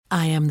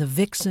I am the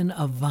vixen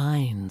of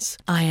vines.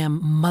 I am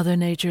Mother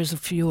Nature's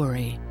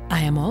fury.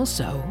 I am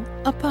also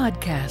a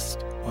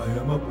podcast. I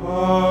am a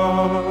podcast.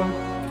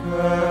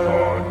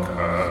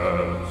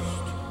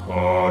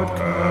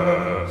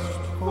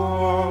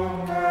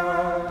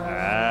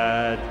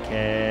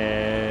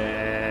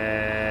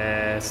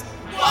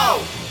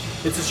 Whoa!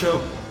 It's a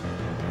show.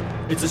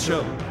 It's a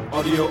show.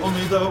 Audio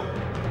only though.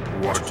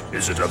 What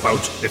is it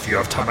about? If you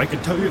have time, I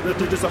can tell you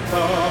that it is a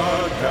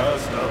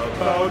podcast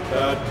about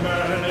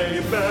Batman,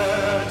 a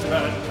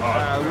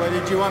Batman. What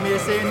did you want me to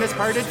say in this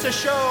part? It's a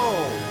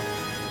show.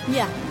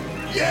 Yeah.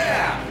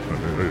 Yeah!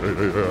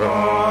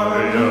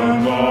 I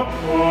am a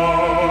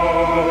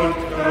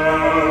podcast.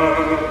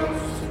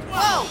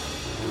 Whoa!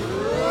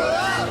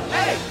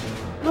 Hey!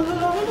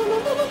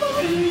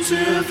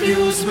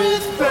 Interviews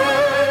with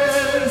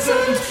fans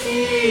and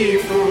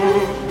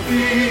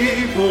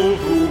people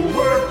who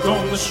worked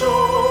on the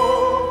show.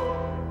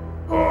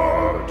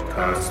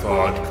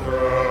 Podcast.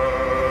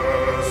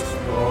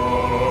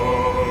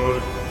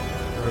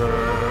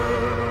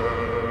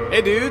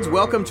 Hey dudes,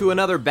 welcome to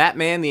another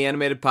Batman the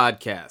Animated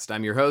Podcast.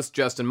 I'm your host,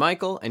 Justin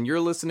Michael, and you're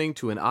listening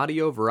to an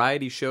audio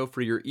variety show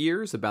for your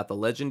ears about the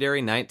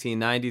legendary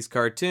 1990s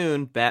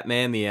cartoon,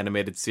 Batman the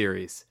Animated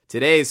Series.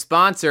 Today's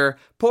sponsor,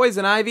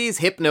 Poison Ivy's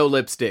Hypno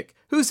Lipstick.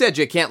 Who said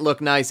you can't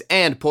look nice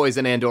and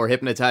poison and or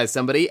hypnotize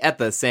somebody at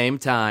the same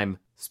time?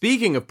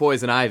 Speaking of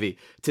Poison Ivy,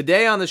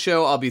 today on the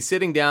show I'll be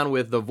sitting down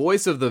with the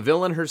voice of the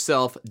villain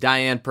herself,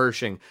 Diane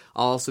Pershing.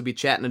 I'll also be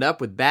chatting it up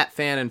with Bat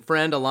fan and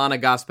friend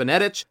Alana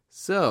Gospinetich.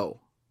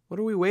 So, what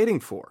are we waiting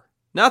for?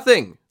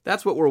 Nothing!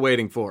 That's what we're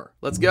waiting for.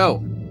 Let's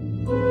go.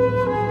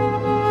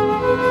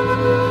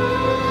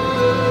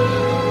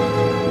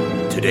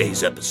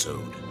 today's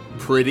episode.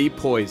 Pretty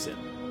Poison.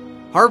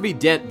 Harvey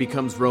Dent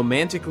becomes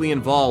romantically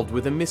involved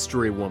with a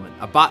mystery woman,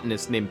 a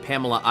botanist named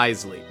Pamela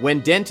Isley.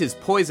 When Dent is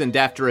poisoned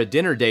after a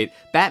dinner date,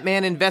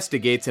 Batman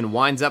investigates and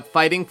winds up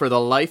fighting for the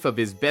life of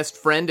his best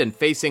friend and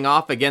facing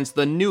off against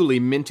the newly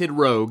minted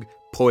rogue,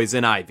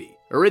 Poison Ivy.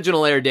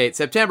 Original air date,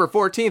 September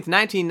 14th,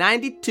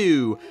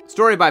 1992.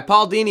 Story by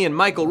Paul Dini and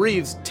Michael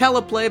Reeves.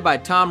 Teleplay by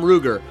Tom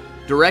Ruger.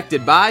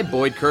 Directed by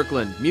Boyd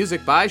Kirkland.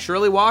 Music by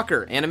Shirley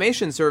Walker.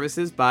 Animation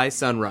services by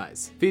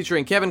Sunrise.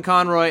 Featuring Kevin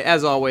Conroy,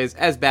 as always,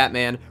 as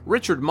Batman,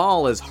 Richard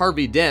Mall as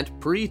Harvey Dent,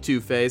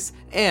 pre-Two-Face,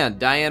 and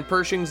Diane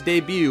Pershing's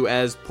debut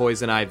as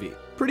Poison Ivy.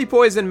 Pretty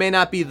Poison may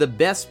not be the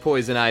best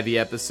Poison Ivy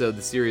episode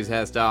the series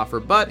has to offer,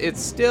 but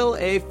it's still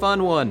a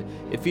fun one.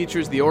 It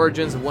features the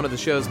origins of one of the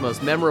show's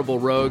most memorable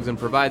rogues and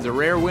provides a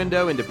rare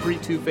window into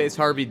pre-Two-Face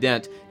Harvey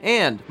Dent,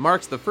 and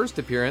marks the first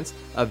appearance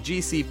of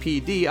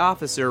GCPD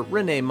officer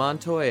Renee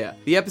Montoya.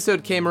 The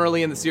episode came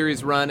early in the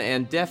series run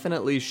and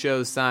definitely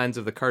shows signs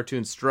of the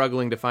cartoon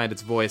struggling to find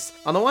its voice.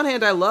 On the one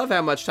hand, I love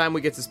how much time we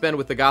get to spend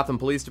with the Gotham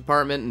Police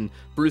Department and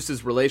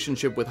Bruce's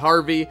relationship with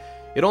Harvey.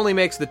 It only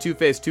makes the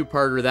Two-Face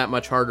two-parter that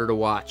much harder to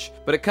watch,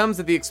 but it comes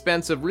at the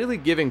expense of really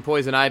giving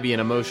Poison Ivy an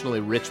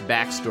emotionally rich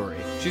backstory.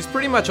 She's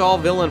pretty much all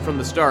villain from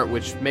the start,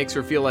 which makes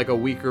her feel like a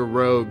weaker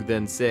rogue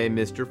than, say,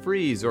 Mr.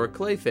 Freeze or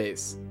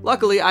Clayface.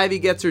 Luckily, Ivy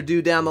gets her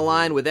due down the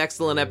line with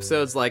excellent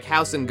episodes like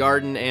House and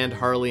Garden and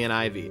Harley and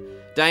Ivy.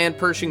 Diane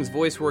Pershing's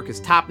voice work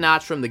is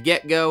top-notch from the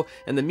get-go,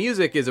 and the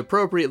music is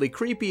appropriately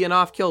creepy and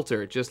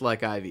off-kilter, just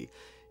like Ivy.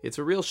 It's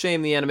a real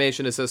shame the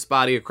animation is so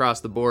spotty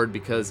across the board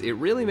because it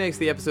really makes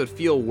the episode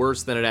feel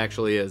worse than it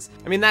actually is.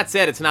 I mean, that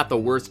said, it's not the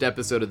worst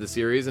episode of the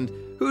series, and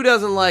who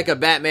doesn't like a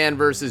Batman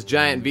vs.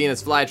 Giant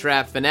Venus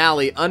Flytrap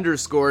finale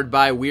underscored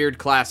by weird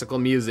classical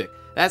music?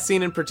 That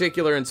scene in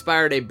particular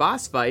inspired a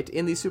boss fight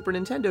in the Super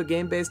Nintendo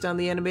game based on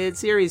the animated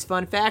series.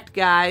 Fun fact,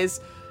 guys.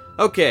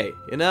 Okay,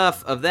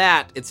 enough of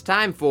that. It's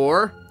time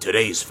for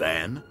Today's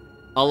fan.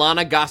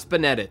 Alana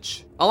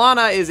Gospinetich.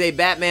 Alana is a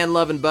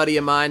Batman-loving buddy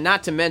of mine,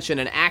 not to mention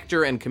an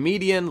actor and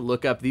comedian,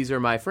 look up These Are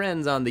My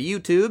Friends on the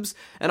YouTubes,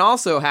 and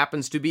also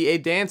happens to be a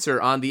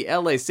dancer on the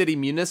LA City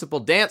Municipal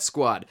Dance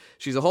Squad.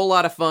 She's a whole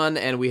lot of fun,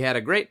 and we had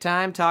a great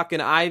time talking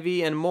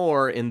Ivy and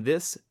more in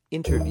this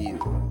interview.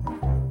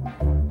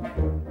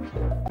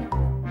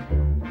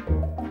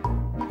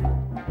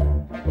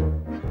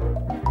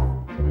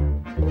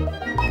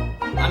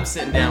 I'm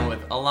sitting down with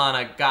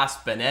Alana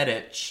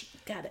Gospinetich.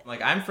 Got it.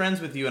 Like, I'm friends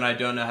with you and I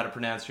don't know how to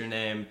pronounce your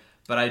name,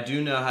 but I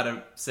do know how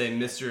to say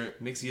Mr.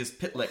 Mixius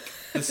Pitlick.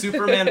 The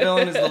Superman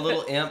villain is the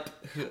little imp.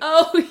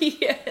 Oh,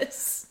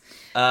 yes.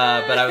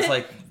 But I was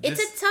like...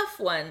 It's a tough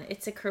one.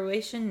 It's a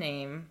Croatian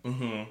name.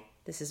 Mm-hmm.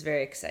 This is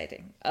very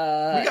exciting.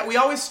 We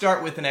always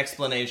start with an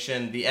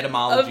explanation, the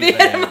etymology of the of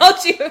the name.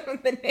 etymology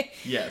of the name.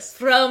 Yes.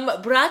 From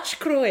Brač,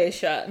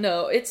 Croatia.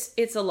 No, it's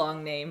a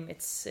long name.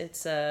 It's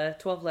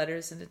 12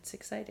 letters and it's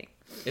exciting.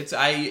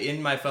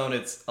 In my phone,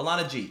 it's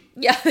Alana G.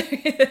 Yeah,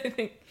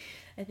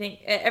 I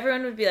think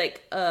everyone would be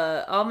like,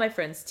 all my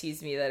friends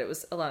teased me that it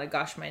was Alana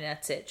Gosh My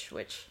Nuts Itch,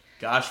 which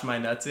Gosh My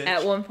Nuts Itch?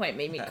 At one point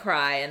made me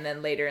cry, and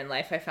then later in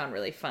life I found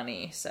really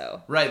funny,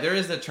 so. Right, there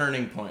is a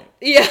turning point.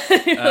 Yeah,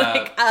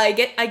 like,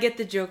 I get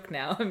the joke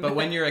now. But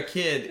when you're a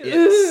kid,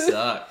 it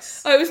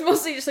sucks. I was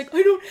mostly just like,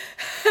 I don't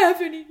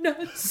have any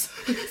nuts.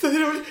 So they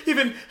don't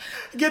even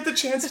get the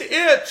chance to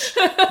itch.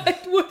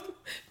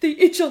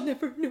 shall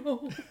never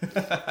know.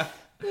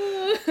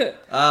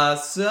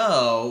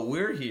 So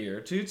we're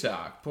here to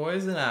talk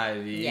Poison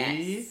Ivy.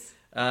 Yes.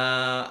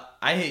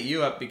 I hit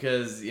you up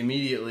because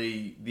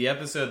immediately the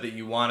episode that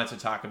you wanted to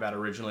talk about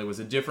originally was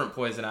a different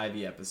Poison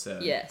Ivy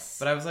episode. Yes.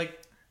 But I was like,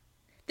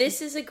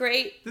 This is a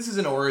great... this is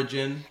an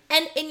origin.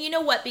 And you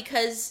know what?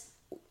 Because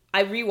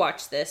I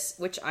rewatched this,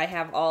 which I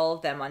have all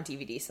of them on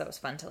DVD, so it was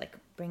fun to like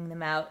bring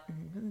them out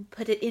and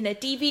put it in a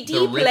DVD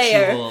The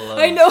player. ritual of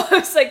I know. I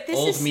was like, this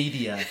old is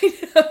media.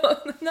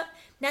 I'm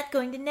not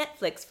going to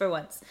Netflix for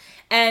once.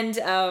 And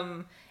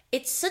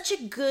it's such a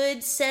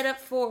good setup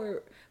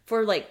for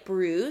like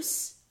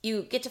Bruce.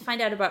 You get to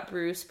find out about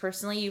Bruce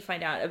personally. You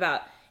find out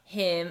about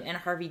him and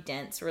Harvey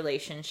Dent's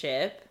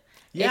relationship.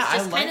 Yeah, it's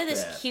just I like kind of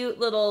this that. cute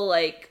little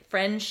like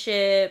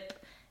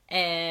friendship,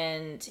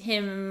 and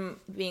him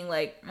being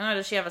like, oh,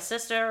 does she have a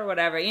sister or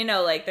whatever? You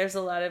know, like there's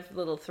a lot of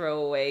little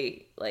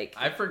throwaway like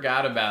I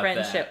forgot about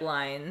friendship that.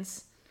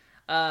 lines.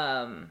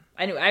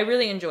 I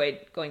really enjoyed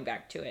going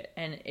back to it,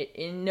 and it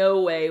in no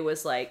way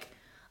was like,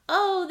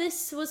 oh,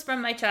 this was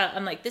from my child.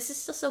 I'm like, this is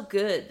still so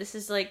good. This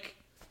is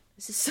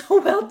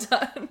so well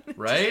done.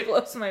 Right? It just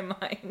blows my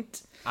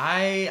mind.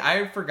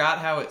 I forgot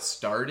how it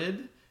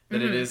started.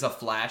 That it is a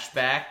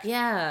flashback.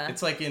 Yeah.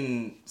 It's like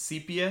in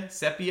sepia.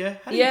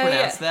 How do you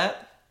pronounce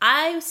that?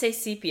 I say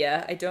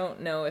sepia. I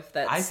don't know if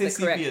that's I say the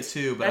correct... sepia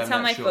too, but that's I'm how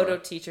not my sure. photo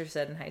teacher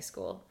said in high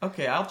school.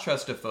 Okay, I'll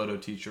trust a photo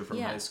teacher from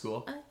Yeah, high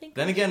school. I think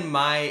Then again,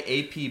 my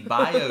AP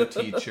bio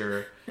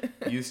teacher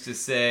used to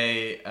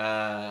say,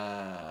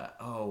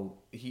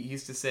 he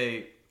used to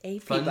say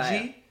AP fungi?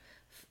 bio.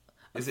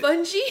 Is it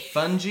Fungi?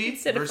 fungi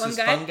Instead of versus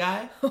fungi?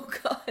 fungi? Oh,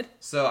 God.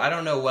 So I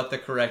don't know what the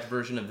correct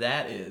version of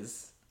that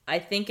is. I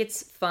think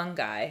it's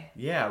fungi.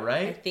 Yeah, I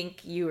right?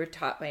 think you were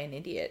taught by an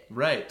idiot.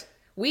 Right.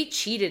 We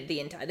cheated the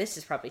entire... This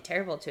is probably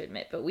terrible to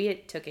admit, but we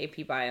took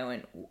AP Bio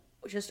and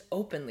just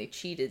openly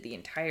cheated the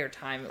entire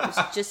time. It was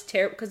just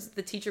terrible because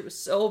the teacher was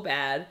so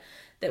bad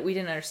that we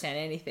didn't understand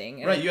anything.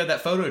 And Right, you had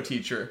that photo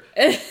teacher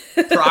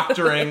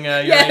proctoring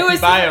your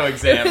AP bio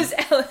exam.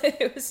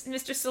 It was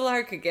Mr.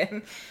 Solark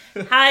again.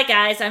 Hi,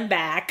 guys, I'm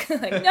back.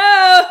 Like,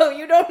 no,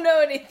 you don't know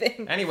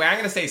anything. Anyway, I'm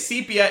going to say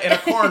sepia in a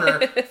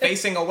corner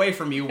facing away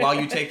from you while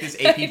you take this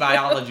AP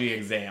biology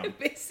exam.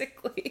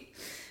 Basically.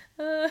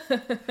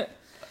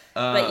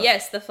 But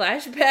yes, the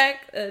flashback,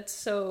 it's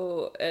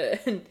so...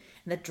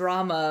 the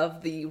drama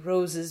of the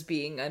roses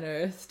being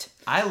unearthed.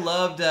 I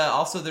loved,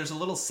 also there's a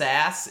little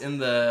sass in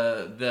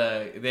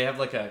they have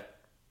like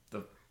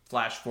the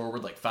flash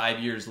forward like 5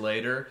 years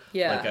later.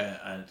 Yeah. Like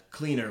a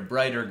cleaner,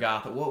 brighter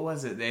goth. What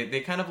was it?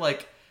 They kind of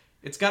like,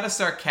 it's got a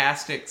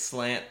sarcastic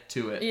slant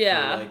to it.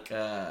 Yeah. For like,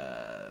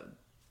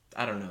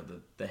 I don't know,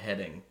 the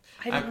heading.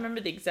 I don't remember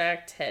the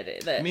exact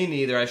head. Me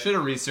neither. I should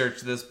have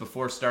researched this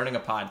before starting a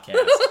podcast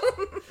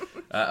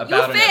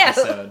about an fail.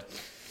 episode.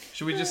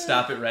 Should we just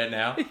stop it right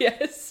now?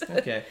 Yes.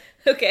 Okay.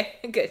 Okay,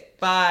 good.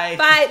 Bye.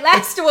 Bye,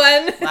 last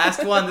one.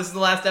 Last one. This is the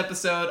last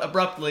episode.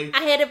 Abruptly.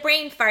 I had a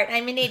brain fart.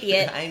 I'm an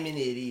idiot. I'm an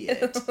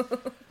idiot.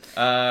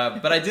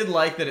 But I did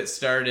like that it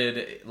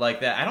started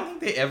like that. I don't think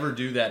they ever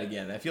do that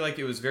again. I feel like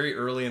it was very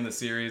early in the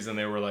series and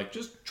they were like,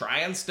 just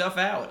trying stuff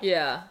out.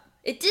 Yeah.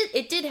 It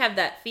did have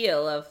that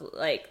feel of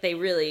like they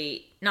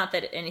really, not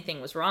that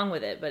anything was wrong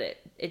with it, but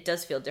it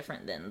does feel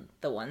different than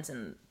the ones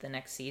in the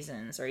next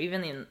seasons or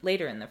even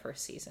later in the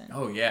first season.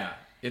 Oh yeah.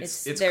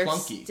 It's they're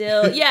clunky.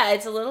 Still, yeah,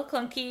 it's a little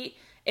clunky.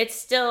 It's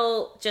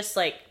still just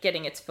like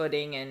getting its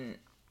footing, and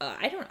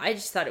I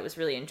just thought it was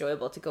really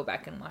enjoyable to go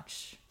back and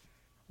watch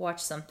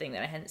something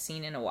that I hadn't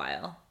seen in a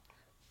while.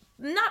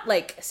 Not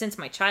like since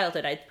my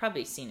childhood. I'd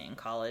probably seen it in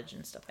college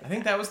and stuff like that. I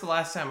think that was the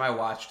last time I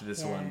watched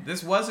this one.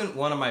 This wasn't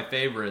one of my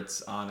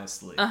favorites,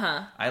 honestly.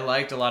 Uh-huh. I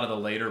liked a lot of the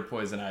later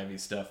Poison Ivy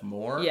stuff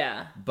more.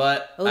 Yeah.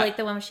 But like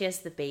the one where she has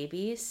the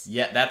babies?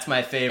 yeah, that's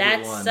my favorite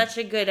That's one. such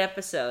a good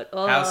episode.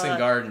 Oh, House and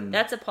Garden.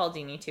 That's a Paul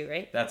Dini too,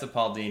 right? That's a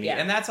Paul Dini. Yeah.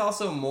 And that's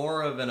also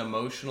more of an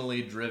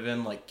emotionally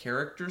driven, like,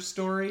 character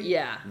story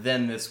Yeah.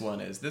 than this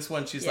one is. This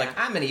one, she's Yeah. like,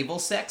 I'm an evil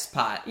sex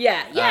pot.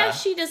 Yeah.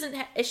 She doesn't.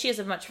 She has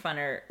a much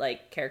funner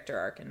like character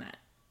arc in that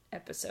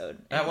episode.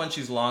 That one,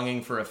 she's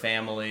longing for a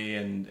family,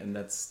 and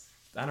that's,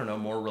 I don't know,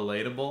 more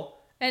relatable.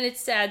 And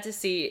it's sad to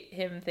see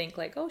him think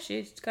like, oh,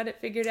 she's got it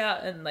figured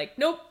out, and like,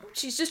 nope,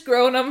 she's just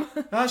growing them.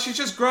 Oh, she's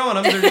just growing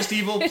them. They're just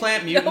evil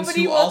plant mutants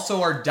Nobody who wants-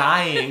 also are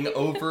dying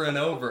over and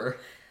over.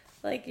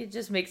 Like, it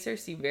just makes her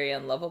seem very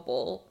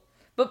unlovable,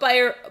 but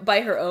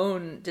by her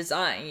own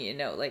design, you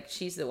know, like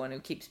she's the one who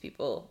keeps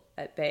people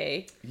at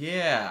bay.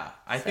 Yeah,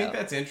 I think So.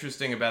 that's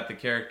interesting about the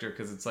character,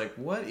 because it's like,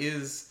 what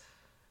is...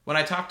 When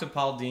I talked to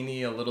Paul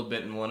Dini a little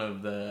bit in one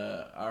of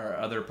our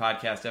other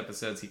podcast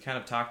episodes, he kind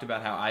of talked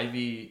about how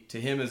Ivy, to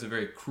him, is a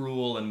very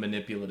cruel and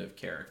manipulative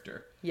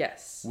character.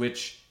 Yes.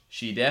 Which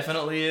she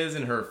definitely is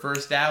in her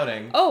first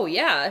outing. Oh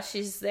yeah,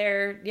 she's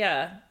there.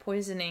 Yeah,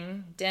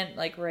 poisoning Dent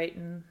like right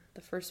in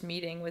the first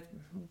meeting with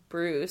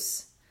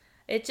Bruce.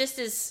 It just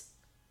is.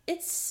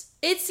 It's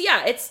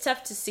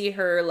tough to see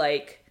her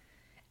like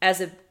as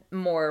a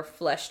more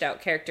fleshed out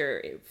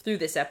character through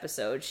this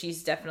episode.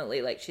 She's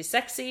definitely like she's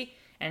sexy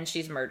and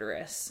she's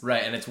murderous.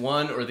 Right, and it's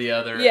one or the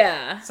other.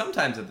 Yeah.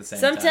 Sometimes at the same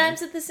time.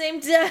 Sometimes at the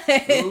same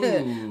time.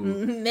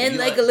 Ooh. Men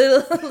like a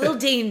little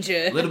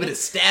danger. A little bit of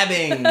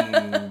stabbing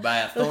by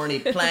a thorny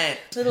plant.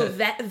 Little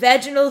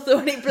vaginal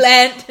thorny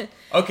plant.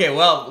 Okay,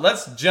 well,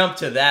 let's jump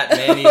to that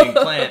man-eating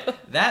plant.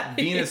 That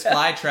Venus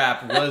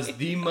flytrap was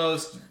the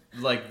most,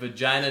 like,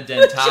 vagina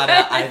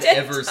dentata I've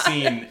ever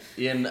seen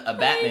in a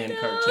Batman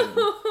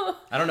cartoon.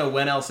 I don't know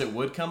when else it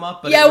would come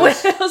up, but when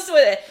else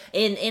would it?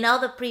 In all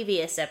the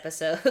previous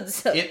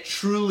episodes. It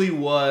truly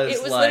was.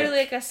 It was literally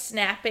like a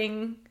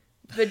snapping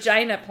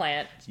vagina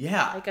plant.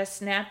 Yeah. Like a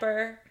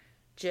snapper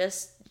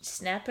just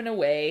snapping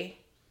away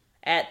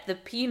at the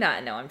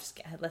peanut. No, I'm just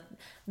kidding.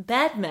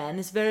 Batman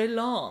is very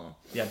long.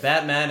 Yeah,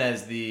 Batman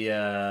as the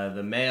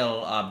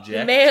male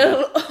object.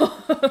 Male.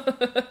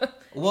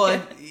 Well,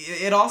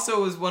 it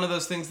also was one of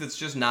those things that's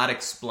just not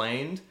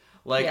explained.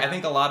 Like, Yeah. I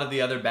think a lot of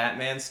the other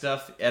Batman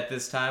stuff at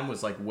this time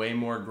was, like, way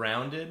more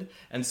grounded.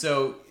 And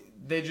so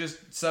they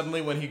just,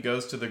 suddenly when he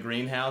goes to the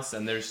greenhouse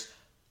and there's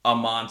a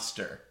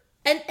monster.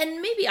 And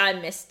maybe I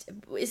missed,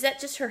 is that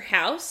just her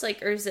house?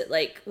 Like, or is it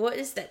like, what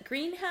is that,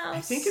 greenhouse?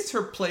 I think it's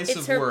her place It's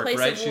of her work, place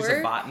right? of She's a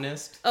work?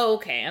 botanist. Oh,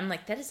 okay. I'm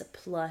like, that is a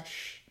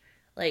plush.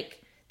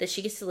 Like, that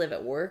she gets to live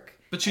at work.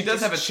 But she and does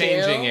just have a chill.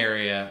 changing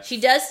area.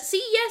 She does.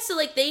 See, yeah, so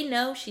like they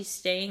know she's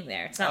staying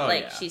there. It's not Oh,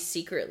 like yeah. she's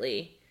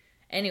secretly.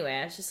 Anyway,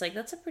 I was just like,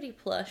 that's a pretty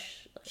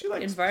plush She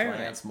likes environment.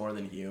 plants more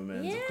than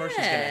humans. Yeah. Of course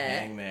she's gonna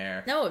hang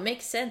there. No, it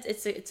makes sense.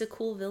 It's a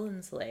cool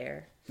villain's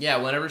lair. Yeah,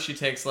 whenever she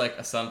takes, like,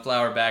 a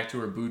sunflower back to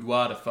her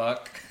boudoir to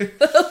fuck.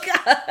 Oh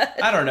God.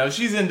 I don't know.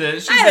 She's into I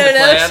into don't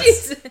know.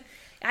 plants.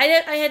 I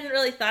hadn't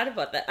really thought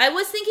about that. I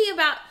was thinking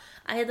about.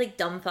 I had like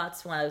dumb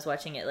thoughts when I was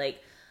watching it.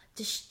 Like,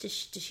 does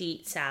she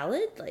eat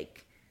salad?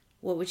 Like,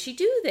 what would she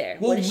do there?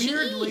 Well, What does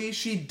weirdly, she eat?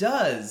 she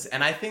does,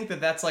 and I think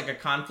that's like a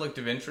conflict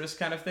of interest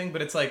kind of thing.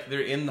 But it's like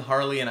they're in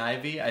Harley and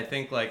Ivy. I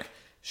think like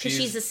Because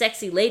she's a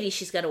sexy lady,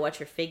 she's got to watch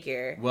her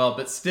figure. well,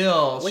 but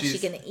still, What's she's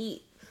she gonna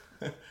eat?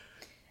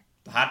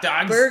 hot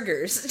dogs.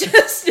 Burgers,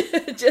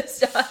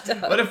 just hot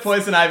dogs. What if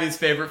Poison Ivy's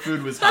favorite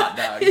food was hot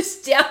dogs?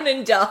 Just down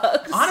in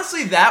dogs.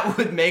 Honestly, that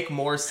would make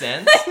more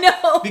sense.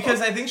 No,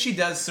 Because I think she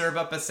does serve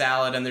up a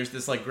salad, and there's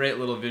this like great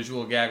little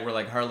visual gag where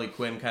like Harley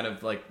Quinn kind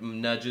of like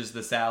nudges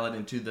the salad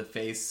into the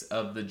face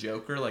of the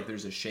Joker. Like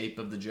there's a shape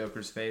of the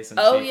Joker's face, and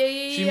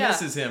she yeah.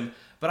 misses him.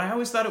 But I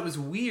always thought it was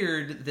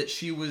weird that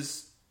she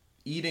was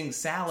eating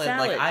salad.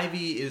 Like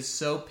Ivy is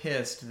so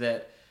pissed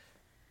that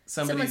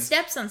someone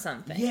steps on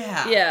something.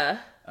 Yeah.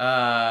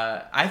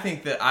 I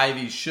think that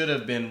Ivy should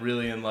have been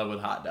really in love with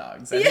hot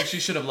dogs. I think she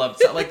should have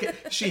loved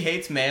like she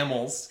hates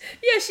mammals.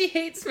 Yeah, she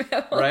hates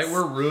mammals. Right,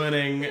 we're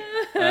ruining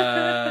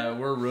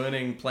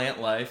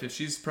plant life. If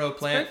she's pro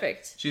plant,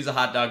 perfect. She's a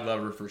hot dog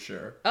lover for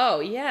sure.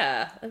 Oh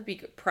yeah, that'd be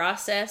good.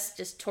 Processed,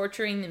 just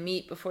torturing the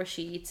meat before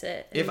she eats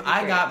it. If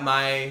I got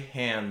my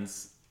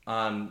hands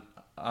on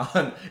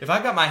if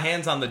I got my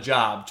hands on the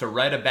job to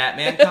write a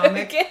Batman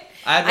comic,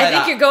 I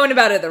think you're going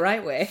about it the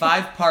right way.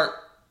 5-part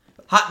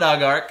hot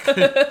dog arc.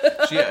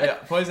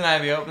 Poison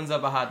Ivy opens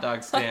up a hot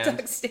dog stand. Hot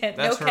dog stand.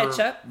 That's No her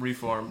ketchup.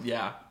 reform.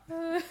 Yeah,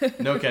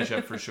 no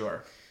ketchup for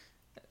sure.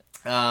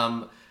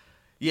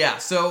 Yeah.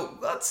 So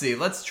let's see.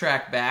 Let's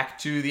track back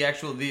to the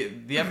actual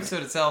the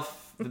episode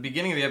itself. The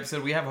beginning of the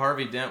episode, we have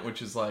Harvey Dent,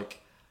 which is like.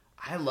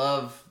 I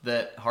love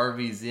that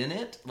Harvey's in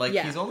it. Like,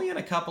 he's only in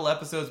a couple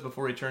episodes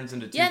before he turns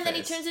into Two-Face. Yeah, and then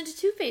he turns into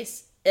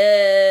Two-Face.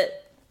 Is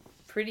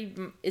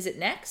it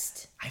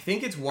next? I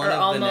think it's one Or of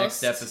almost.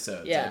 the next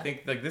episodes. Yeah. I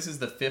think, like, this is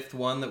the 5th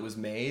one that was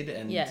made,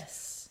 and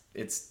Yes.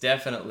 it's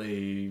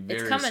definitely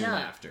very coming soon up.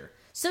 after.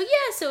 So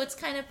it's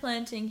kind of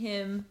planting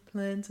him.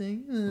 Yeah,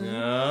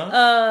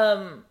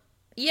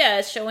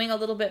 it's showing a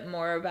little bit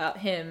more about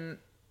him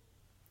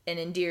and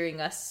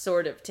endearing us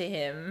sort of to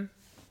him.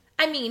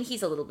 I mean,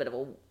 he's a little bit of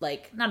a,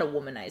 like, not a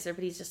womanizer,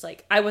 but he's just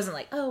like, I wasn't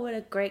like, oh, what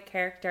a great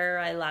character.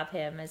 I love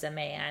him as a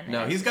man.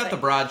 No, And he's it's got like, the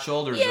broad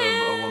shoulders of a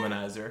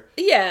womanizer.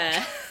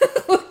 Yeah.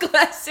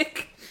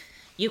 Classic.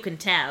 You can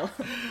tell.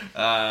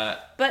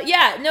 But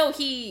yeah, no,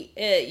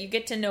 you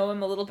get to know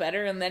him a little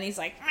better, and then he's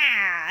like,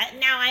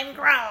 now I'm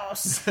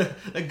gross.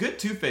 A good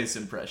Two-Face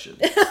impression.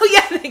 Oh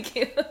yeah, thank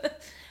you.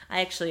 I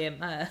actually am.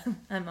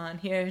 I'm on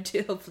here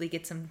to hopefully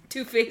get some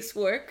Two-Face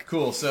work.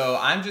 Cool. So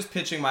I'm just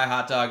pitching my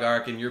hot dog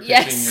arc, and you're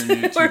pitching your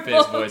new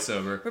Two-Face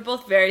voiceover. We're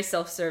both very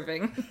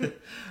self-serving.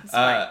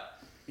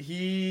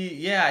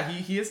 He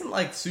isn't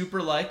like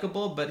super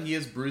likable, but he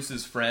is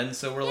Bruce's friend,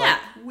 so we're like,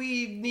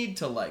 we need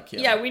to like him.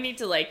 Yeah, we need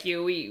to like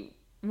you. We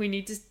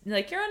need to,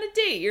 like, you're on a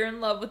date. You're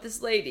in love with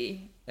this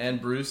lady. And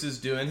Bruce is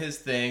doing his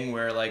thing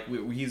where, like,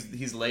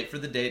 he's late for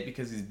the date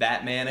because he's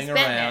Batmaning around.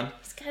 Batman.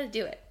 He's got to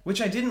do it.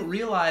 Which I didn't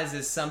realize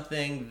is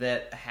something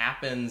that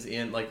happens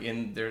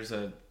there's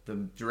the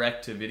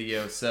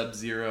direct-to-video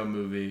Sub-Zero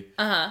movie.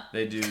 Uh-huh.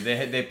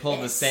 They pull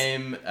the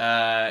same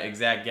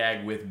exact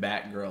gag with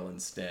Batgirl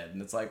instead.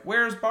 And it's like,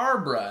 where's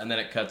Barbara? And then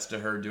it cuts to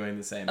her doing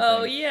the same thing.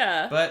 Oh,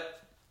 yeah.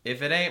 But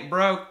If it ain't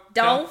broke,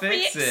 Don't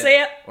fix fix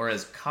it. Or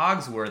as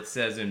Cogsworth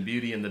says in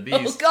Beauty and the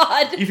Beast, Oh,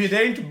 God. if it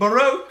ain't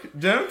broke,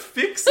 don't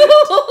fix it.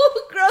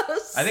 Oh,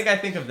 gross. I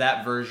think of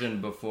that version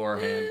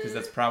beforehand, because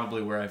that's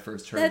probably where I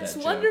first heard That's that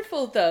joke.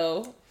 wonderful,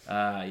 though.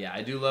 Yeah,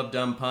 I do love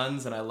dumb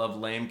puns, and I love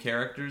lame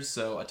characters,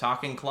 so a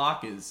talking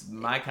clock is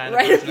my kind of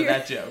Right up version of your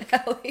that joke.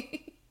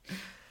 alley.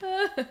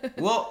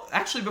 Well,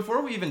 actually,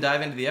 before we even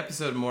dive into the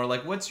episode more,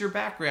 like, what's your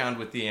background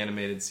with the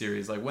animated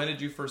series? Like, when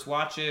did you first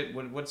watch it?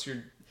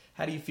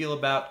 How do you feel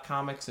about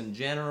comics in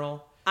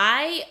general?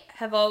 I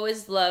have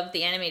always loved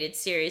the animated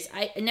series.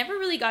 I never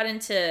really got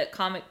into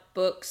comic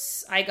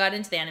books. I got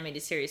into the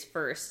animated series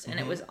first, and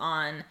it was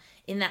on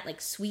in that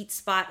like sweet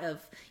spot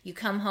of you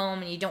come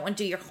home and you don't want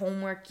to do your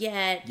homework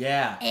yet.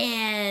 Yeah.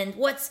 And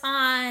what's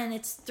on?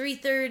 It's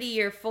 3:30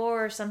 or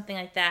 4 or something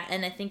like that.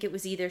 And I think it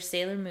was either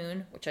Sailor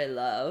Moon, which I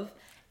love,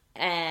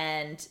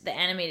 and the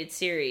animated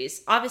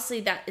series.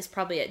 Obviously, that is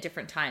probably at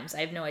different times. I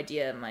have no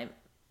idea. My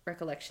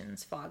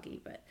recollection's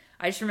foggy, but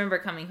I just remember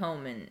coming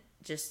home and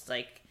just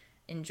like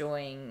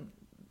enjoying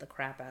the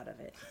crap out of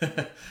it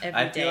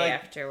every day like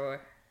after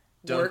work.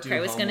 I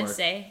was going to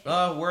say.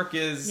 Work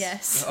is...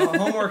 Yes.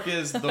 Homework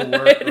is the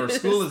work, or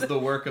school is the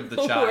work of the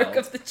child. The work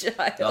of the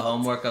child. The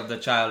homework of the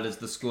child is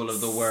the school of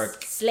the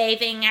work.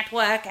 Slaving at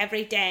work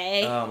every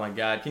day. Oh my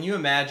God. Can you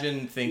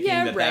imagine thinking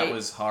that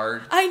was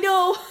hard? I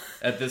know.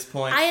 At this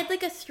point? I had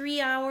like a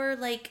 3-hour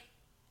like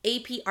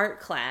AP art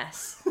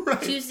class.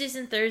 Right. Tuesdays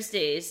and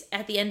Thursdays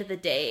at the end of the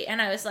day.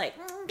 And I was like,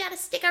 gotta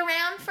stick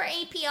around for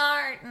AP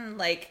art. And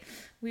like...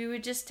 we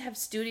would just have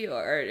studio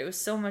art. It was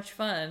so much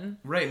fun.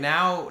 Right,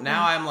 now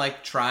I'm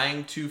like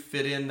trying to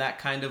fit in that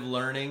kind of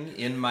learning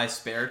in my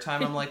spare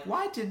time. I'm like,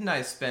 why didn't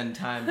I spend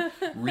time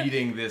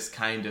reading this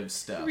kind of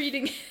stuff?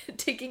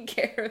 Taking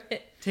care of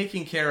it.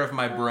 Taking care of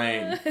my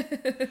brain.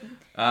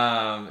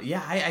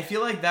 I feel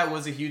like that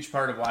was a huge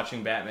part of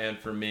watching Batman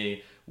for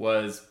me,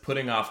 was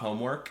putting off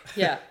homework.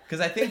 Yeah.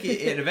 Because I think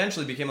it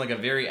eventually became like a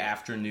very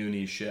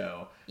afternoon-y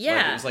show. Yeah.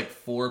 Like it was like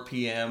 4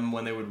 p.m.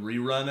 when they would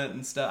rerun it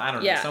and stuff. I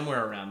don't know,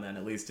 somewhere around then,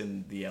 at least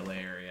in the LA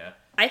area.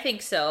 I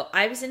think so.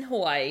 I was in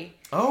Hawaii.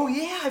 Oh,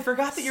 yeah. I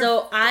forgot that you're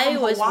from Hawaii. So I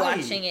was Hawaii.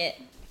 watching it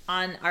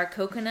on our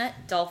Coconut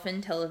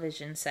Dolphin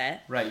television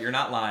set. Right, you're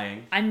not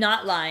lying. I'm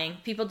not lying.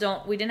 We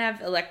didn't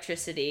have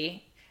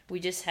electricity. We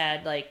just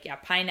had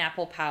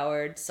pineapple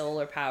powered,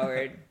 solar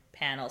powered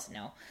panels.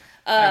 No.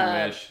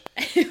 I wish.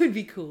 It would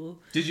be cool.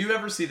 Did you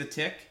ever see The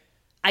Tick?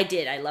 I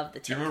did. I love The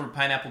Tick. Do you remember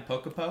Pineapple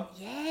Pocopo?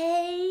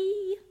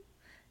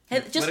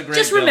 Just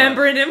villain.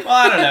 remembering him. Well,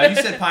 I don't know. You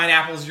said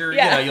pineapples. You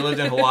lived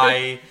in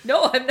Hawaii.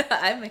 No, I'm not.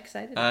 I'm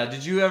excited.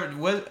 Did you ever?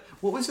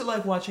 What was it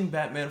like watching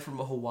Batman from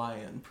a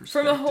Hawaiian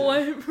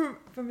perspective?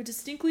 From a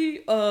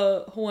distinctly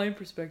Hawaiian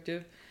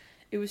perspective,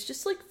 it was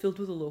just like filled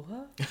with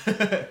aloha.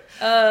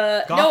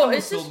 Gotham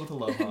was filled with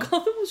aloha.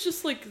 Gotham was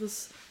just like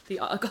this.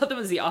 Gotham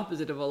was the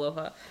opposite of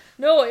aloha.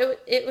 No,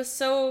 it was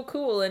so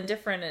cool and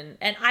different,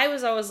 and I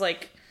was always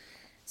like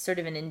sort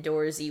of an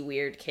indoorsy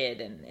weird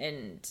kid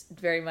and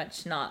very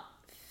much not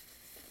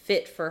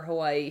fit for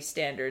Hawaii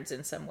standards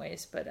in some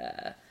ways, but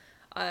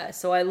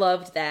so I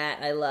loved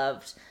that. I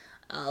loved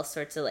all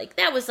sorts of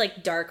that was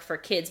like dark for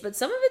kids, but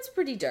some of it's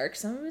pretty dark,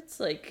 some of it's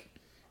like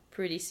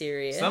pretty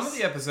serious. Some of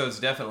the episodes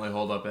definitely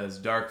hold up as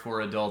dark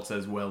for adults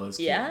as well as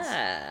kids.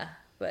 Yeah.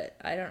 But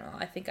I don't know.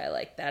 I think I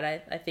like that.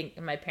 I think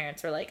my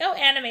parents were like, oh,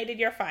 animated,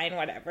 you're fine,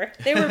 whatever.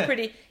 They were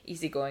pretty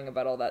easygoing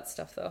about all that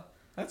stuff, though.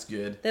 That's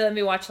good. They let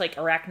me watch,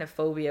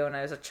 Arachnophobia when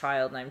I was a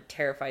child, and I'm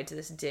terrified to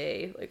this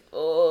day.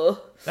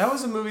 Oh. That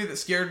was a movie that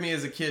scared me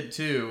as a kid,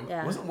 too.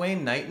 Yeah. Wasn't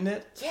Wayne Knight in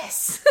it?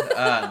 Yes.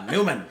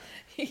 Newman.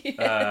 Yes.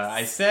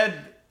 I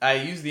said I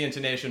used the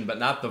intonation, but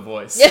not the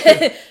voice.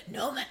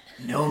 Newman.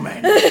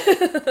 Newman.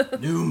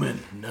 Newman.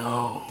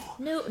 No.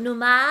 New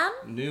man?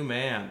 New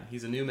man.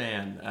 He's a new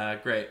man.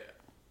 Great.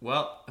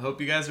 Well, I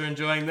hope you guys are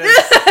enjoying this.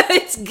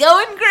 It's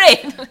going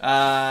great.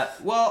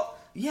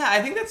 Yeah,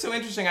 I think that's so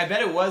interesting. I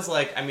bet it was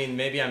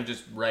maybe I'm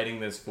just writing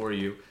this for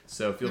you,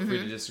 so feel free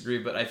to disagree,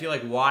 but I feel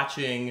like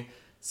watching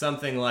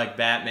something like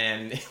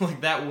Batman, like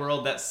that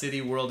world, that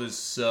city world is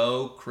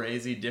so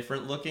crazy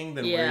different looking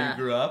than where you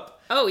grew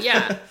up. Oh,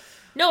 yeah.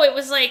 No, it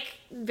was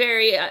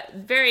very,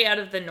 very out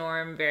of the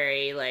norm,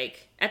 very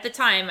at the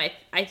time,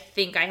 I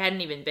think I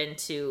hadn't even been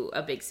to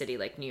a big city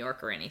like New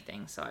York or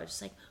anything, so I was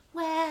just like,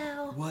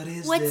 wow.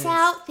 What's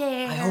out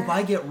there? I hope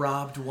I get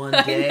robbed one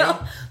day.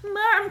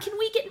 Mom, can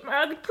we get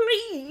mugged,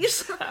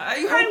 please?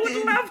 I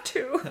would love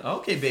to.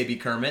 Okay, baby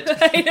Kermit.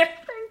 Thank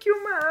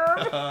you,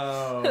 Mom.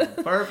 Oh,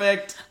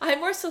 perfect. I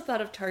more so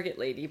thought of Target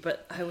Lady,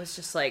 but I was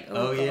just like,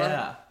 oh God.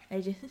 Yeah.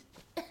 I just...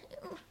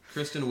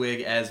 Kristen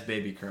Wiig as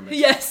baby Kermit.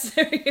 Yes.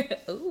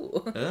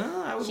 Ooh.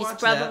 I would She's watch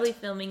probably that.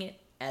 filming it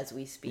as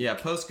we speak. Yeah,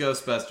 post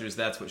Ghostbusters,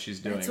 that's what she's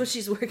doing. That's what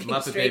she's working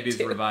Muppet Babies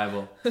to.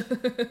 revival.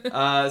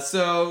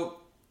 So...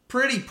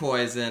 Pretty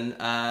Poison.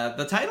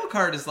 The title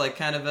card is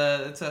kind of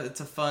it's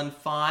a fun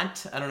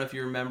font. I don't know if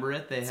you remember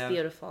it. It's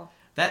beautiful.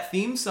 That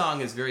theme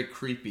song is very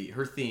creepy.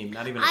 Her theme,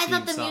 not even a theme song. I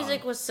thought the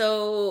music was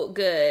so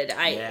good.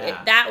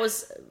 That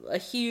was a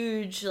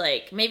huge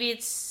maybe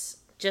it's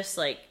just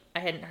I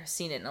hadn't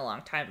seen it in a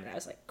long time, but I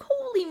was like,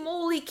 holy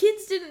moly,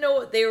 kids didn't know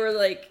what they were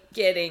like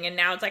getting, and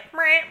now it's like,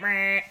 meh,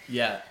 meh.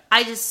 Yeah.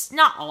 I just,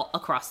 not all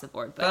across the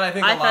board, but I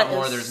think a thought lot it more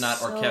was there's not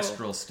so-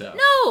 orchestral stuff.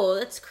 No,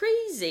 that's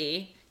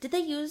crazy. Did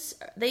they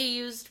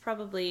used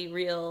probably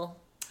real...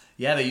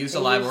 Yeah, they used a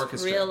live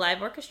orchestra. Real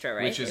live orchestra,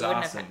 right? Which is They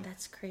wouldn't awesome.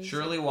 That's crazy.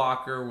 Shirley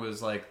Walker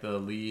was like the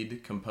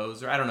lead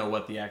composer. I don't know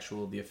what the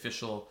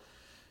official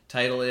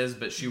title is,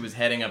 but she was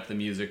heading up the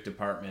music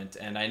department.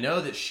 And I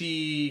know that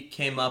she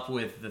came up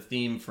with the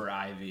theme for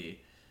Ivy.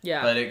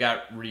 Yeah. But it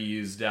got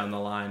reused down the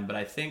line. But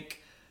I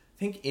think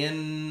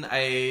in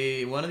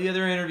one of the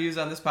other interviews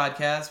on this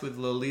podcast with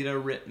Lolita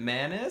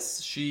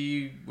Ritmanis,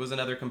 she was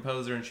another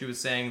composer, and she was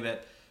saying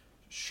that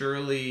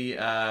Shirley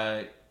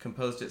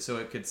composed it so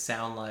it could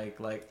sound like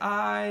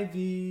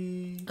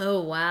Ivy.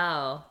 Oh,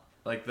 wow.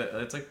 Like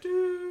it's like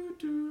doo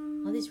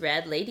doo. All these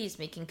rad ladies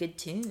making good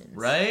tunes.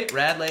 Right?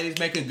 Rad ladies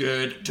making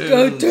good tunes.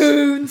 Good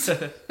tunes!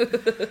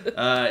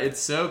 It's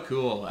so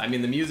cool. I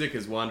mean, the music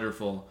is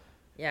wonderful.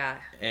 Yeah.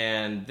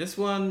 And this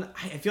one,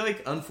 I feel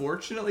like,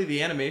 unfortunately,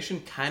 the animation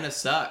kind of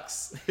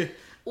sucks.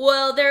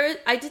 Well,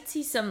 I did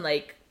see some,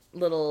 like,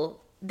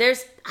 little...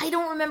 I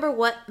don't remember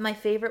what my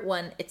favorite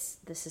one... It's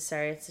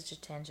such a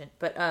tangent.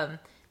 But,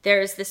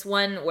 there's this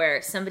one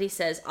where somebody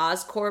says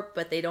Oscorp,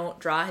 but they don't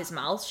draw his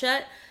mouth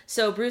shut.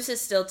 So Bruce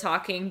is still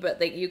talking, but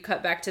like you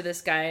cut back to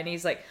this guy and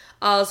he's like,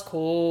 Oscorp,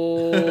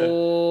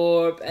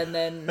 and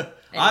then... Anyway.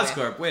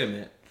 Oscorp, wait a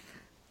minute.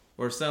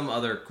 Or some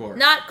other corp.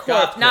 Not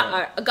Corp,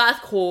 not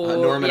Gothcorp.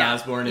 Norman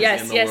Osborn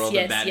is in the world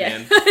of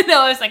Batman. Yes.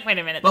 No, I was like, wait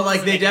a minute. But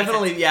like they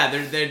definitely,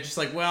 they're just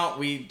like, well,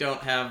 we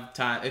don't have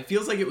time. It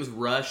feels like it was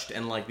rushed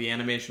and like the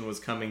animation was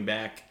coming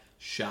back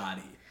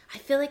shoddy. I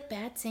feel like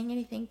bad saying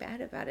anything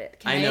bad about it.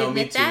 Can I know,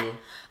 admit me too. that?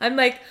 I'm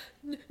like,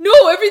 no,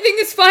 everything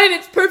is fine.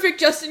 It's perfect,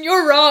 Justin.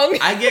 You're wrong.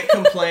 I get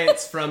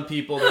complaints from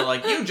people that are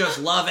like, you just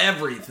love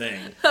everything.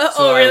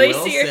 Oh, really? I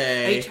will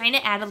say, Are you trying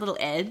to add a little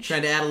edge?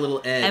 Trying to add a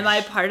little edge. Am I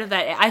part of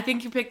that? I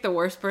think you picked the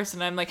worst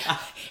person. I'm like,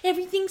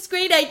 everything's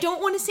great. I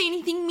don't want to say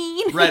anything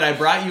mean. Right, I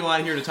brought you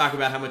on here to talk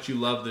about how much you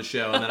love the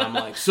show, and then I'm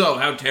like, so,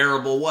 how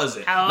terrible was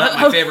it? Not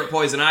my favorite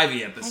Poison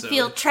Ivy episode. I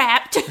feel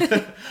trapped.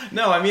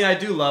 No, I mean, I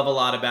do love a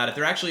lot about it.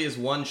 There actually is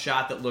one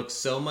shot that looks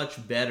so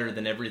much better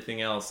than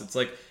everything else. It's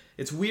like,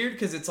 it's weird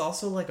because it's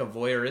also like a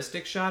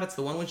voyeuristic shot. It's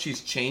the one when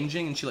she's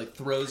changing and she like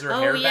throws her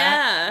hair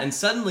back. And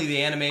suddenly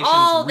the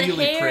animation's really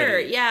the hair.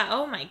 pretty. Yeah,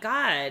 oh my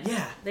god.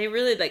 Yeah. They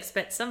really like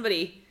spent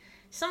somebody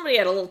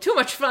had a little too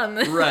much fun.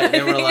 Right,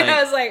 they were like...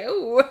 I was like,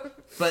 ooh.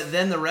 But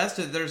then the rest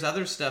of there's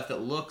other stuff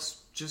that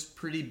looks just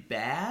pretty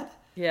bad.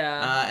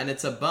 Yeah. And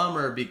it's a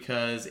bummer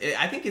because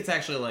I think it's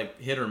actually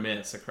like hit or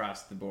miss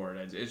across the board.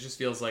 It just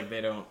feels like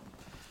they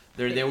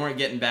weren't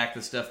getting back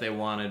the stuff they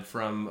wanted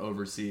from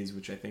overseas,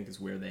 which I think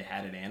is where they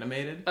had it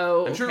animated.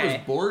 Oh, I'm sure it okay.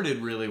 was boarded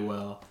really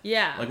well.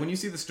 Yeah. Like when you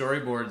see the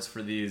storyboards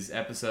for these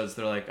episodes,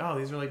 they're like, oh,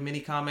 these are like mini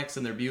comics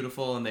and they're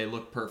beautiful and they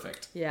look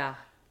perfect. Yeah.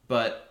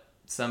 But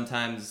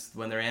sometimes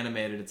when they're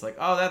animated, it's like,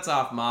 oh, that's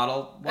off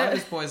model. Why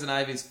does Poison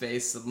Ivy's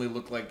face suddenly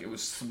look like it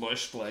was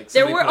smushed? Like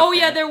there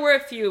were a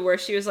few where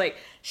she was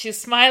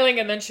smiling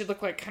and then she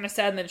looked like kind of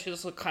sad and then she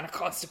just looked kind of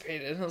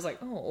constipated and I was like,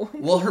 oh.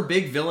 Well, her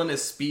big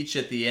villainous speech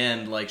at the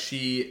end, like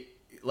the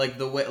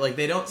way, like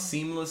they don't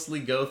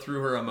seamlessly go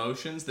through her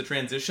emotions. The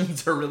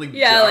transitions are really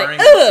jarring.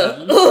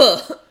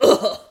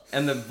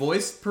 And the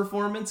voice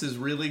performance is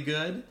really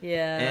good.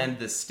 Yeah. And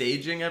the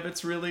staging of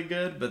it's really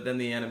good, but then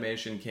the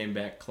animation came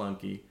back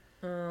clunky.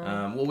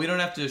 Well, we don't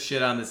have to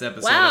shit on this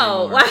episode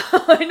anymore.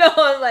 Wow, I know.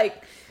 I'm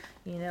like,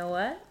 you know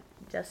what?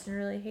 Justin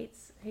really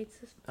hates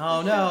this.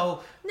 Oh, no.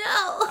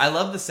 No. I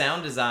love the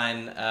sound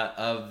design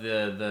of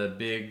the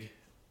big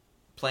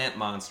plant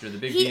monster, the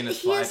big Venus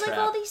flytrap. He has like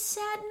all these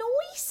sad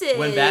noises.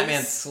 When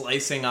Batman's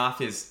slicing off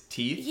his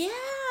teeth.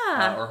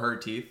 Yeah. Or her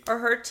teeth.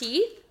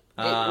 It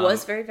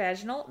was very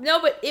vaginal. No,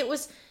 but it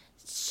was...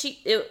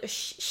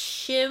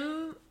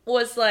 Shim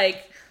was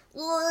like...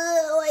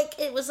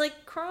 it was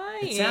like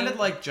crying. It sounded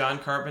like John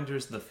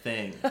Carpenter's The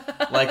Thing.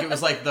 Like it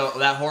was like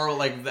that horror.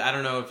 Like I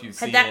don't know if you've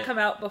seen it. Had that come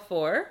out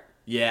before?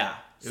 Yeah.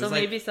 So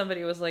maybe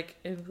somebody was like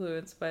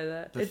influenced by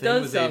that. The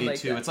Thing was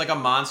 82. It's like a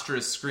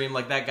monstrous scream,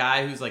 like that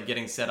guy who's like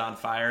getting set on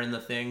fire in The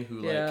Thing,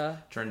 who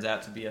like turns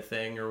out to be a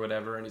thing or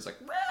whatever, and he's like,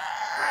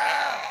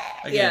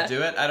 I can't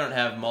do it. I don't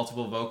have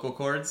multiple vocal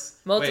cords.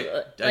 Wait,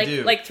 I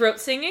do. Like throat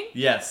singing?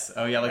 Yes.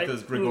 Oh yeah, like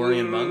those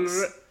Gregorian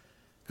monks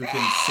who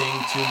can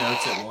sing 2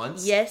 notes at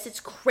once. Yes, it's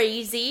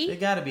crazy. They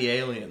gotta be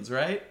aliens,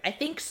 right? I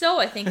think so.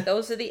 I think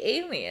those are the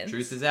aliens.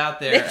 Truth is out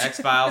there.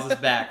 X-Files is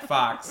back.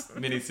 Fox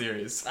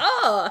miniseries.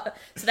 Oh,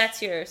 so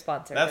that's your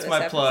sponsor. That's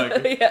my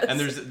plug. Yes.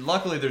 And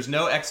luckily there's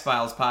no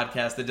X-Files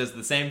podcast that does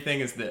the same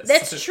thing as this.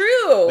 That's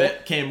true.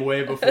 That came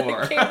way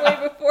before.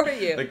 That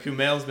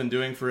Kumail's been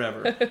doing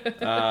forever.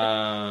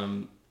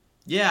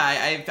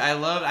 Yeah,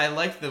 I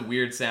liked the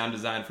weird sound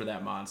design for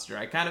that monster.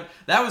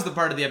 That was the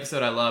part of the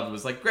episode I loved.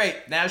 Was like, great,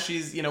 now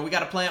she's, we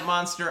got a plant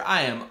monster.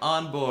 I am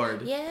on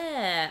board.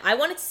 Yeah, I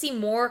wanted to see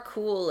more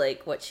cool,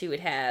 like what she would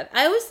have.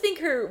 I always think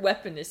her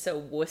weapon is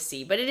so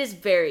wussy, but it is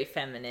very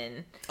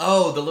feminine.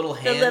 Oh, the little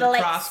hand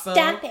crossbow.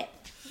 Stop it.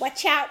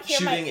 watch out. Here,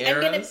 Shooting I'm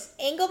going to arrows?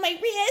 angle my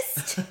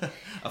wrist.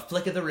 A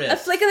flick of the wrist. A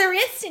flick of the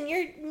wrist and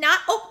you're not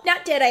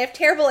dead. I have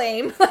terrible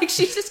aim. Like,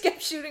 she just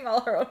kept shooting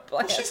all her own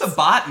plants. She's a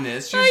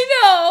botanist.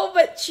 I know,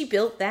 but she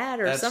built that,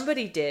 or That's-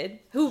 somebody did.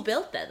 Who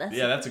built that?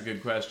 That's a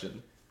good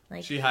question.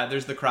 Like,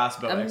 There's the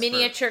crossbow a expert.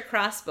 miniature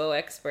crossbow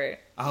expert.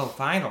 Oh,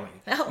 finally.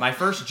 Oh. My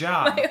first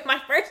job.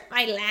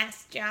 My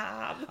last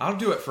job. I'll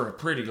do it for a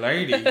pretty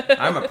lady.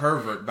 I'm a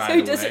pervert, by So the he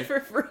way. does it for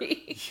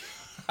free.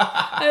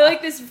 I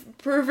like this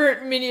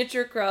pervert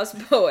miniature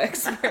crossbow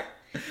expert.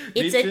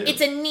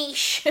 It's a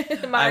niche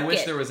market. I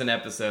wish there was an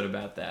episode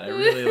about that.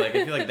 I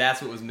feel like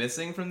that's what was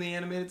missing from the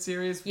animated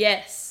series.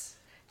 Yes.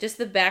 Just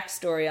the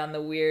backstory on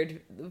the weird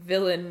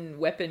villain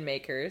weapon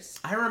makers.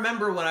 I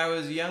remember when I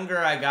was younger,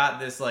 I got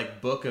this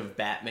like book of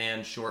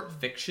Batman short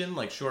fiction,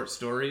 like short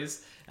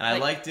stories, and I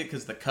liked it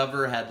because the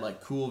cover had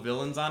like cool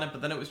villains on it.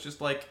 But then it was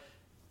just like,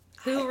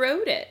 Who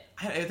wrote it?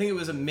 I think it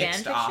was a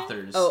mixed Fan fiction?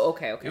 authors. Oh,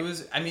 okay. It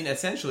was. I mean,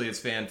 essentially, it's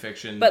fan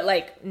fiction. But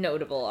like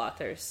notable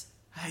authors.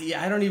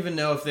 Yeah, I don't even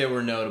know if they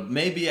were notable.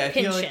 Maybe I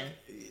feel like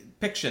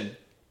Piction.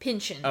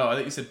 Pynchon. Oh, I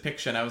thought you said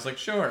Piction. I was like,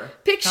 sure.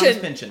 Piction. Thomas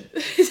Pynchon.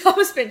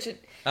 Thomas Pynchon.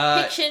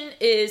 Fiction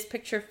is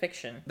picture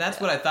fiction.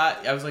 That's what I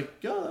thought. I was like,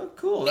 oh,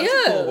 cool. That's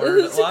yeah, a cool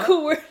word. That's a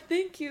cool word.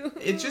 Thank you.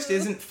 It just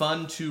isn't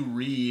fun to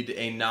read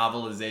a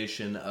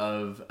novelization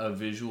of a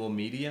visual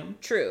medium.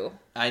 True.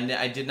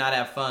 I did not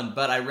have fun,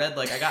 but I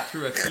got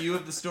through a few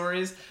of the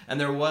stories, and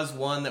there was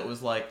one that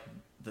was like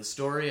the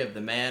story of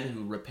the man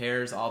who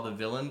repairs all the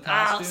villain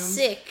costumes. Oh,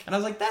 sick. And I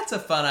was like, that's a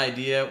fun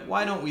idea.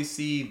 Why don't we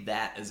see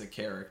that as a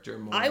character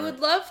more? I would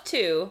love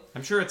to.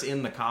 I'm sure it's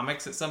in the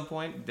comics at some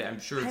point. I'm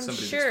sure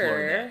somebody's explored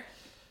sure.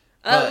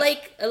 that.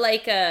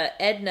 Like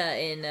Edna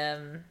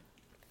in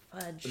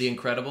Fudge. The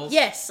Incredibles?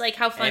 Yes, like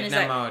how fun is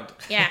that? Mode.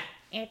 Yeah,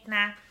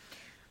 Edna.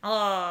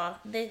 Oh,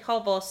 the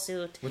hobo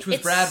suit. Which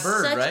was Brad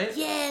Bird, right?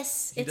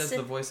 Yes. He does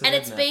the voice of and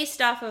Edna. it's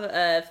based off of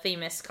a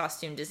famous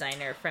costume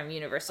designer from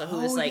Universal who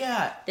was like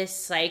this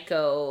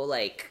psycho,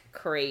 like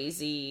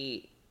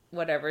crazy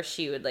whatever.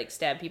 She would like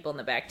stab people in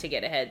the back to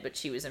get ahead, but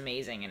she was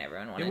amazing and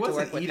everyone wanted to work with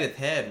her. It wasn't Edith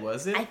Head,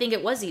 was it? I think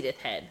it was Edith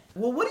Head.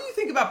 Well, what do you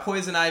think about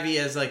Poison Ivy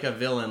as like a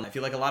villain? I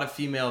feel like a lot of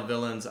female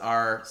villains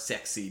are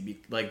sexy.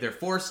 Like they're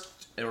forced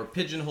or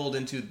pigeonholed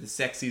into the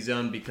sexy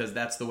zone because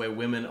that's the way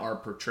women are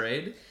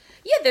portrayed.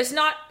 Yeah, there's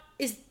not...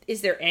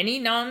 Is there any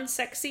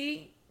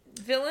non-sexy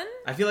villain?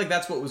 I feel like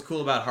that's what was cool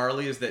about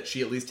Harley is that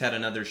she at least had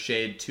another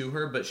shade to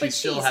her, but she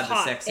still had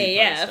the sexy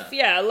stuff.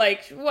 Yeah,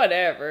 like,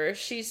 whatever.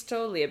 She's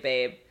totally a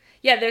babe.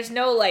 Yeah, there's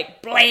no,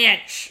 like,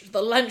 Blanche,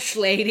 the lunch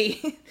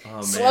lady,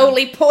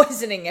 slowly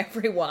poisoning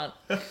everyone.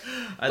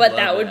 But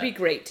that would be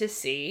great to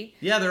see.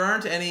 Yeah, there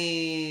aren't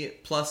any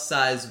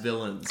plus-size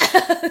villains.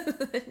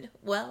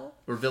 Well...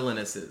 Or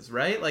villainesses,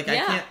 right? Like, yeah, I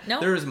can't... No.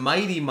 There was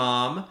Mighty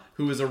Mom,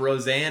 who was a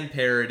Roseanne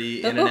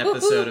parody in an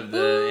episode of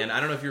and I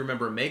don't know if you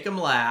remember Make 'Em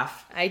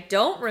Laugh. I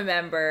don't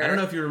remember. I don't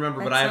know if you remember,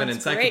 That but I have an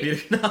sounds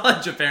encyclopedic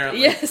knowledge,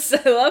 apparently. Yes,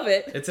 I love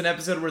it. It's an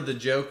episode where the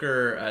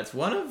Joker, it's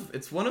one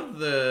of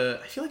the,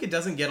 I feel like it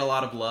doesn't get a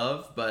lot of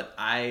love, but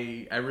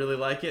I really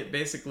like it.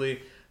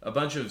 Basically, a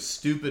bunch of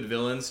stupid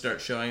villains start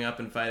showing up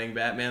and fighting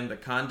Batman. The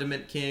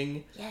Condiment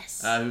King,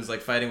 yes, who's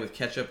like fighting with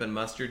ketchup and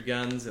mustard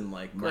guns, and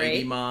like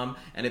Mighty Mom.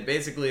 And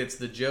it's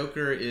the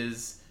Joker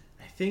is,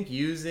 I think,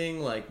 using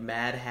like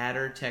Mad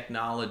Hatter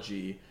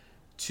technology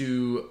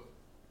to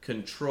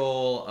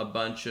control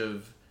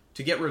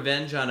to get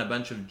revenge on a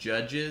bunch of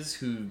judges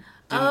who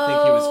didn't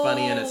think he was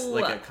funny in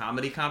a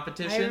comedy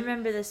competition. I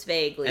remember this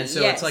vaguely. And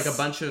so it's like a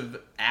bunch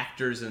of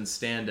actors and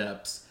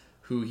stand-ups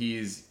who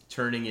he's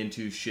turning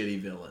into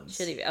shitty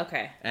villains.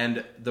 Okay.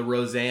 And the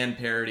Roseanne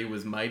parody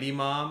was Mighty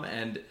Mom,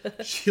 and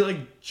she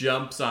like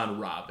jumps on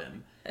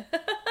Robin.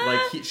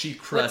 Like she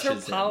crushes him.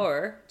 What's her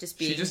power?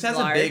 She just has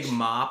a big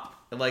mop.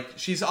 Like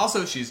she's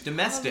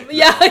domestic.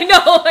 Yeah, I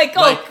know. Like,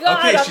 oh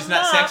god. Okay, she's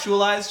not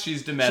sexualized.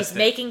 She's domestic. She's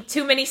making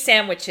too many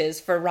sandwiches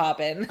for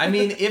Robin. I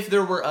mean, if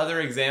there were other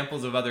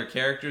examples of other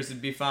characters,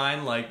 it'd be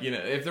fine. Like,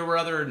 if there were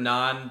other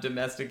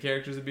non-domestic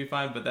characters, it'd be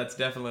fine. But that's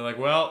definitely like,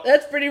 well,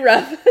 that's pretty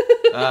rough.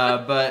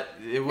 But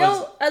it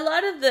was a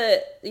lot of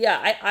the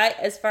I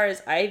as far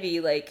as Ivy,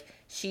 like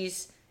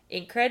she's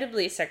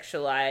incredibly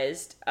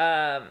sexualized.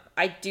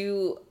 I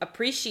do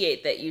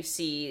appreciate that you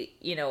see,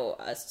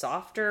 a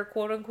softer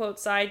quote unquote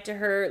side to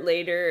her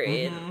later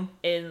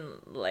in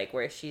like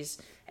where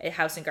she's at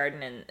House and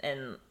Garden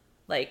and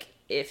like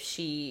if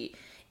she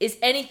is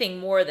anything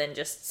more than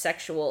just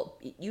sexual,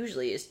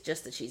 usually it's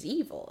just that she's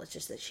evil. It's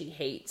just that she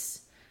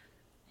hates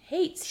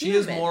She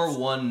humans. is more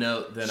one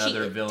note than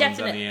other villains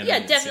on the animated Yeah,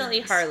 definitely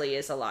series. Harley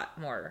is a lot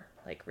more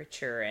like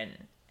richer and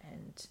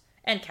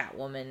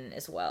Catwoman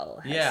as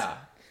well. Yeah.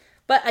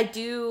 But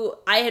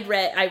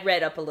I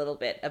read up a little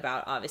bit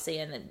about, obviously,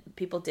 and then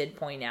people did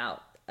point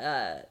out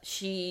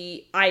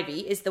Ivy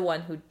is the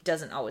one who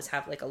doesn't always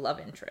have like a love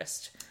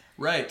interest.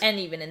 Right. And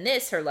even in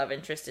this, her love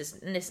interest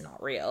is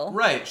not real.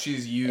 Right.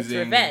 She's using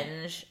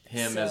revenge.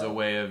 him as a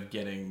way of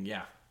getting,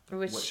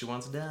 which what she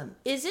wants done.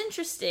 Is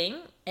interesting,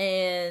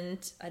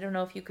 and I don't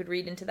know if you could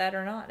read into that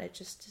or not.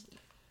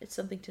 it's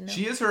something to know.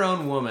 She is her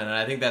own woman, and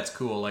I think that's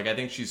cool. Like, I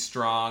think she's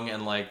strong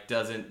and, like,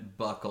 doesn't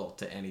buckle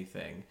to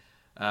anything.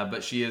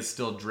 But she is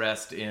still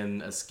dressed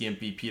in a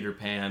skimpy Peter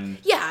Pan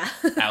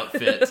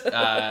outfit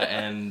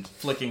and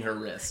flicking her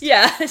wrist.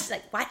 Yeah, she's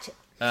like, watch it.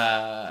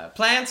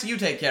 Plants, you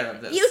take care of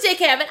this. You take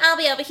care of it. I'll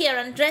be over here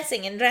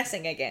undressing and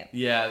dressing again.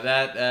 Yeah,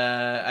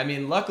 that, I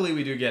mean, luckily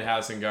we do get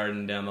House and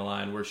Garden down the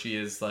line where she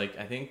is, like,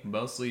 I think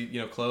mostly,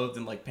 you know, clothed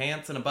in, like,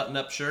 pants and a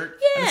button-up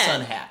shirt and a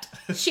sun hat.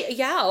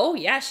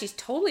 She's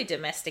totally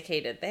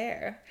domesticated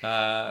there.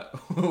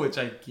 Which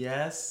I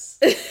guess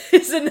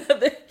is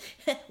another...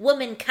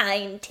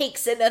 Womankind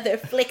takes another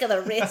flick of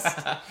the wrist.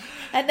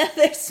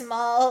 Another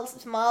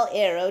small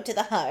arrow to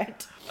the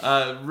heart.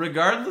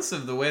 Regardless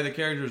of the way the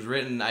character is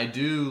written, I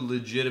do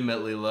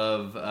legitimately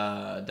love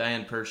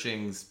Diane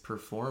Pershing's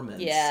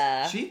performance.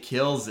 Yeah. She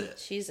kills it.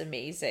 She's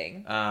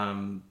amazing.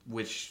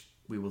 Which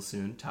we will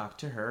soon talk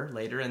to her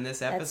later in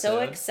this episode. That's so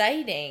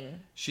exciting.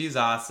 She's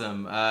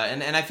awesome.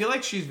 And I feel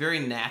like she's very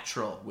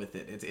natural with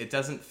it. It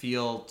doesn't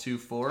feel too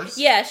forced.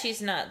 Yeah,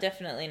 she's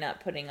definitely not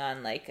putting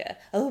on like a,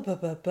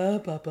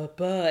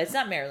 It's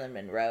not Marilyn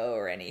Monroe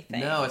or anything.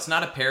 No, it's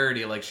not a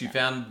parody. Like, she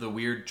found the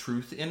weird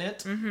truth in it.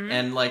 Mm-hmm.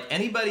 And, like,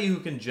 anybody who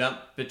can jump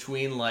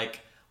between, like,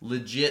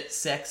 legit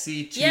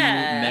sexy to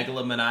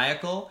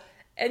megalomaniacal...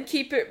 and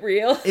keep it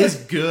real. Is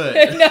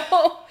good.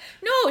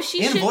 No,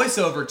 she should... And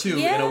voiceover, too,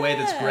 in a way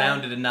that's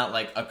grounded and not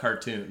like a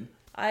cartoon.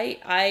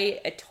 I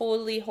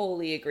totally,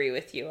 wholly agree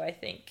with you. I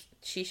think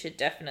she should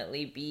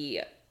definitely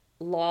be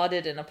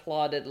lauded and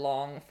applauded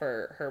long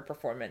for her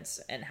performance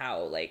and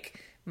how,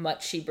 like,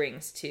 much she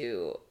brings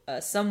to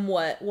a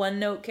somewhat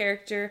one-note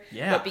character.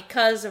 Yeah. But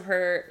because of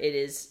her,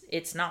 it's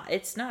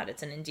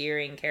an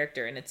endearing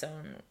character in its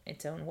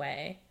own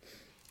way.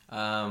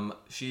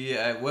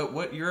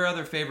 What your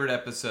other favorite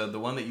episode, the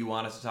one that you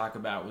wanted to talk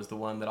about, was the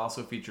one that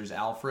also features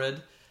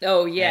Alfred.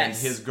 Oh, yes.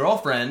 And his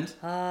girlfriend,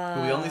 who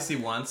we only see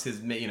once,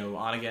 his,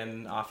 on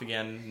again, off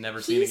again,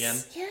 never seen again.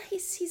 Yeah,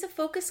 he's a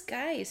focused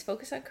guy. He's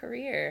focused on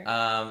career.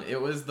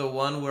 It was the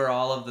one where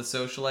all of the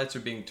socialites are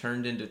being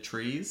turned into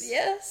trees.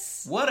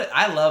 Yes.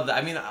 I love that.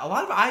 I mean, a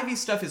lot of Ivy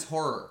stuff is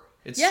horror.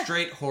 It's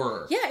straight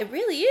horror. Yeah, it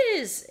really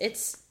is.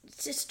 It's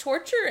just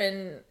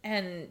torture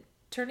and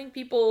turning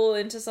people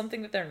into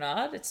something that they're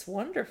not. It's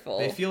wonderful.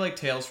 They feel like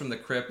Tales from the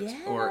Crypt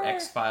or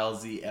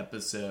X-Files-y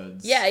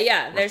episodes.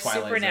 Yeah. They're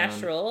Twilight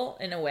supernatural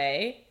in a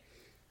way.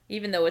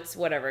 Even though it's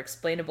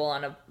explainable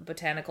on a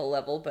botanical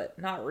level, but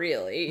not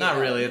really. Not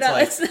really.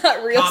 It's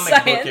not real comic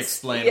science. Book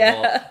explainable.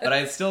 Yeah. But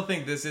I still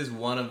think this is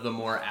one of the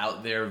more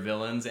out there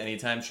villains.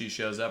 Anytime she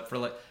shows up for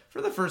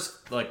the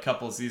first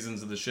couple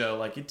seasons of the show,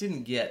 like, it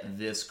didn't get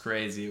this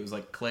crazy. It was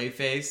like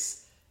Clayface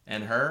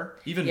and her.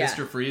 Even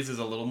Mr. Freeze is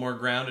a little more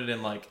grounded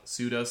in, like,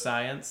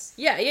 pseudoscience.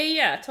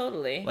 Yeah,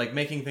 totally. Like,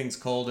 making things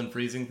cold and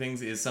freezing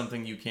things is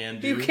something you can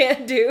do. You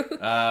can do.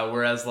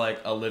 Whereas, like,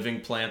 a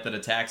living plant that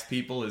attacks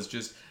people is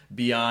just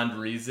beyond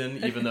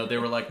reason, even though they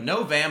were like,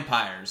 no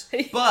vampires,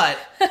 but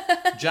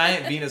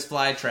giant Venus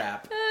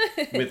flytrap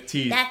with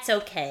teeth. That's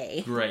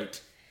okay.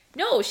 Great.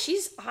 No,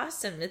 she's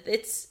awesome.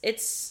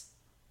 It's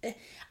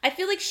I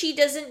feel like she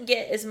doesn't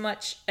get as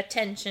much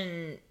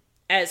attention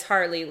as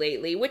Harley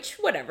lately, which,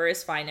 whatever,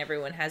 is fine.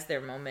 Everyone has their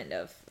moment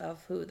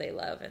of who they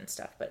love and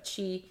stuff, but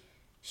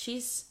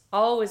she's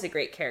always a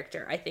great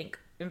character. I think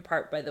in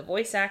part by the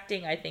voice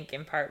acting, I think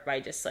in part by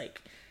just,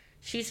 like,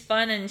 she's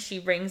fun and she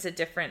brings a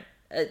different,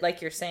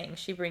 like you're saying,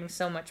 she brings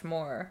so much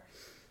more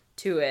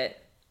to it.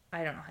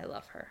 I don't know, I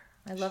love her.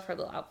 I love her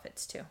little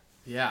outfits too.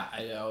 Yeah,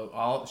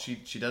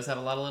 she does have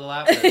a lot of little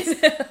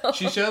outfits.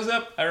 She shows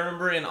up, I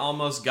remember in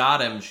Almost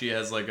Got Him, she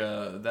has like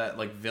that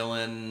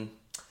villain.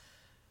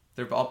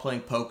 They're all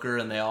playing poker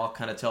and they all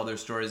kind of tell their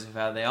stories of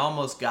how they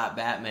almost got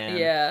Batman.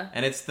 Yeah.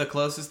 And it's the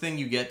closest thing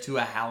you get to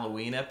a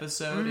Halloween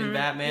episode in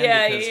Batman,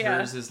 because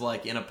hers is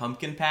like in a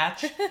pumpkin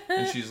patch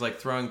and she's like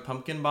throwing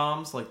pumpkin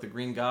bombs like the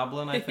Green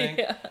Goblin, I think.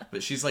 Yeah.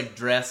 But she's like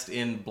dressed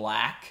in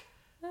black.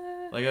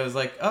 Like, I was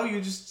like, oh,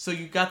 you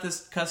got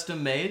this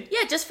custom made?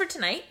 Yeah, just for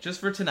tonight.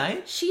 Just for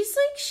tonight? She's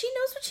like, she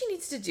knows what she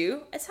needs to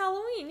do. It's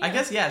Halloween. Yeah. I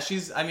guess, yeah,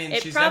 she's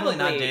definitely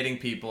not dating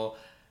people.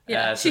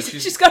 Yeah,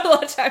 she's got a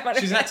lot of time on her hands.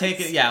 She's not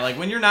taking... Yeah, like,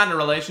 when you're not in a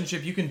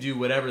relationship, you can do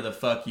whatever the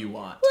fuck you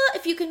want. Well,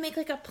 if you can make,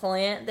 like, a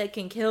plant that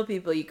can kill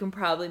people, you can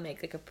probably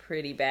make, like, a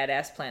pretty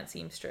badass plant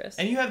seamstress.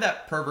 And you have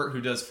that pervert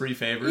who does free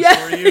favors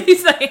for you.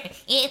 He's like,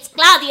 it's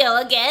Claudio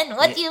again.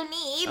 What do you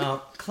need?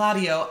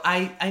 Claudio,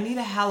 I need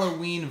a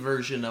Halloween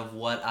version of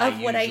what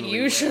I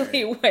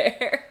usually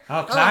wear.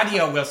 Oh,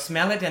 Claudio will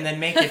smell it and then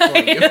make it for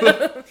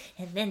you.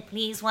 And then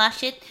please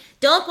wash it.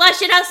 Don't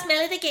wash it, I'll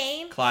smell it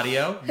again.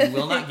 Claudio, you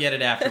will not get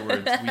it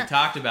afterwards. We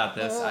talked about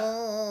this.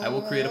 I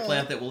will create a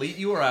plant that will eat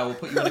you, or I will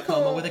put you in a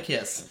coma with a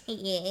kiss.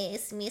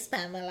 Yes, Miss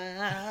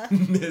Pamela.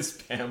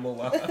 Miss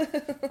Pamela.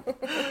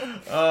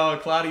 Oh,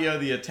 Claudio,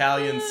 the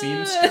Italian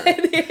seamster.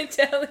 The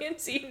Italian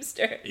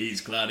seamster.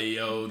 He's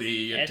Claudio,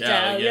 the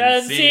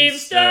Italian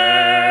seamster.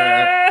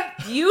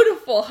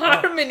 Beautiful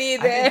harmony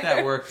there. I think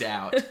that worked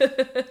out.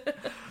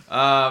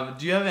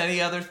 Do you have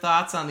any other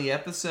thoughts on the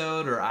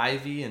episode or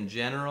Ivy in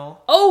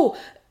general? Oh,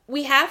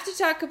 We have to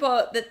talk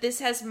about that this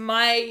has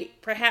my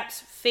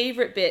perhaps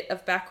favorite bit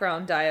of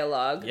background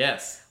dialogue.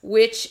 Yes.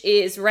 Which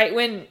is right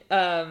when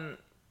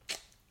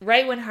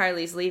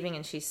Harley's leaving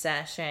and she's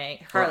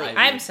sashaying. Harley,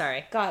 I'm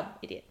sorry. God,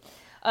 idiot.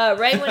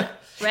 Idiot,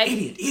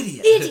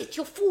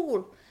 you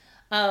fool.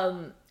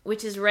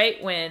 Which is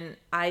right when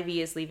Ivy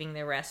is leaving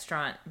the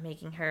restaurant,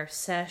 making her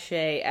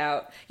sashay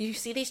out. You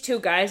see these two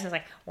guys, and it's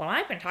like, well,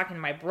 I've been talking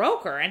to my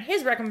broker, and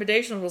his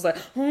recommendation was like,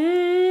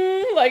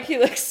 like he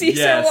like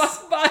sees her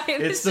walk by.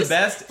 And it's the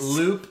best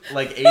loop,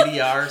 like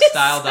ADR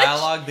style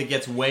dialogue that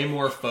gets way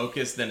more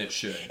focused than it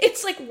should.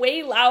 It's like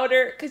way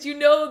louder, because you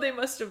know they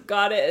must have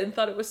got it and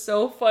thought it was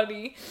so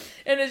funny.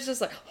 And it's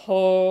just like,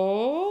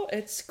 oh,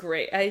 it's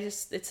great.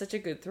 It's such a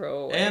good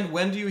throwaway. And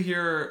when do you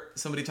hear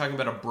somebody talking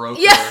about a broker?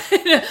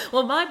 Yeah.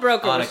 Well, my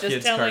broker on was a just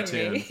kid's telling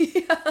cartoon. me.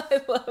 Yeah,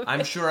 I love it.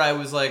 I'm sure I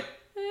was like,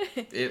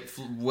 it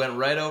went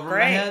right over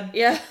my head.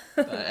 Yeah.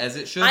 As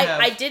it should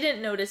have. I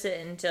didn't notice it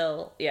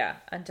until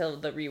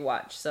the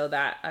rewatch. So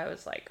that I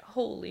was like,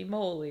 holy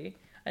moly.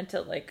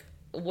 Until like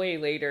way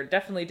later.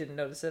 Definitely didn't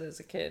notice it as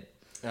a kid.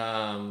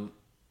 Oh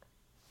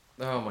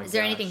my gosh. Is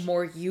there anything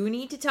more you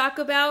need to talk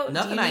about?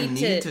 Nothing I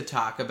need to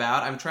talk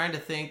about. I'm trying to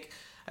think.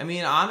 I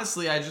mean,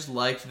 honestly, I just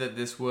liked that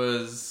this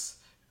was...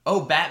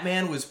 Oh,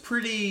 Batman was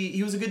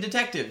he was a good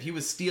detective. He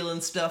was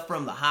stealing stuff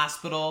from the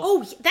hospital.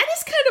 Oh, that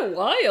is kind of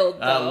wild,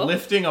 though.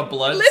 Lifting a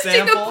blood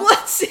sample.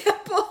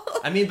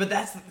 I mean, but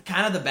that's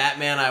kind of the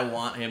Batman I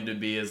want him to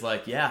be, is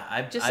like, yeah,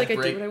 I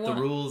break the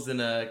rules in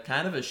a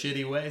kind of a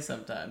shitty way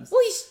sometimes. Well,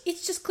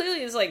 it's just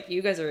clearly is like,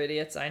 you guys are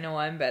idiots. I know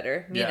I'm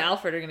better. Me and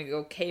Alfred are going to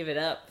go cave it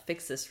up,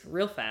 fix this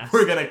real fast.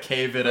 We're going to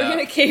cave it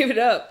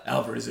up.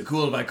 Alfred, is it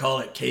cool if I call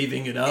it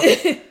caving it up?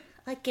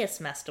 I guess,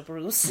 Master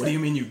Bruce. What do you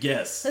mean you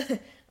guess?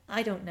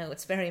 I don't know.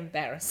 It's very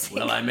embarrassing.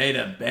 Well, I made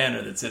a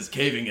banner that says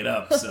caving it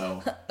up,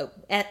 so...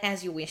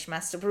 As you wish,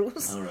 Master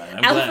Bruce. All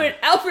right,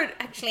 Alfred,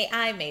 actually,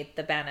 I made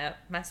the banner,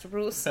 Master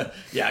Bruce.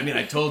 Yeah, I mean,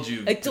 I told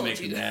you to make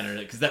the banner,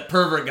 because that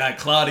pervert guy,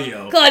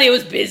 Claudio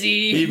was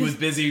busy. He was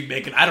busy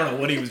making, I don't know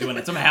what he was doing,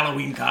 some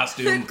Halloween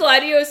costume.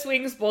 Claudio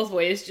swings both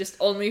ways, just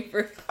only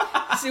for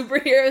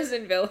superheroes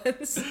and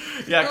villains.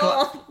 Yeah,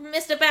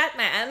 Mr.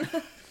 Batman.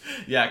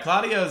 Yeah,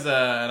 Claudio's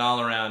an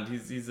all-around,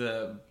 he's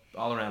a...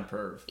 all-around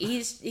perv.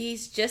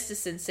 He's just a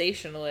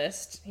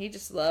sensationalist. He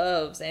just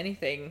loves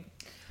anything.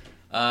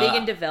 Big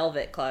into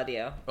velvet,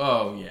 Claudio.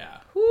 Oh, yeah.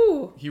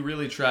 Whew. He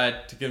really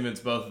tried to convince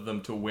both of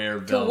them to wear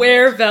velvet. To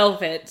wear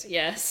velvet,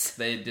 yes.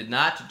 They did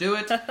not do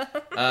it.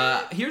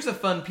 Here's a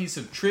fun piece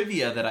of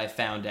trivia that I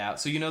found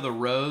out. So you know the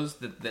rose,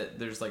 that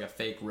there's like a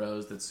fake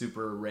rose that's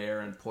super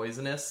rare and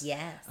poisonous?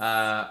 Yes.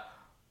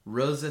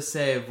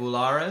 Rosacea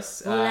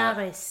vulgaris.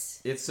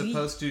 Vulgaris. It's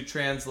supposed to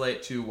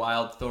translate to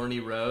wild thorny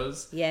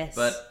rose. Yes.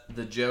 But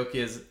the joke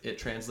is it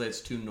translates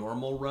to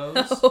normal rose.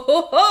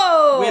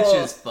 Which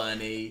is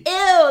funny. Ew,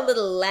 a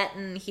little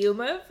Latin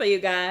humor for you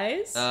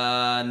guys.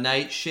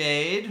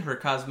 Nightshade, her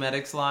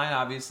cosmetics line,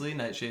 obviously.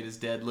 Nightshade is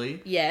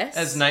deadly. Yes.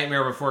 As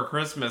Nightmare Before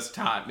Christmas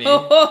taught me. A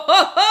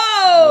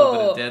little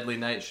bit of deadly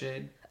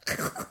nightshade.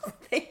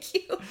 Thank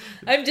you.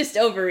 I'm just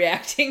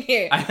overreacting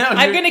here. I know,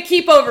 I'm going to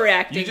keep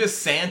overreacting. You just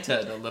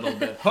Santa'd a little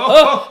bit. Ho,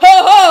 ho,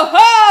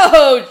 ho,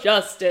 ho,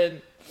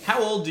 Justin.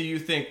 How old do you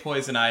think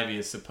Poison Ivy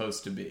is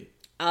supposed to be?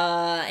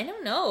 I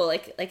don't know.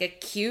 Like a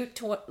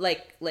cute,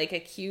 like a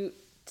cute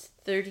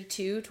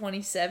 32,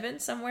 27,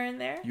 somewhere in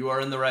there. You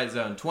are in the right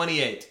zone.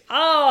 28.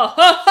 Oh, ho,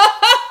 ho,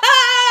 ho.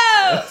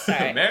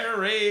 Sorry.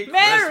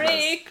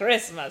 Merry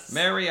Christmas.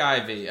 Merry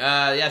Ivy.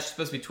 Yeah, she's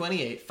supposed to be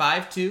 28,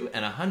 5'2",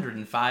 and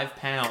 105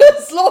 pounds.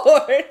 Good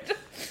Lord.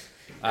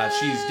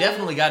 She's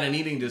definitely got an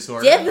eating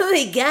disorder.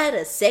 Definitely got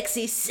a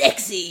sexy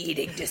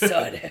eating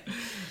disorder.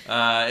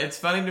 It's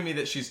funny to me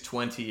that she's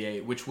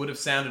 28, which would have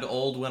sounded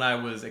old when I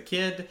was a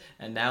kid,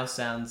 and now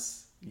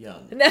sounds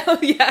young. No,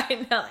 yeah,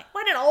 I know. Like,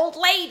 what an old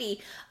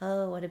lady.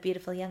 Oh, what a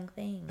beautiful young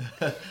thing.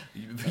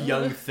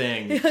 Young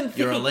thing.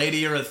 You're a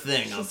lady or a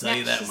thing, I'll tell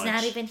you that much. She's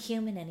not even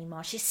human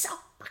anymore. She's so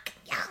fucking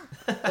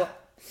young.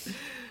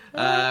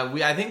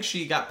 I think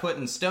she got put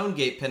in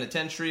Stonegate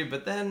Penitentiary,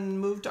 but then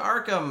moved to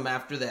Arkham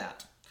after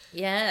that.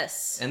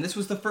 Yes. And this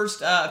was the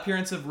first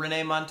appearance of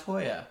Renee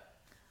Montoya.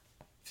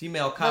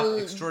 Female cop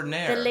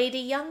extraordinaire. The Lady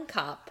Young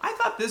cop. I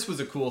thought this was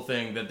a cool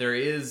thing, that there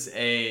is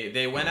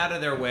they went out of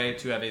their way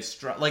to have a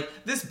strong, like,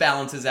 this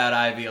balances out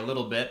Ivy a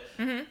little bit.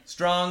 Mm-hmm.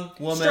 Strong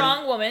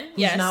woman. Who's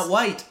yes. not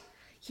white.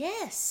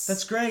 Yes.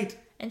 That's great.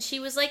 And she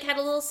was like, had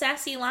a little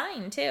sassy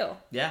line, too.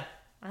 Yeah.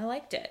 I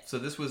liked it. So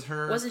this was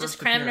her Wasn't first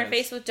just cramming appearance. her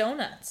face with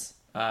donuts.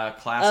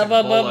 Classic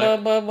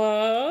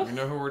Bullock. You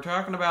know who we're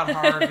talking about,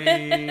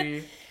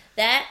 Harvey.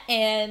 That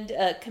and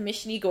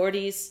Commissioner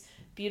Gordy's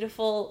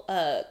beautiful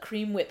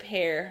cream whip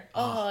hair.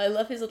 Oh, I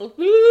love his little...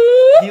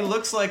 He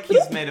looks like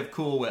he's made of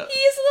Cool Whip. He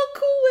has a little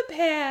Cool Whip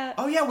hat.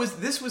 Oh yeah,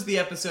 this was the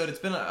episode. It's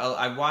been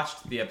I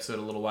watched the episode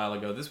a little while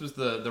ago. This was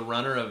the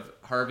runner of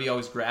Harvey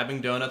always grabbing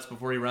donuts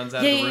before he runs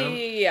out of the room.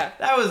 Yeah.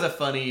 That was a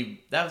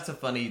funny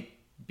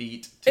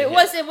beat. It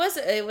was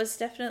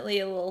definitely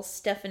a little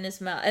stuff in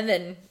his mouth, and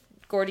then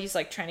Gordy's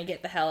like trying to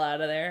get the hell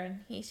out of there,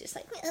 and he's just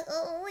like,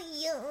 oh,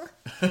 yeah.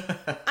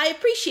 I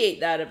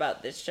appreciate that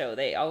about this show.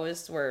 They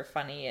always were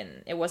funny,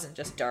 and it wasn't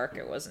just dark.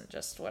 It wasn't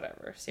just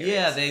whatever. Serious.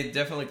 Yeah, they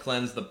definitely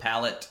cleansed the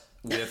palate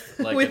with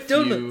like With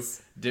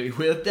donuts.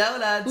 with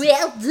donuts.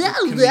 Well,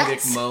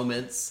 Comedic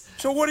moments.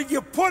 So what did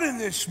you put in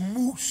this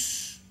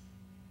mousse?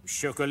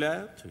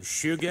 Chocolate,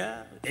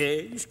 sugar,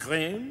 eggs,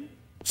 cream.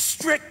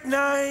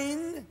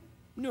 Strychnine?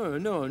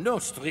 No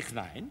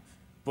strychnine.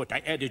 But I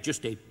added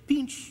just a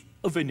pinch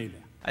of vanilla.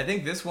 I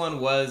think this one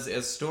was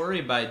a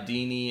story by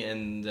Dini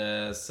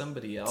and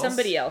somebody else.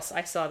 Somebody else.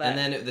 I saw that. And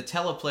then the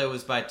teleplay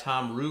was by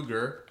Tom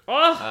Ruger,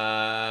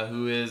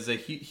 who is a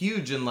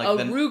huge in like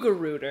the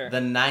Ruger-rooter. The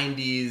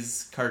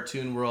 90s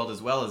cartoon world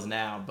as well as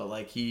now. But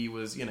like he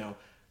was,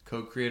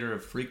 co-creator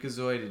of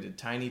Freakazoid. He did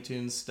Tiny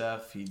Toons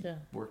stuff. He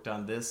worked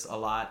on this a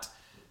lot.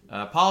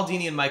 Paul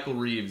Dini and Michael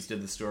Reeves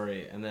did the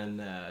story, and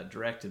then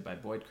directed by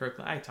Boyd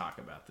Kirkland. I talk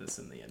about this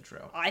in the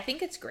intro. I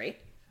think it's great.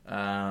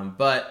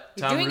 But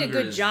You're Tom doing Ruger a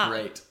good is job.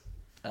 great.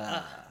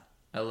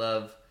 I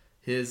love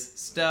his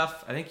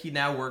stuff. I think he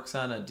now works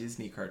on a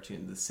Disney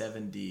cartoon, the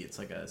 7D. It's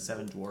like a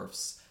Seven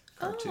Dwarfs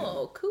cartoon.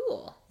 Oh,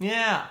 cool.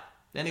 Yeah.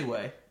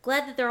 Anyway.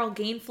 Glad that they're all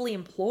gainfully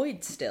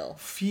employed still.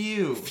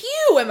 Phew,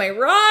 am I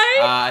right?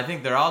 I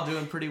think they're all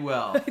doing pretty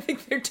well. I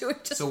think they're doing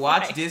just So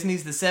watch fine.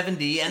 Disney's The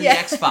 7D and The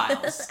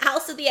X-Files.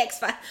 House of the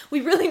X-Files.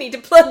 We really need to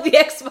plug the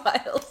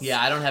X-Files. Yeah,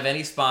 I don't have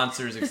any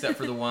sponsors except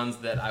for the ones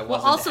that I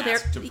wasn't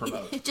asked to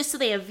promote. Just so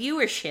they have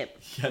viewership.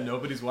 Yeah,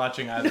 nobody's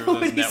watching either of those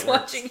Nobody's networks.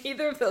 watching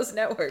either of those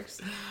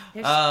networks.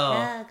 They're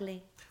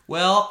struggling.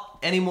 Well,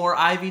 any more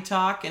Ivy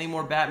talk? Any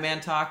more Batman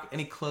talk?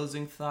 Any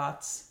closing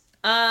thoughts?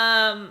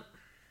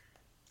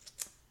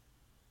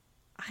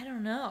 I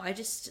don't know. I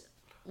just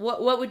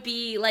what would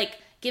be like?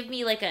 Give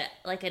me like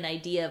an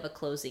idea of a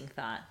closing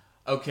thought.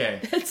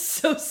 Okay. That's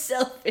so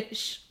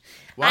selfish.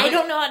 Why? I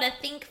don't know how to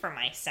think for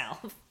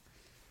myself.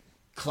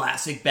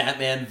 Classic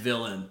Batman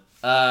villain.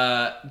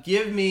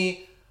 Give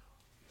me...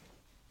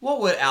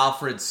 What would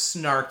Alfred's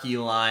snarky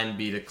line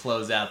be to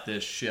close out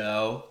this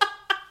show?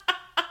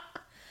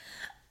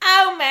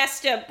 Oh,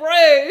 Master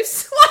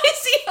Bruce. Why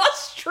is he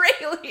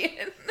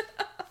Australian?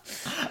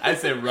 I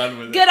say run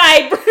with it. Good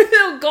eye, Bruce.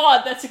 Oh,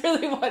 God, that's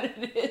really what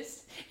it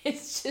is.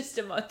 It's just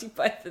a Monty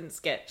Python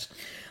sketch.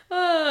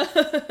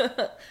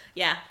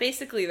 Yeah,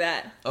 basically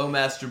that. Oh,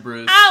 Master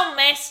Bruce. Oh,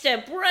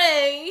 Master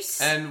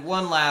Bruce. And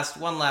one last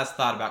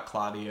thought about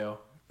Claudio.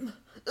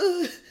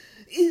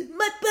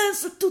 My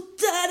pants are too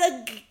tight.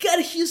 I got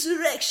a huge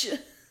erection.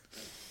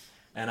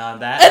 And on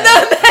that,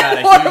 about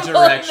a huge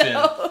erection,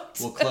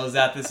 we'll close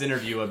out this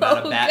interview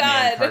about a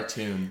Batman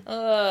cartoon.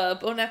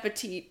 Bon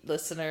appetit,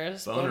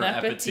 listeners. Bon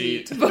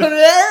appetit. Bon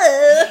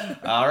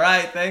All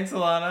right, thanks,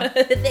 Alana.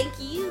 Thank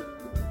you.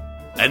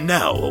 And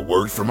now a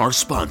word from our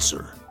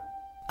sponsor.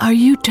 Are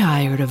you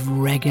tired of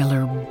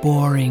regular,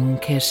 boring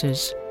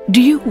kisses?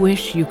 Do you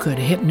wish you could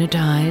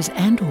hypnotize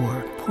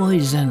and/or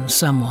poison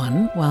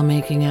someone while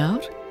making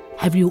out?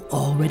 Have you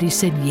already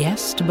said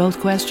yes to both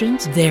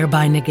questions,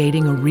 thereby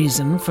negating a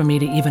reason for me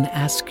to even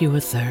ask you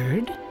a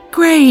third?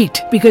 Great,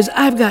 because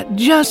I've got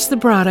just the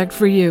product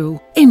for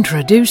you.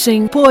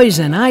 Introducing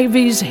Poison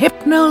Ivy's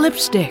Hypno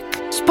Lipstick.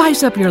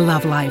 Spice up your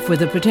love life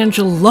with a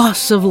potential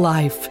loss of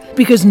life,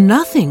 because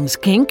nothing's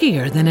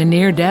kinkier than a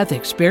near-death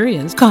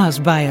experience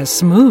caused by a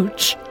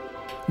smooch.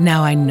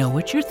 Now I know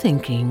what you're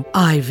thinking.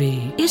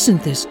 Ivy,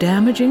 isn't this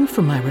damaging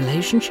for my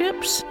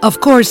relationships? Of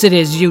course it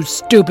is, you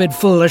stupid,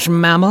 foolish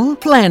mammal.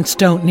 Plants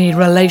don't need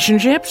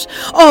relationships.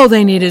 All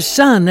they need is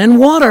sun and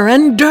water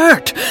and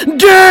dirt.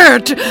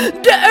 Dirt!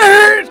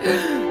 Dirt!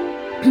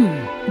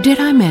 Did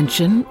I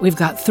mention we've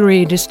got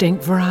 3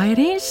 distinct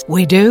varieties?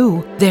 We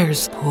do.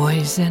 There's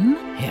poison,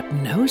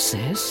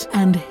 hypnosis,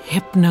 and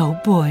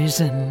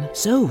hypnopoison.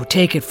 So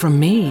take it from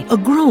me, a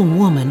grown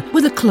woman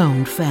with a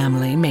cloned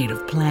family made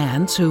of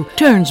plants who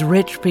turns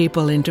rich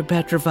people into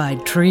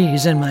petrified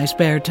trees in my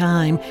spare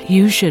time.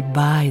 You should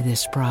buy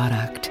this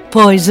product.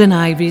 Poison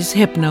Ivy's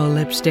Hypno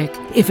Lipstick.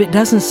 If it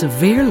doesn't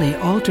severely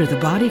alter the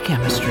body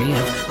chemistry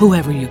of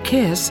whoever you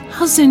kiss,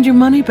 I'll send your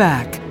money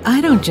back. I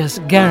don't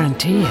just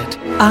guarantee it.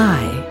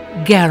 I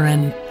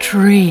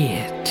guarantee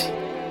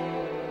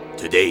it.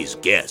 Today's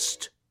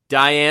guest.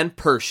 Diane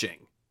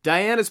Pershing.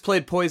 Diane has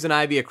played Poison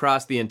Ivy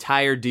across the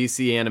entire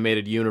DC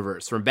animated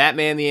universe, from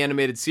Batman the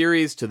Animated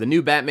Series to the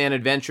new Batman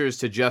Adventures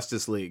to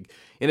Justice League.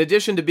 In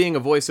addition to being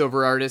a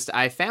voiceover artist,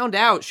 I found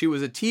out she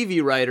was a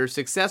TV writer,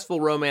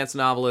 successful romance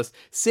novelist,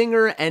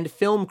 singer, and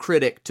film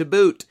critic to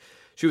boot.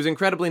 She was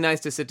incredibly nice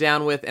to sit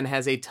down with and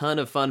has a ton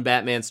of fun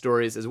Batman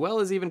stories, as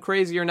well as even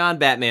crazier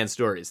non-Batman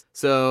stories.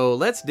 So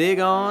let's dig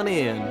on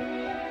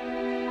in.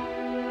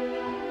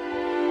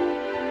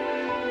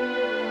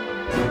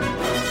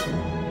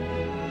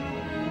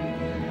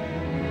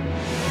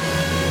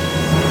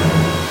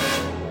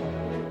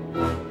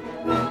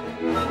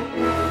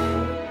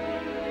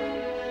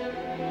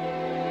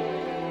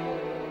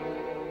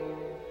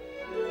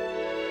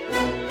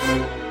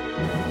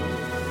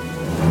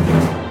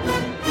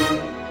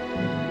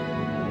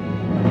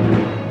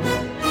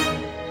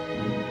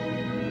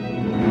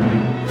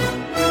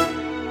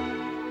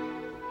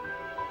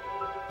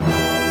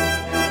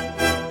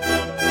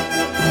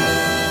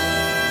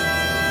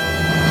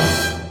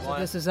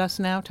 This is us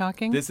now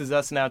talking? This is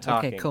us now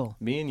talking. Okay, cool.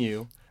 Me and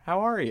you.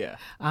 How are you?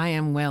 I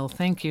am well.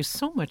 Thank you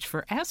so much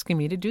for asking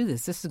me to do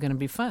this. This is going to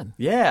be fun.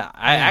 Yeah,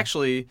 I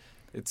actually,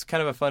 it's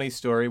kind of a funny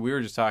story. We were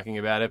just talking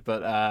about it,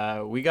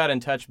 but we got in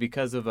touch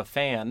because of a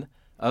fan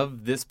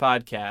of this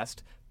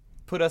podcast,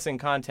 put us in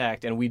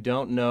contact, and we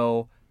don't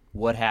know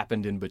what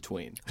happened in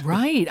between.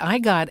 Right. I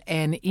got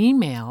an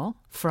email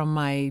from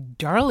my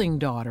darling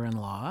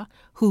daughter-in-law,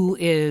 who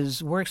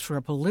works for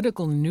a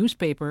political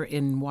newspaper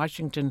in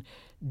Washington,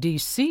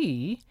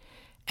 D.C.,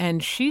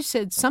 and she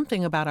said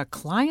something about a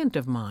client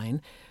of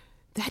mine.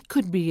 That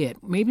could be it.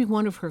 Maybe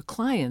one of her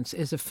clients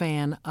is a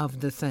fan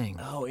of the thing.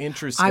 Oh,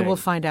 interesting. I will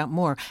find out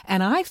more.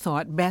 And I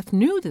thought Beth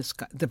knew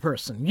the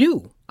person.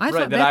 You. I thought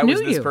that Beth I was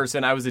knew this you.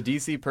 person. I was a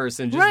DC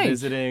person just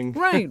visiting.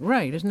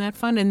 Right. Isn't that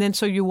fun? And then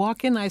so you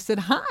walk in, I said,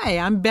 "Hi,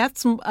 I'm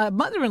Beth's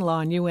mother-in-law."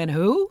 And you went,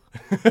 "Who?"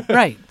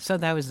 Right. So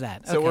that was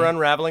that. So we're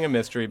unraveling a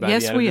mystery by the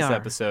end of this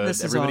episode. This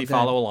is Everybody all good.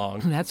 follow along.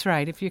 That's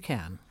right, if you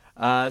can.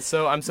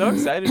 So I'm so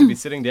excited to be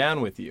sitting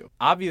down with you.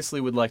 Obviously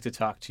would like to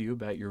talk to you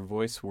about your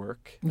voice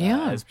work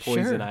as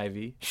Poison sure.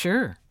 Ivy.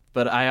 Sure.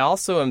 But I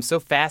also am so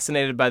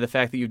fascinated by the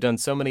fact that you've done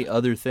so many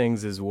other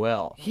things as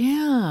well.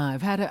 Yeah,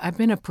 I've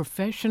been a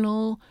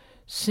professional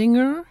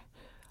singer,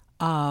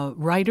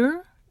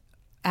 writer,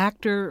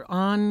 actor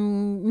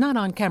not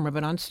on camera,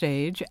 but on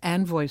stage,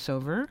 and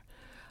voiceover.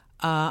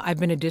 I've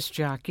been a disc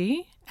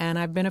jockey, and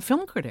I've been a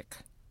film critic.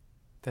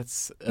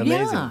 That's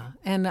amazing. Yeah,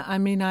 and I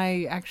mean,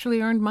 I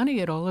actually earned money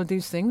at all of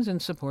these things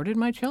and supported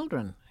my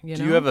children. Do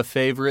you have a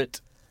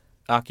favorite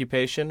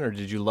occupation, or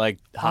did you like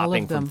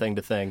hopping from thing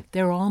to thing?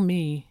 They're all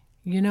me.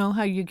 You know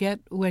how you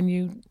get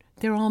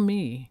they're all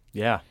me.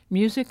 Yeah.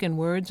 Music and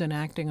words and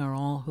acting are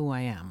all who I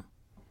am.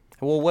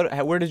 Well,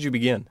 where did you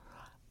begin?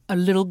 A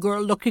little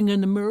girl looking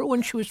in the mirror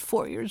when she was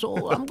 4 years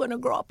old. I'm going to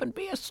grow up and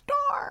be a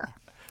star.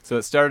 So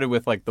it started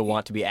with like the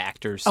want to be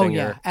actor, singer. Oh,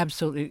 yeah,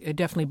 absolutely,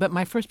 definitely. But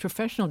my first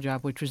professional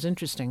job, which was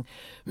interesting,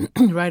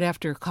 right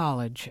after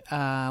college,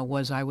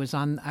 was I was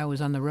on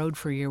the road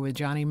for a year with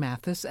Johnny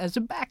Mathis as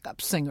a backup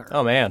singer.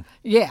 Oh, man.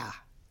 Yeah.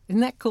 Isn't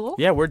that cool?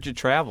 Yeah, where'd you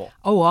travel?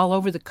 Oh, all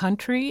over the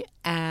country,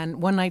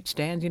 and one night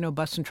stands,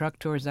 bus and truck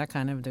tours, that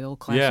kind of the old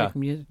classic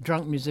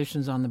drunk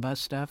musicians on the bus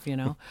stuff,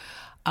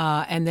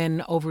 and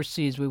then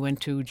overseas, we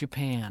went to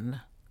Japan.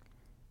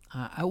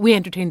 We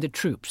entertained the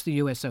troops, the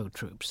USO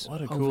troops.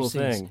 What a cool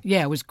thing.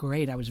 Yeah, it was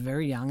great. I was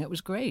very young. It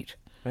was great.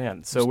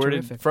 Man, so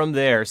from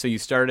there, so you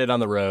started on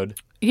the road.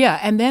 Yeah,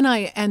 and then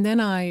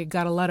I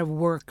got a lot of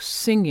work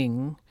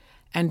singing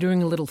and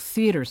doing a little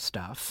theater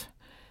stuff.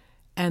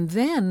 And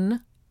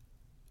then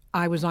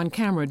I was on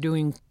camera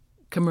doing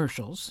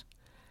commercials.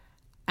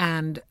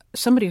 And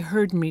somebody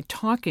heard me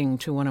talking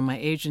to one of my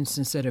agents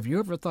and said, "Have you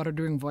ever thought of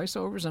doing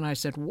voiceovers?" And I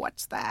said,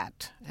 "What's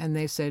that?" And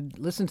they said,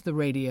 "Listen to the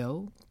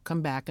radio,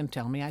 come back and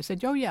tell me." I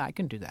said, "Oh, yeah, I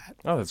can do that."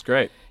 Oh, that's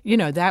great.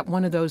 That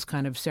one of those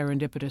kind of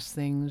serendipitous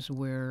things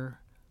where,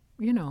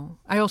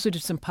 I also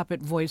did some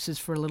puppet voices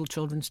for a little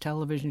children's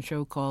television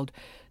show called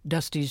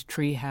Dusty's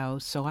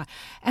Treehouse.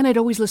 And I'd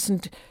always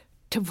listened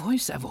to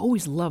voice. I've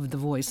always loved the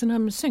voice, and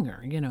I'm a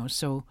singer,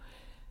 so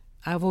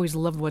I've always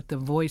loved what the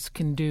voice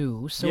can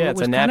do. So yeah, it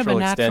was it's a kind of a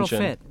natural extension.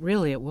 fit.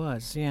 Really, it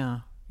was.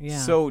 Yeah. Yeah.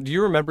 So do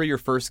you remember your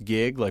first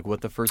gig, like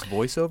what the first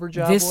voiceover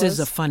job was? This is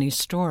a funny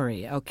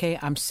story, okay?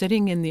 I'm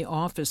sitting in the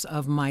office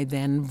of my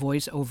then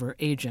voiceover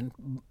agent,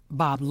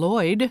 Bob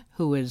Lloyd,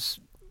 who is,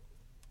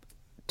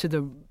 to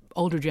the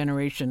older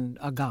generation,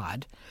 a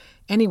god.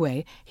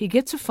 Anyway, he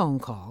gets a phone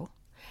call,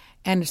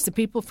 and it's the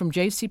people from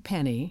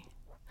JCPenney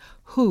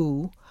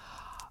who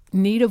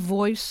need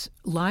a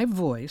live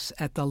voice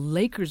at the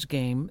Lakers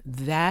game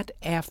that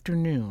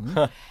afternoon.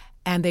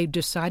 And they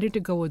decided to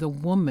go with a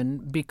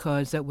woman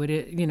because that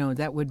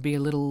would be a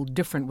little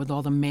different with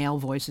all the male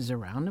voices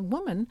around. A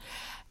woman.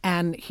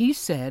 And he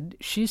said,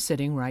 "She's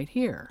sitting right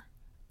here."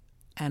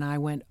 And I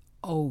went,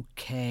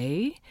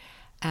 "Okay."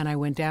 And I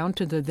went down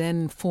to the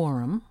then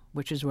Forum,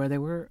 which is where they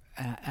were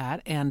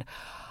at, and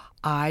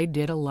I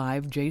did a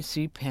live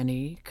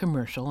JCPenney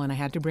commercial, and I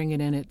had to bring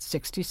it in at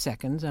 60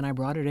 seconds, and I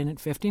brought it in at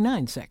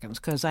 59 seconds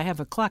because I have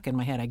a clock in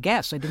my head. I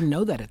guess I didn't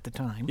know that at the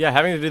time. Yeah,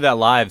 having to do that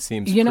live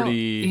seems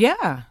pretty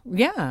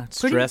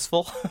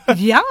stressful.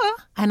 Yeah,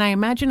 and I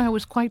imagine I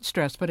was quite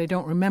stressed, but I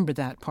don't remember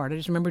that part. I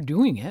just remember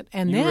doing it.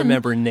 And you then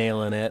remember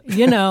nailing it.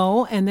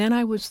 and then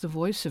I was the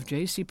voice of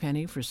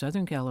JCPenney for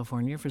Southern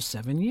California for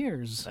 7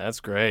 years. That's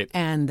great.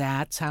 And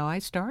that's how I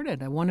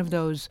started. One of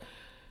those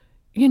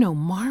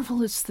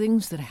marvelous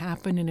things that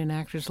happen in an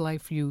actor's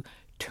life. You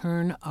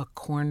turn a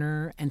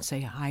corner and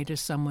say hi to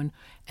someone,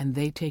 and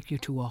they take you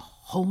to a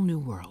whole new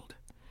world.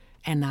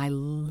 And I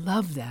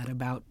love that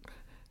about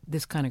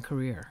this kind of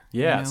career.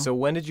 Yeah, so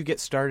when did you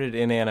get started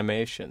in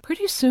animation?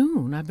 Pretty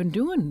soon. I've been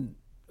doing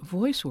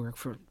voice work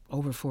for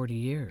over 40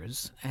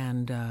 years,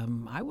 and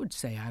I would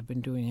say I've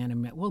been doing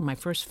animation. Well, my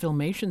first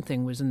Filmation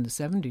thing was in the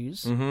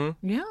 70s.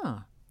 Mm-hmm.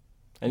 Yeah.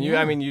 And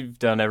you've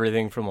done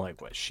everything from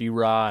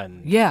She-Ra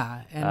and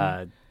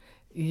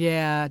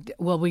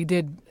Well, we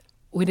did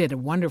a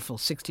wonderful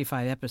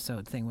 65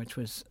 episode thing, which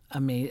was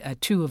amazing.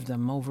 2 of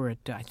them over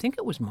at I think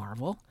it was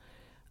Marvel.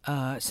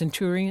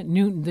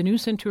 Centurion, the new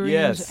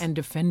Centurions Yes. and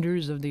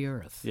Defenders of the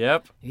Earth.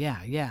 Yep.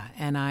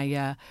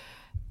 Yeah.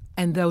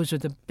 And those are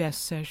the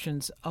best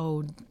sessions.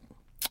 Oh,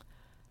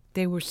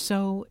 they were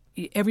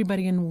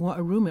everybody in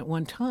a room at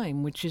one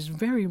time, which is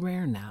very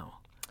rare now.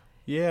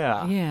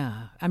 Yeah. Yeah.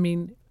 I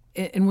mean,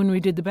 and when we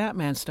did the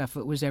Batman stuff,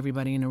 it was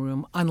everybody in a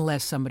room,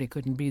 unless somebody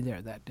couldn't be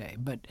there that day.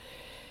 But,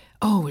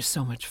 it was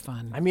so much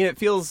fun. I mean, it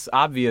feels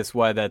obvious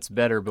why that's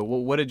better, but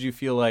what did you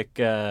feel like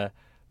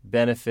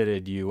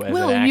benefited you as an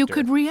actor? Well, you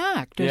could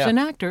react as an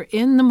actor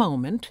in the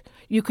moment.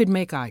 You could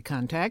make eye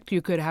contact.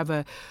 You could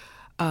have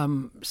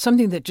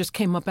something that just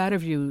came up out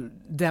of you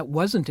that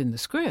wasn't in the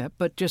script,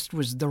 but just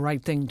was the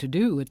right thing to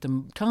do at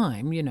the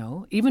time,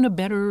 even a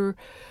better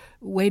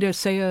way to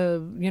say a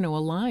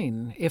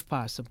line if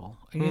possible,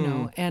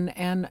 and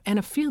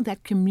that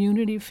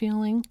community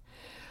feeling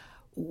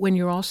when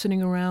you're all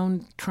sitting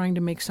around trying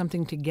to make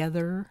something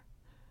together,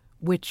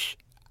 which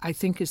I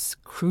think is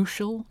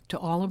crucial to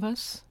all of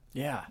us.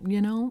 Yeah.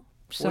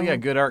 So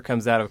good art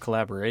comes out of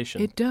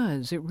collaboration. It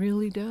does. It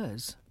really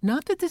does.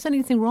 Not that there's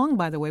anything wrong,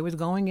 by the way, with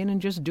going in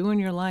and just doing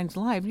your lines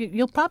live.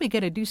 You'll probably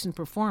get a decent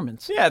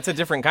performance. Yeah, it's a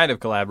different kind of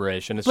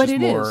collaboration. It's but just it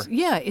more is.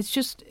 Yeah, it's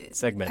just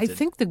segmented. I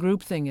think the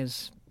group thing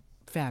is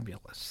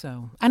fabulous.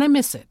 So, and I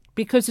miss it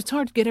because it's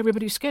hard to get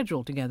everybody's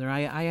schedule together.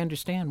 I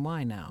understand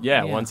why now.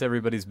 Yeah, once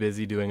everybody's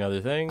busy doing other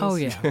things. Oh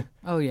yeah.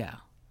 Oh yeah.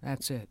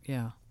 That's it.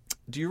 Yeah.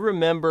 Do you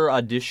remember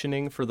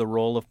auditioning for the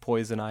role of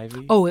Poison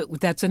Ivy? Oh,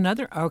 that's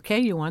another. Okay,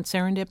 you want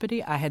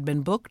serendipity? I had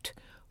been booked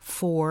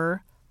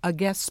for a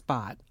guest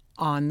spot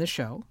on the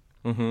show.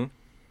 Mm-hmm.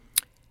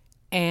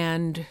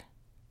 And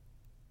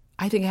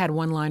I think I had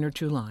one line or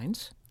two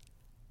lines.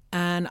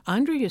 And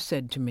Andrea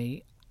said to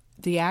me,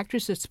 the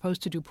actress that's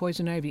supposed to do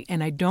Poison Ivy,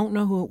 and I don't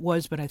know who it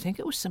was, but I think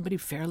it was somebody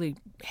fairly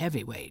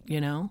heavyweight,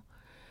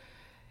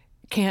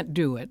 can't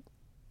do it.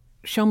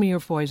 Show me your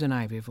Poison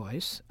Ivy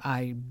voice.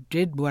 I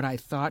did what I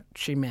thought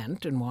she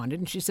meant and wanted,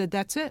 and she said,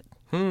 that's it.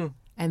 And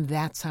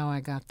that's how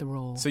I got the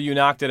role. So you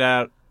knocked it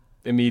out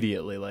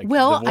immediately, like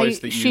well, the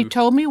voice she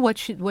told me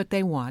what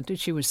they wanted.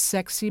 She was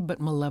sexy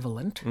but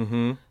malevolent.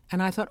 Mm-hmm.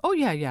 And I thought, oh,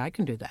 yeah, I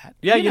can do that.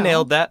 Yeah, you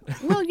nailed that.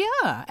 Well,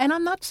 yeah. And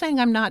I'm not saying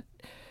I'm not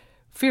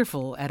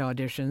fearful at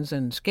auditions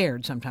and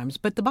scared sometimes,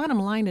 but the bottom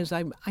line is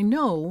I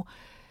know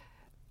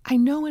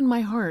in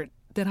my heart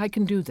that I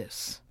can do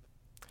this.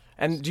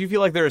 And do you feel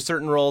like there are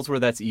certain roles where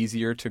that's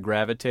easier to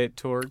gravitate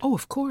toward? Oh,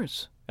 of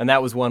course. And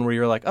that was one where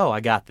you're like, oh,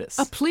 I got this.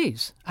 Oh,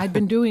 please. I've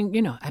been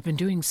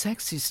doing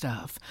sexy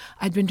stuff.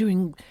 I've been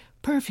doing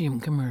perfume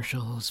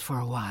commercials for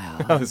a while.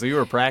 Oh, so you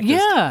were practiced.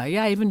 Yeah.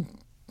 I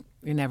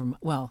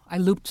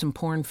looped some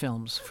porn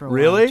films for a while.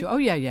 Really? Too. Oh,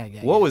 yeah.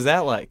 What was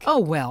that like? Oh,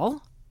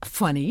 well,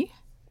 funny.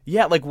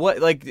 Yeah, like what?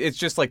 Like it's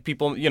just like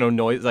people,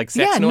 noise, like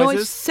sex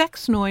noises?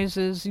 Sex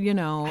noises, I didn't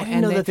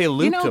know that they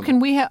looped them. Can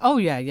we have? Oh,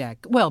 yeah.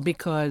 Well,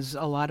 because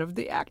a lot of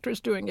the actors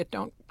doing it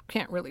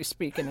can't really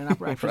speak in an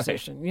upright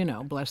position,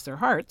 bless their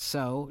hearts.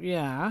 So,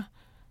 yeah.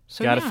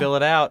 So, got to fill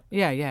it out.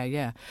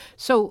 Yeah.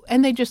 So,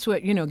 and they just,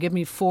 give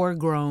me 4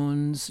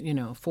 groans,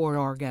 4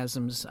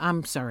 orgasms.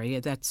 I'm sorry,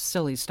 that's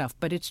silly stuff,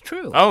 but it's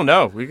true. Oh,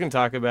 no, we can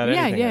talk about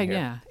anything.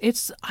 Yeah.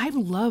 I've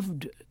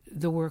loved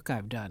the work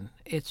I've done.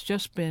 It's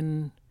just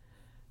been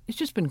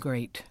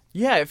great.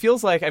 Yeah, it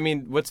feels like,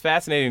 what's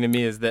fascinating to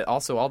me is that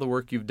also all the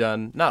work you've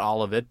done, not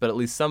all of it, but at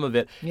least some of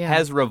it,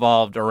 has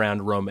revolved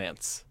around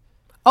romance.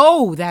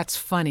 Oh, that's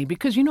funny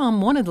because, I'm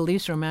one of the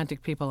least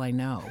romantic people I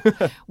know,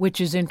 which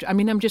is,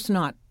 I'm just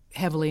not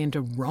heavily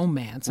into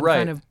romance. I'm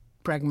kind of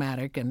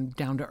pragmatic and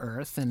down to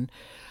earth. And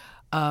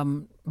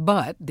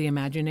but the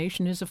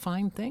imagination is a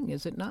fine thing,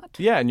 is it not?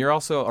 Yeah, and you're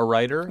also a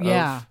writer of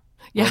romance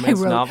I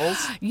wrote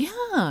novels.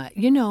 Yeah,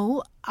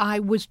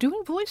 I was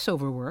doing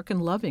voiceover work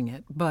and loving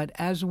it, but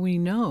as we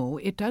know,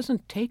 it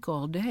doesn't take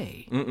all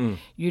day. Mm-mm.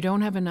 You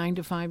don't have a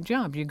 9-to-5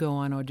 job. You go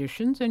on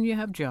auditions and you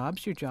have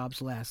jobs. Your jobs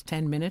last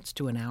 10 minutes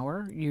to an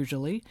hour,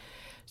 usually.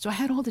 So I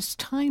had all this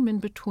time in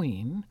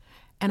between,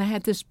 and I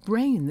had this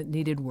brain that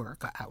needed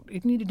work out.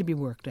 It needed to be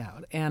worked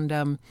out.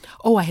 And,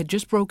 I had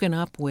just broken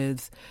up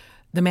with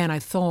the man I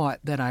thought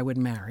that I would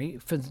marry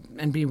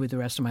and be with the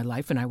rest of my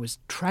life, and I was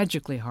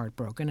tragically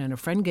heartbroken, and a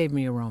friend gave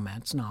me a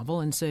romance novel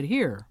and said,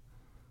 here,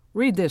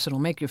 read this, it'll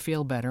make you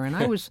feel better. And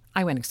I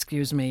went,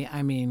 excuse me,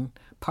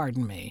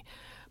 pardon me.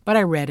 But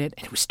I read it,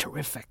 and it was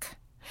terrific.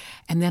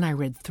 And then I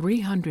read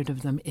 300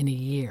 of them in a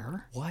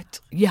year. What?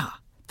 Yeah,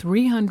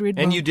 300.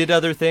 And you did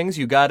other things?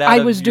 You got out of your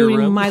room? I was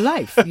doing my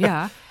life,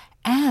 yeah.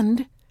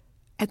 And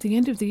at the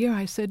end of the year,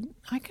 I said,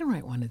 I can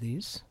write one of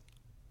these.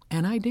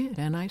 And I did,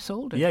 and I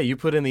sold it. Yeah, you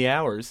put in the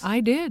hours. I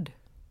did.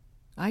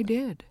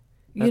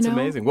 That's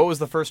amazing. What was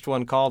the first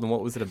one called, and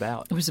what was it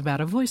about? It was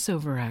about a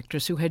voiceover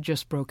actress who had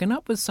just broken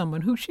up with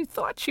someone who she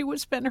thought she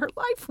would spend her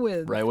life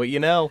with. Right, what you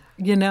know.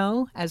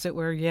 As it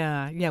were,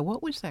 yeah. Yeah,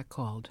 what was that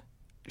called?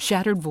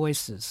 Shattered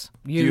Voices.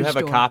 Do you have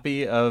a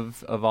copy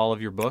of all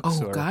of your books?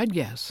 Oh, or? God,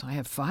 yes. I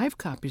have 5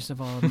 copies of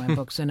all of my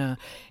books in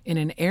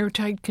an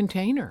airtight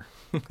container.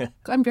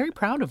 I'm very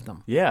proud of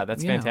them. Yeah,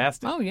 that's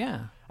fantastic. Oh,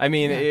 yeah.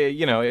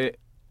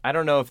 I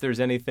don't know if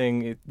there's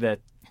anything that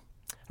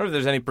I don't know if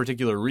there's any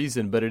particular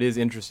reason, but it is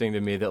interesting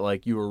to me that,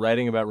 like, you were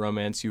writing about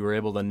romance, you were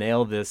able to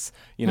nail this,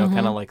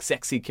 kind of like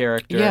sexy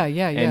character.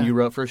 Yeah. And you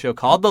wrote for a show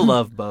called The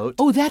Love Boat.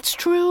 Oh, that's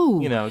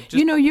true. Just,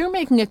 you're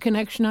making a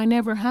connection I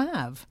never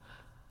have.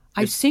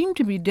 I seem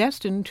to be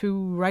destined to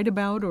write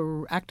about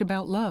or act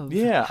about love.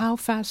 Yeah. How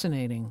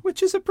fascinating.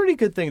 which is a pretty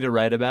good thing to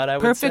write about, I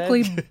would say.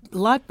 Perfectly, a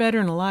lot better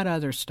than a lot of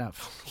other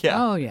stuff.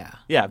 Yeah. Oh, yeah.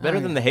 Yeah, better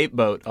than The Hate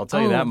Boat, I'll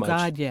tell you that much. Oh,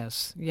 God,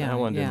 yes. Yeah. That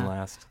one yeah. didn't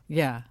last.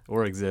 Yeah.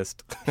 Or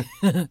exist.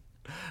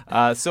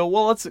 Let's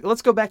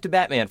go back to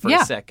Batman for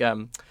a sec.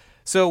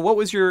 So what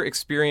was your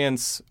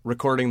experience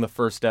recording the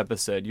first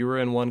episode? You were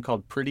in one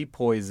called Pretty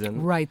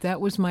Poison. Right.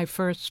 That was my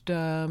first...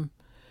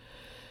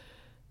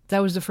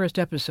 That was the first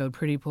episode,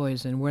 Pretty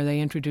Poison, where they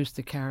introduced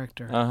the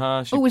character.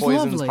 She it was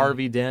poisons lovely.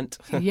 Harvey Dent.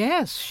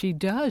 Yes, she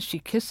does. She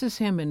kisses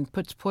him and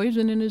puts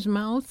poison in his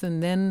mouth,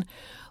 and then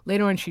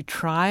later on she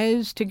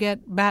tries to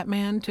get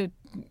Batman to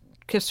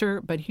kiss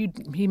her, but he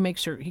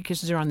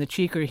kisses her on the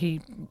cheek, or he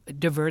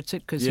diverts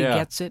it because he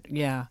gets it.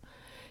 Yeah.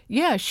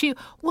 I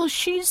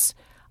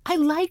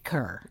like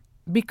her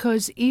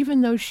because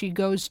even though she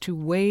goes to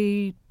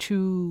way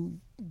too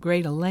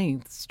great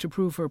lengths to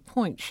prove her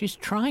point, she's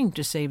trying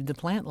to save the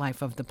plant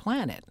life of the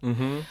planet,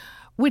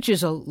 which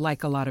is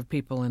like a lot of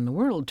people in the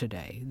world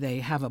today. They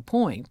have a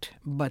point,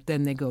 but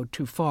then they go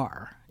too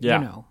far.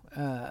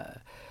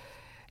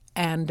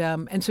 And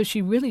so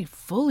she really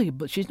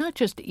but she's not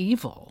just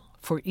evil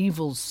for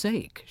evil's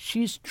sake.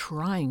 She's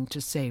trying to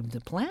save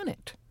the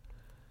planet.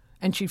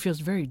 And she feels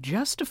very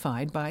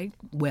justified by,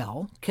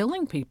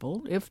 killing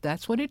people if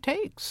that's what it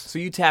takes. So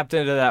you tapped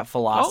into that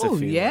philosophy. Oh,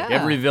 yeah. Like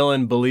every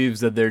villain believes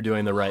that they're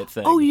doing the right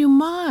thing. Oh, you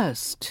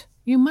must.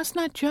 You must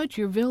not judge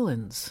your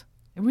villains.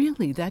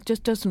 Really, that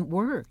just doesn't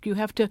work. You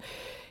have to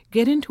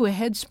get into a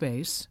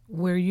headspace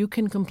where you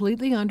can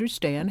completely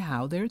understand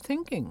how they're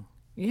thinking.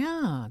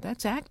 Yeah,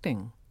 that's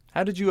acting.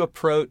 How did you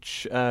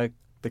approach the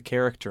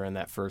character in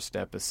that first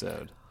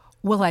episode?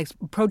 Well, I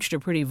approached her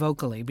pretty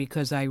vocally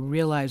because I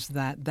realized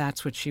that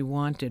that's what she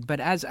wanted. But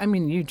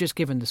you just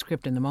given the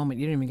script in the moment,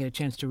 you didn't even get a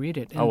chance to read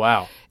it. And, oh,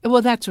 wow.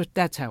 Well, that's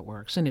how it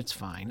works, and it's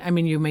fine. I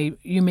mean, you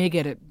may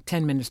get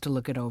 10 minutes to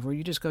look it over.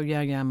 You just go,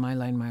 yeah, my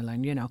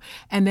line,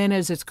 And then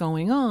as it's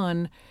going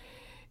on,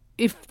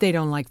 if they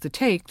don't like the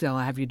take, they'll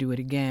have you do it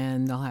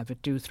again. They'll have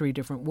it do 3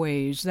 different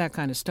ways, that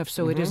kind of stuff.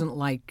 So it isn't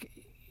like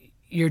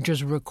you're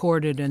just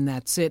recorded and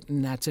that's it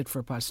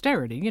for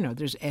posterity.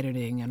 There's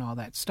editing and all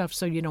that stuff,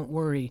 so you don't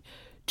worry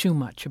too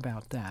much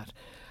about that.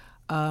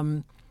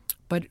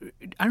 But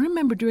I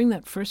remember doing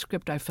that first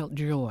script, I felt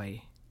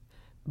joy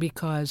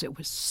because it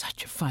was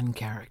such a fun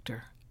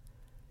character.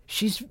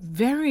 She's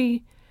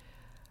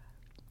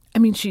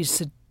she's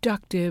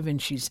seductive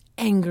and she's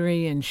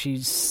angry and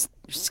she's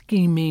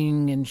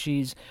scheming and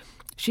she's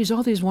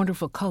all these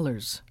wonderful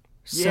colors.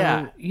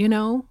 So,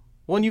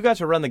 Well, and you got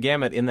to run the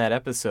gamut in that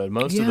episode.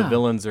 Most of the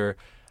villains are,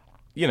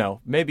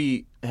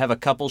 maybe have a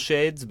couple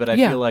shades, but I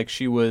feel like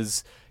she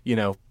was,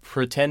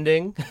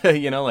 pretending,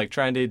 like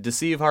trying to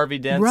deceive Harvey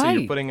Dent. Right. So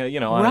you're putting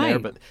on an air,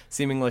 but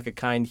seeming like a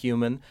kind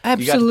human.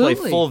 Absolutely. You got to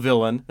play full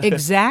villain.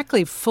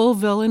 Exactly. Full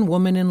villain,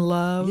 woman in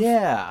love.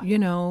 Yeah.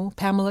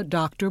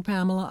 Dr.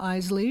 Pamela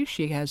Isley.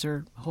 She has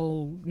her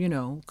whole,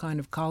 kind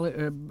of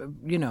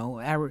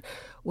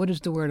what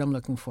is the word I'm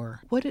looking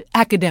for?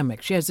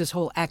 Academic. She has this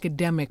whole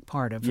academic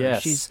part of her.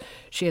 Yes.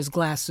 She has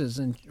glasses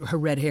and her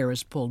red hair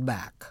is pulled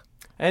back.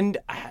 And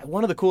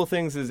one of the cool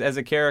things is, as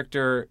a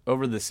character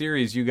over the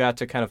series, you got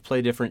to kind of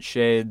play different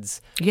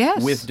shades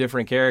with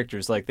different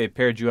characters. Like they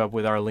paired you up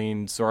with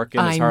Arlene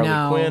Sorkin as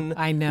Harley Quinn.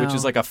 I know. Which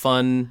is like a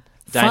fun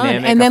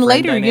dynamic. And then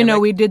later,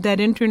 dynamic. we did that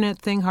internet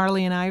thing,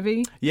 Harley and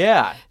Ivy.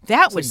 Yeah.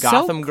 That was like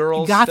Gotham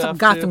Girls stuff,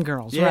 Gotham too.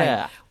 Girls,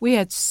 yeah. right. We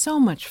had so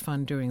much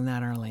fun doing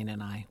that, Arlene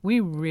and I. We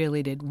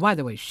really did. By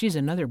the way, she's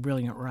another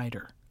brilliant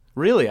writer.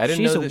 Really? I didn't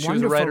She's know that she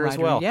was a writer as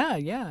well.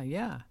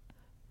 Yeah.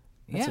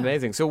 That's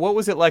amazing. So what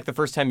was it like the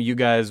first time you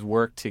guys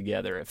worked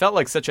together? It felt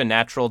like such a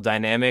natural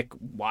dynamic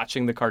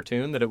watching the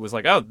cartoon that it was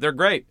like, oh, they're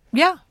great.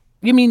 Yeah.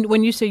 You mean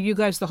when you say you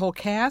guys, the whole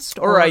cast?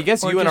 Or I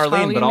guess you and Arlene,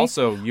 Harley but and me?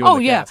 also you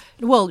and the cast.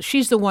 Well,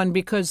 she's the one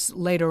because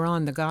later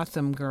on, the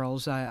Gotham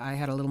Girls, I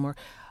had a little more.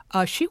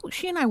 She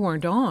and I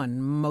weren't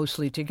on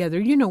mostly together.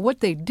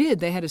 What they did,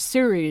 they had a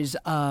series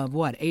of,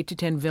 8 to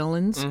 10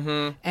 villains,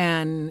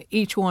 and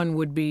each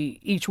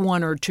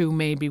one or two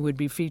maybe would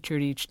be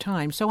featured each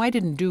time. So I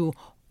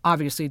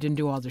obviously didn't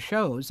do all the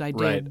shows. I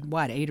did,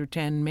 8 or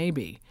 10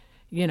 maybe,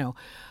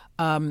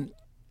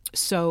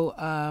 So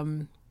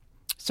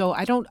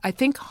I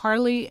think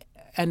Harley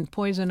and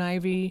Poison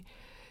Ivy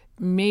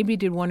maybe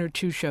did 1 or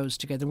 2 shows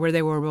together where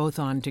they were both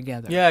on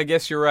together. Yeah, I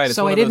guess you're right. It's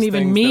so one I of those didn't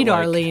even things meet that,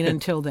 Arlene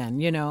until then,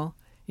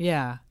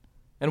 Yeah.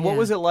 And what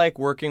was it like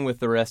working with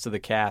the rest of the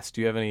cast?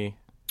 Do you have any...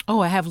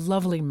 Oh, I have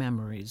lovely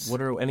memories. What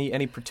are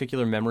any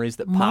particular memories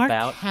that Mark pop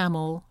out?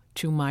 Hamill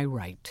to my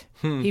right.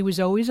 He was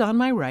always on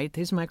my right.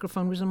 His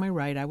microphone was on my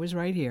right. I was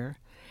right here.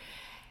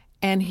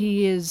 And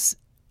he is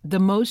the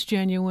most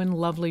genuine,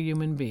 lovely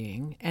human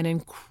being, an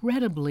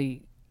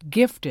incredibly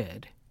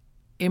gifted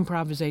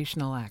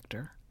improvisational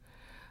actor.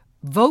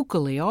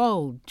 vocally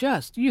all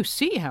just, you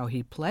see how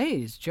he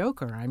plays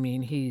Joker. I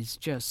mean, he's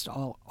just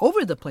all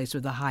over the place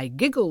with the high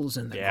giggles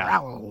and the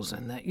growls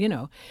and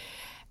the,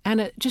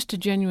 and just a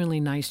genuinely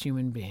nice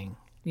human being,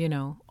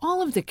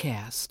 All of the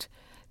cast,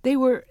 they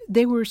were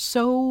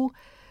so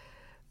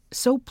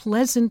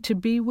pleasant to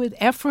be with.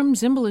 Ephraim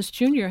Zimbalist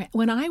Jr.,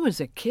 when I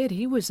was a kid,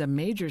 he was a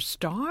major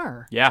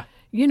star. Yeah.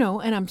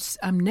 And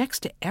I'm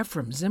next to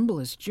Ephraim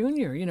Zimbalist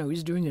Jr.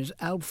 He's doing his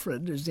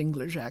Alfred, his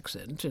English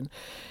accent, and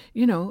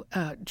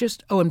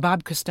and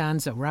Bob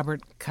Costanzo,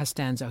 Robert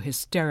Costanzo,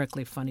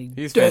 hysterically funny.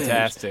 He's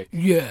fantastic.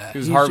 Yeah, he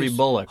was Harvey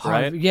Bullock,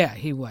 right? Yeah,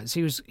 he was.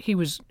 He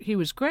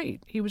was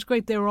great. He was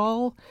great. They were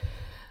all,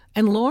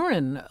 and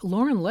Lauren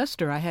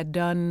Lester. I had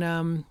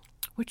done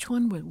which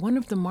one? One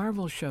of the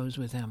Marvel shows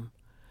with him,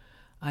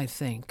 I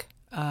think.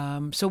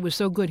 So it was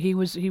so good. He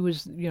was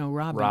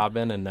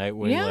Robin and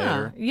Nightwing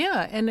later.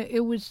 Yeah,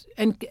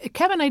 and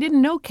Kevin, I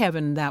didn't know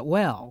Kevin that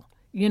well,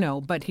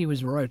 but he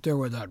was right there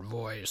with that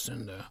voice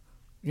in the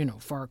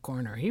far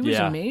corner. He was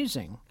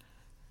amazing.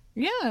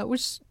 Yeah, it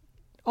was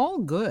all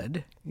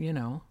good,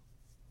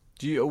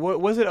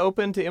 Was it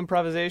open to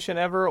improvisation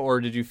ever,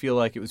 or did you feel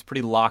like it was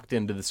pretty locked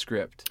into the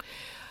script?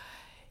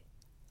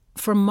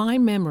 From my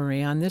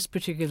memory on this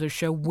particular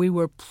show, we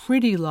were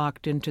pretty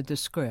locked into the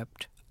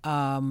script.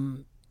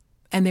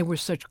 And they were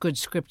such good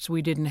scripts,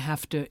 we didn't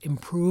have to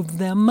improve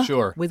them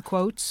with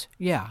quotes.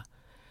 Yeah.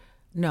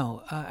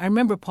 No, I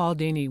remember Paul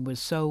Dini was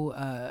so,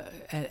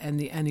 and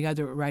the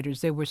other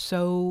writers, they were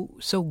so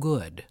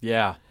good.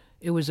 Yeah.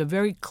 It was a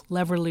very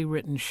cleverly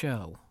written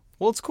show.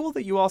 Well, it's cool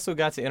that you also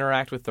got to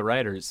interact with the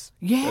writers.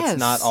 Yes. That's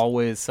not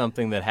always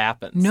something that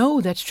happens.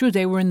 No, that's true.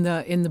 They were in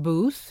the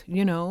booth,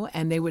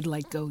 and they would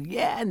go,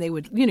 and they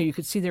would, you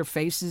could see their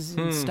faces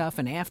and stuff,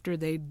 and after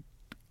they'd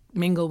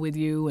mingle with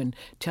you and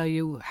tell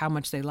you how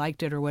much they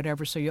liked it or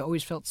whatever, so you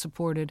always felt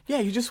supported. Yeah,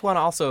 you just want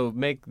to also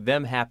make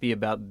them happy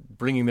about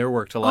bringing their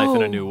work to life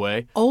in a new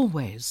way.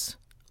 Always.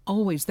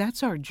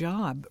 That's our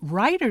job.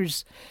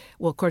 Writers,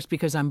 well, of course,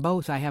 because I'm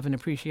both, I have an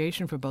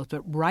appreciation for both,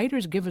 but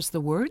writers give us the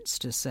words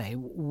to say.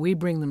 We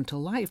bring them to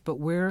life, but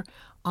we're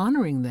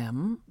honoring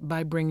them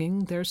by bringing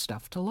their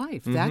stuff to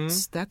life.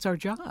 That's our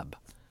job,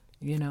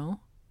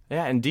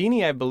 Yeah, and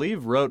Dini, I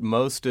believe, wrote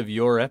most of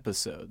your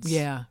episodes.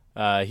 Yeah.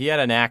 He had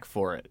a knack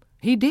for it.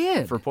 He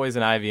did. For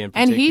Poison Ivy in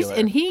particular.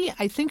 And he,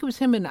 I think it was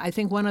him and I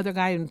think one other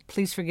guy, and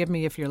please forgive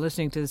me if you're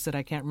listening to this that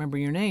I can't remember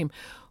your name,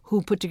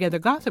 who put together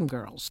Gotham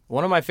Girls.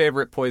 One of my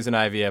favorite Poison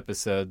Ivy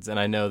episodes, and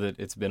I know that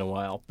it's been a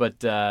while, but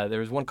there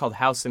was one called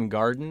House and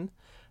Garden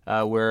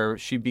where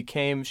she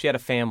had a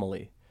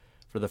family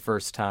for the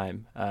first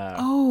time.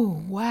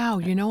 Oh, wow.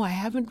 I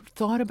haven't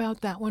thought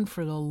about that one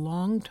for a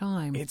long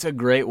time. It's a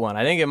great one.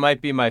 I think it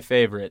might be my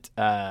favorite.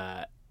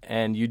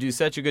 And you do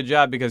such a good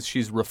job because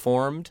she's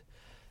reformed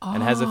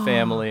and has a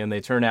family, and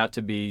they turn out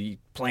to be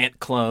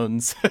plant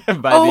clones by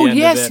the end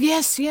of it.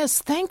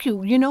 Yes. Thank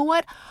you. You know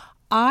what?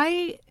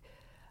 I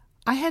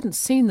hadn't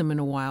seen them in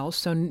a while,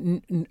 so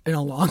in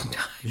a long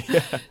time.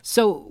 Yeah.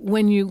 So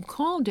when you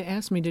called to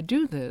ask me to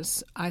do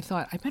this, I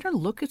thought I better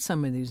look at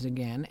some of these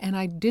again, and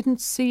I didn't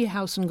see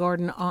House and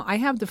Garden. I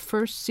have the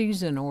first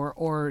season,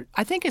 or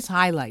I think it's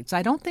highlights.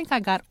 I don't think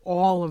I got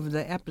all of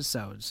the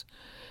episodes.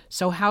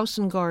 So House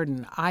and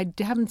Garden, I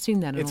haven't seen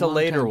that in a long time. It's a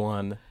later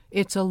one.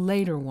 It's a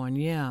later one,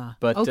 yeah.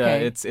 But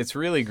it's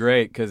really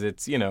great because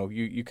it's,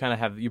 you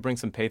kind of you bring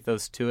some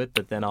pathos to it,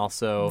 but then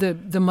also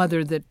the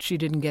mother that she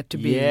didn't get to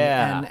be.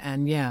 Yeah.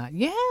 And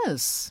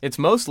yes. It's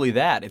mostly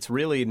that. It's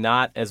really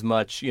not as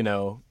much,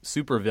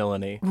 super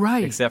villainy.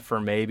 Right. Except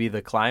for maybe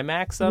the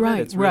climax of it.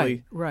 It's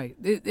really... Right.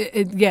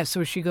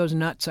 So she goes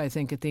nuts, I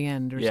think, at the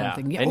end or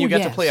something. Yeah. And you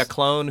get to play a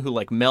clone who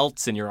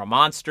melts and you're a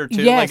monster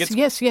too.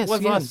 Yes, yes.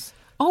 Fun.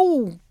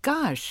 Oh,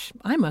 gosh.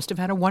 I must have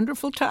had a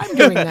wonderful time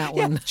doing that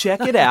one.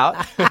 Check it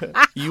out.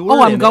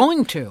 I'm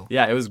going to.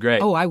 Yeah, it was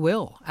great. Oh, I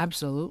will.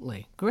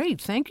 Absolutely.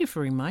 Great. Thank you for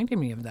reminding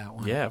me of that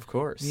one. Yeah, of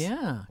course.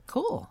 Yeah,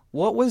 cool.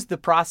 What was the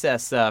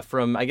process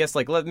from, I guess,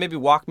 maybe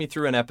walk me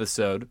through an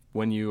episode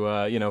when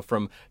you,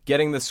 from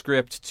getting the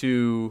script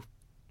to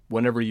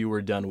whenever you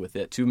were done with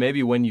it, to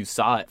maybe when you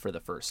saw it for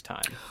the first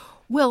time?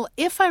 Well,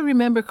 if I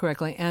remember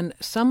correctly, and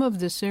some of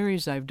the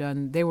series I've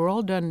done, they were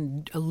all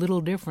done a little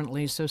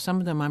differently, so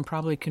some of them I'm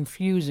probably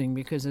confusing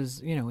because,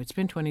 it's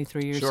been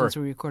 23 years since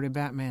we recorded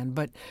Batman.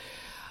 But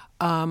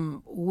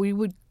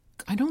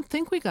I don't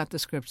think we got the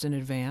scripts in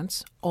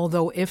advance,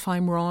 although if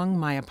I'm wrong,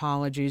 my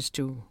apologies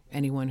to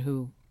anyone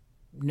who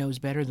knows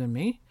better than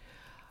me.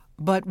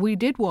 But we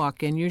did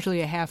walk in,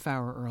 usually a half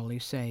hour early,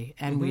 say,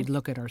 and we'd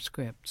look at our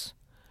scripts.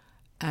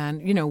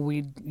 And,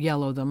 we'd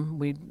yellow them,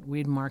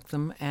 we'd mark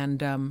them,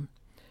 and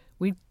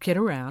we'd kid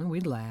around,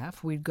 we'd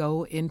laugh, we'd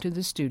go into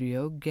the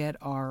studio, get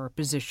our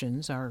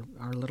positions, our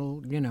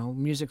little,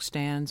 music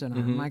stands and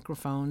our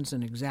microphones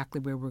and exactly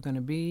where we're going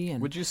to be.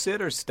 And would you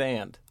sit or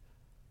stand?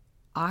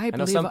 I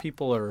know some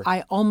people are...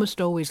 I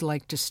almost always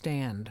like to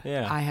stand.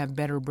 Yeah. I have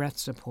better breath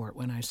support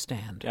when I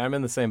stand. Yeah, I'm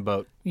in the same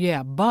boat.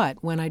 Yeah,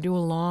 but when I do a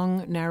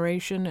long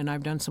narration, and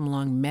I've done some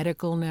long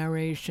medical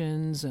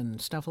narrations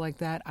and stuff like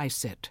that, I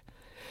sit.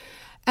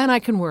 And I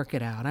can work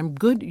it out. I'm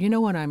good. You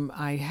know what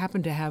I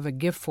happen to have a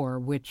gift for,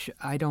 which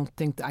I don't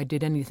think I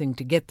did anything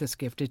to get this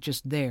gift. It's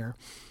just there,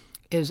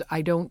 is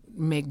I don't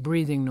make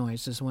breathing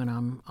noises when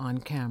I'm on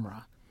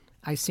camera.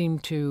 I seem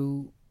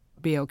to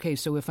be okay.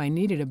 So if I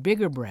needed a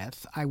bigger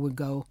breath, I would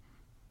go.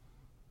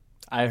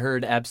 I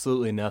heard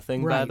absolutely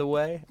nothing, by the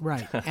way.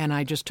 Right. And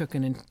I just took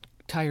an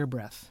entire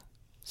breath.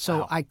 So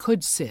Wow. I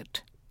could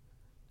sit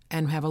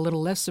and have a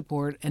little less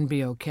support and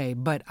be okay.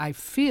 But I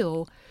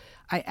feel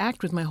I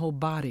act with my whole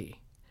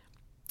body.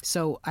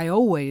 So I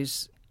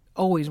always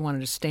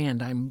wanted to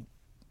stand.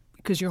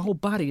 Because your whole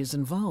body is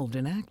involved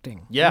in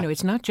acting. Yeah. You know,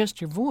 it's not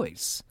just your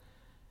voice.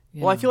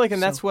 Well, I feel like,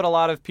 and that's what a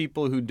lot of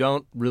people who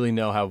don't really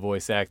know how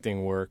voice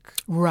acting works.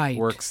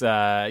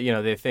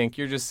 They think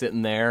you're just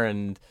sitting there,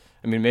 and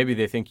I mean, maybe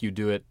they think you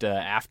do it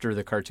after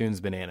the cartoon's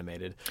been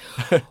animated.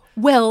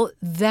 Well,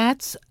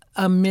 that's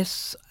a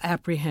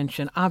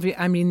misapprehension.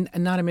 I mean,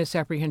 not a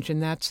misapprehension.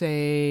 That's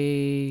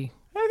a.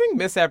 I think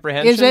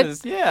misapprehension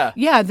is yeah.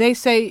 Yeah, they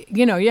say,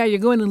 you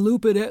go in and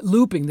loop it at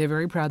looping. They're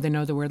very proud they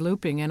know the word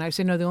looping. And I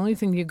say, no, the only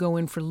thing you go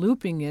in for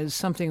looping is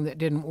something that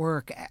didn't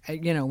work,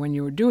 when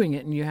you were doing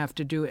it and you have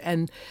to do it.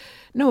 And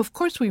no, of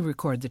course we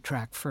record the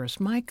track first.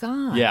 My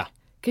God. Yeah.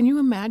 Can you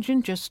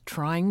imagine just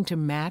trying to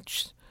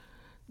match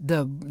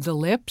the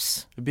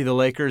lips? It'd be the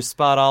Lakers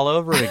spot all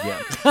over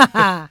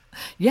again.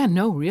 Yeah,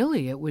 no,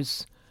 really. It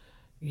was,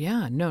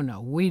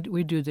 no. We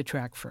do the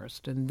track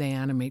first and they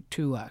animate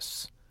to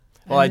us.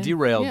 Well, I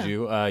derailed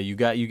you. You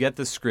get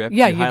the script.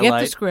 Yeah, you get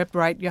the script,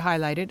 right. You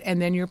highlight it,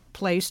 and then you're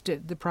placed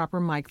at the proper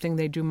mic thing.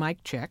 They do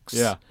mic checks.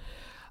 Yeah.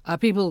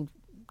 People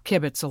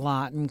kibitz a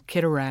lot and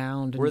kid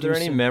around. Were there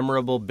any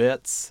memorable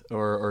bits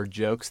or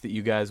jokes that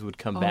you guys would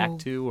come back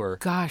to? Or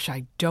gosh,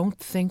 I don't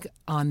think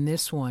on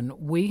this one.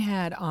 We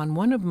had on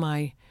one of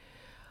my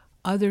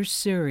other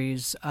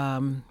series,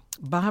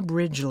 Bob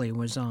Ridgely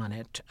was on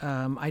it.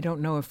 I don't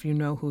know if you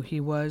know who he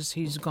was.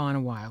 He's gone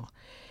a while.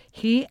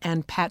 He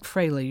and Pat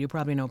Fraley, you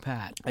probably know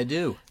Pat. I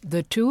do.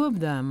 The two of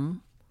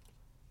them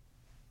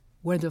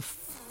were the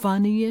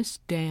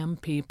funniest damn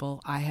people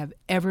I have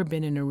ever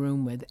been in a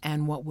room with.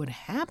 And what would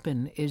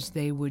happen is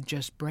they would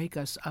just break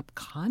us up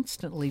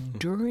constantly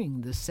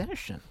during the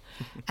session.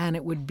 And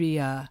it would be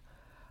a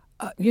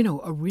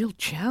real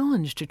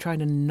challenge to try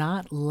to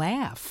not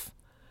laugh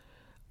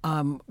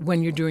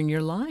when you're doing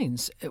your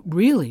lines,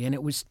 really. And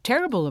it was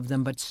terrible of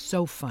them, but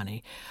so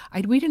funny.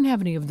 We didn't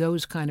have any of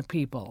those kind of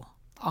people.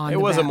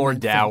 It was a more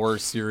dour,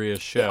 serious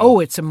show.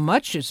 Oh, it's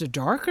a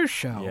darker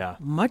show. Yeah.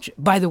 Much.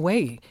 By the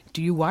way,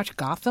 do you watch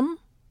Gotham?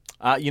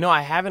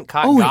 I haven't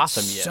caught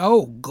Gotham it's yet.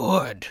 So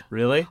good.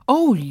 Really?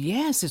 Oh,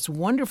 yes, it's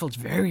wonderful. It's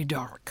very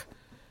dark.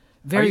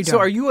 Very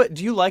dark. So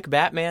do you like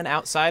Batman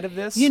outside of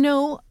this?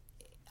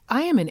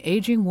 I am an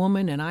aging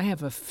woman, and I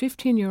have a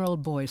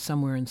 15-year-old boy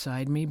somewhere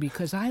inside me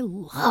because I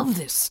love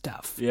this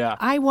stuff. Yeah.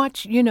 I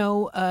watch,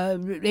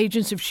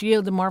 Agents of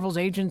S.H.I.E.L.D., the Marvel's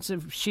Agents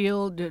of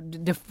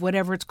S.H.I.E.L.D.,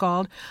 whatever it's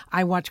called.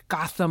 I watch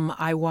Gotham.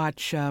 I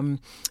watch The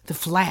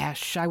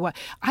Flash.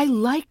 I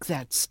like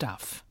that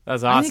stuff.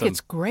 That's awesome. I think it's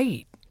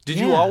great. Did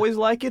you always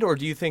like it, or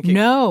do you think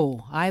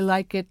No, I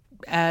like it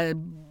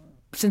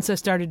since I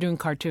started doing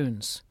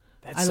cartoons.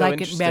 That's I so like it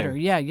interesting. better.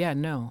 Yeah,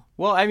 no.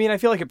 Well, I mean, I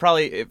feel like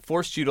it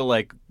forced you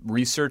to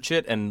research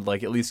it and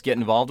at least get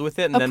involved with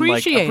it and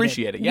appreciate then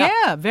appreciate it.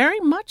 Yeah, very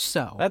much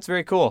so. That's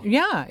very cool.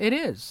 Yeah, it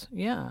is.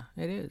 Yeah,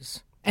 it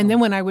is. And then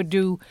when I would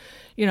do,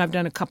 I've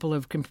done a couple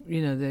of,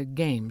 the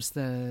games,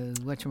 the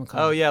whatchamacallit.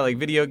 Oh yeah, like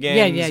video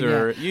games. Yeah.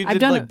 Or you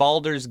did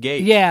Baldur's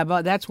Gate. Yeah,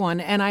 but that's one.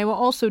 And I've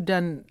also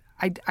done.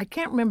 I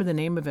can't remember the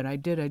name of it.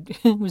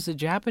 It was a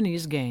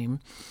Japanese game,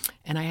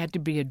 and I had to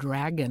be a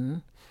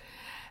dragon.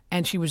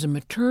 And she was a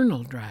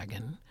maternal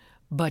dragon,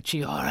 but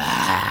she,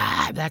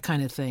 that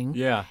kind of thing.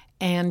 Yeah.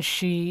 And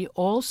she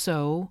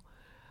also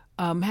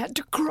had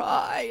to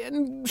cry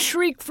and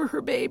shriek for her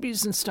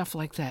babies and stuff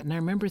like that. And I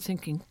remember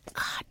thinking,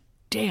 God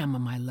damn,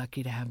 am I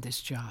lucky to have this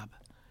job?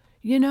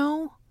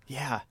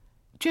 Yeah.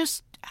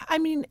 Just,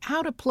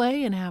 how to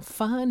play and have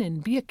fun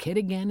and be a kid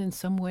again in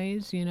some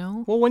ways,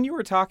 Well, when you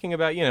were talking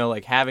about,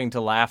 having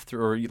to laugh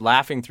through or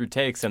laughing through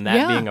takes and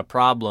that being a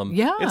problem,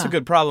 it's a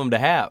good problem to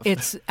have.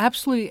 It's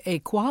absolutely a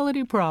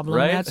quality problem.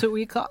 Right? That's what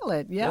we call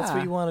it. Yeah. That's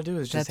what you want to do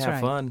is just That's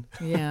have fun.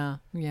 Yeah,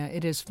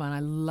 it is fun. I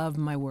love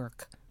my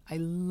work. I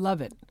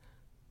love it.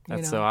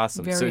 That's so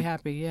awesome. Very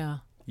happy, yeah.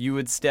 You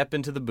would step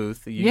into the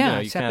booth. Step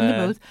in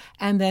the booth,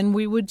 and then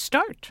we would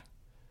start.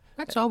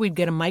 That's all. We'd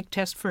get a mic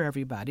test for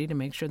everybody to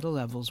make sure the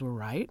levels were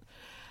right.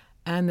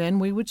 And then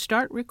we would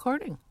start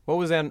recording. What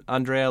was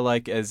Andrea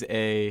like as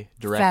a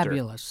director?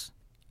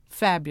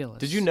 Fabulous.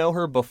 Did you know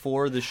her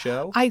before the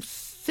show?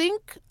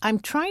 I'm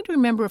trying to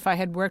remember if I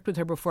had worked with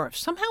her before.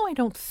 Somehow I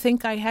don't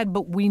think I had,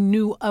 but we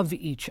knew of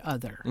each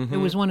other. Mm-hmm. It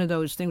was one of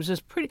those things. It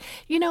was pretty,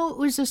 it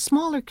was a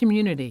smaller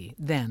community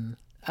then.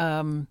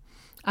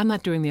 I'm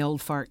not doing the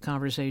old fart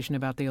conversation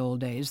about the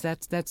old days.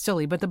 That's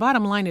silly. But the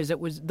bottom line is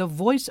it was the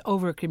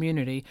voiceover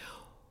community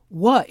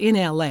in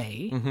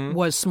L.A.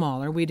 was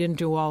smaller. We didn't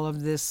do all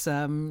of this,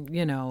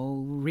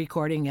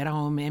 recording at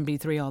home,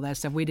 MP3, all that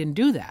stuff. We didn't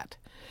do that.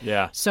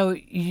 Yeah. So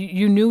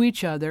you knew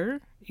each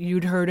other.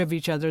 You'd heard of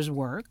each other's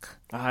work.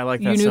 I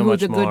like You that knew so who much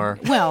the more.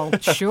 good. Well,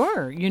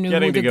 sure. You knew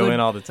Getting who the to go good, in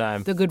all the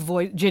time. The good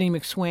voice. Jenny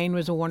McSwain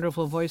was a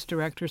wonderful voice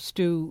director.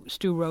 Stu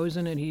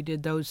Rosen, and he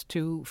did those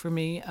two for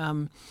me.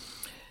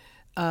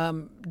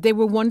 They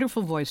were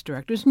wonderful voice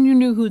directors, and you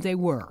knew who they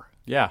were.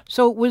 Yeah.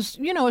 So it was,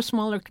 a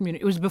smaller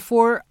community. It was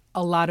before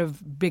a lot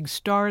of big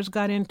stars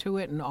got into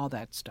it and all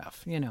that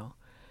stuff,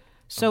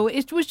 So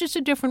it was just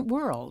a different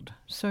world.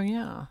 So,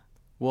 yeah.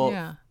 Well,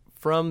 yeah.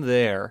 from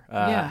there,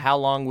 Yeah. how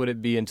long would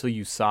it be until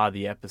you saw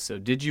the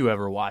episode? Did you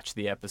ever watch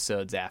the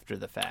episodes after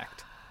the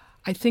fact?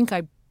 I think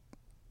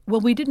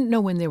we didn't know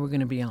when they were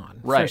going to be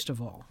on, Right. first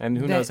of all. And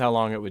who knows how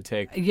long it would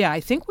take? Yeah, I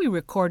think we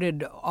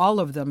recorded all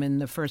of them in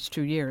the first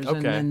 2 years, and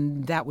Okay.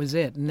 then that was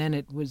it. And then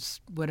it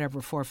was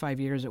 4 or 5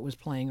 years it was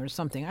playing or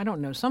something. I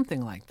don't know,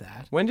 something like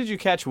that. When did you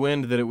catch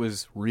wind that it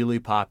was really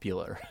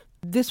popular?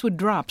 This would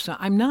drop, so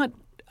I'm not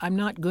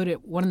good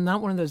at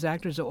not one of those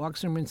actors that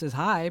walks in and says,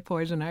 "Hi,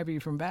 Poison Ivy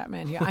from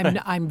Batman." Here,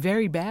 I'm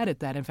very bad at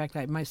that. In fact,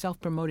 my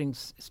self-promoting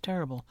is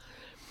terrible.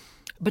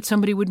 But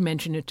somebody would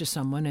mention it to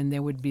someone, and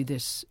there would be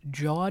this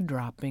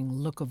jaw-dropping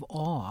look of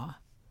awe,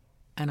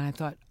 and I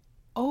thought,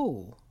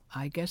 "Oh,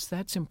 I guess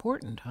that's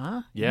important,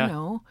 huh?"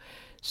 Yeah.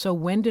 So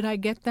when did I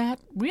get that?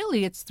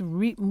 Really, it's the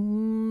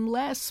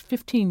last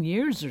 15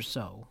 years or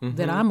so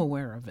that I'm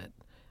aware of it.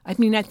 I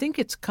mean, I think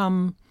it's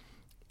come.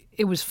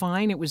 It was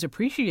fine. It was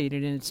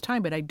appreciated in its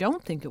time, but I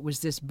don't think it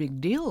was this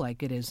big deal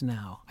like it is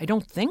now. I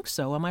don't think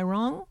so. Am I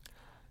wrong?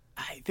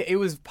 It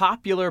was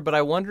popular, but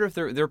I wonder if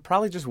there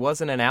probably just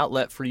wasn't an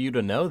outlet for you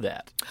to know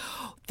that.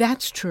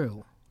 That's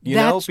true.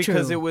 Because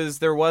true.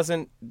 there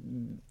wasn't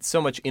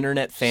so much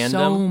internet fandom.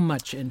 So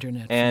much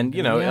internet And,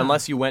 fandom, yeah.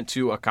 unless you went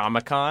to a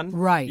Comic-Con.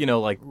 Right.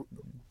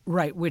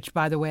 Right, which,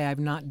 by the way, I've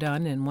not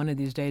done, and one of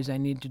these days I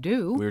need to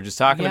do. We were just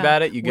talking Yeah,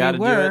 about it. You got to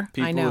do were. it.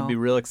 People I know. would be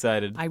real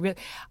excited.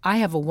 I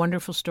have a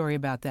wonderful story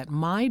about that.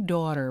 My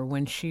daughter,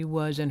 when she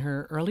was in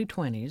her early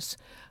 20s,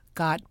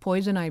 got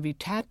Poison Ivy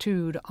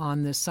tattooed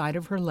on the side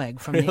of her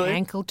leg from the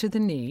ankle to the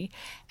knee,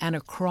 and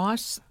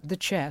across the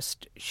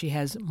chest she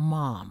has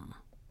Mom.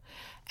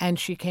 And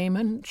she came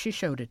and she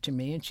showed it to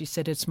me, and she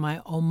said, "It's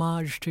my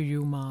homage to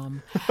you,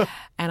 Mom."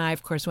 And I,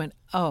 of course, went,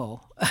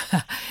 "Oh,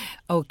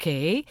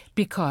 okay,"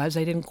 because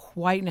I didn't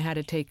quite know how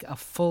to take a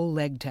full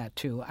leg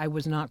tattoo. I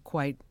was not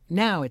quite.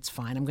 Now it's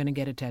fine. I'm going to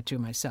get a tattoo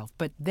myself.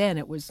 But then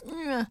it was,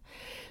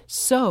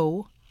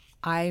 So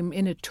I'm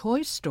in a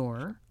toy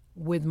store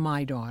with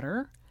my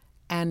daughter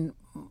and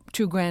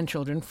 2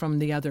 grandchildren from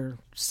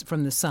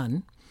the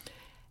son,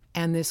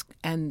 and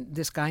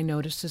this guy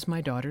notices my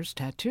daughter's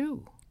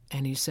tattoo.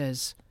 And he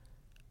says,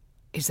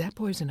 "Is that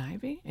Poison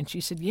Ivy?" And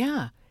she said,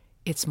 "Yeah,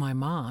 it's my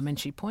mom." And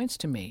she points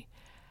to me.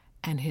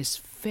 And his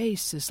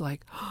face is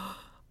like,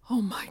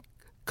 "Oh, my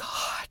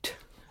God.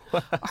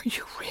 Are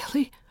you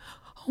really?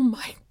 Oh,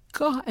 my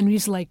God." And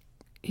he's like,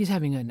 he's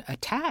having an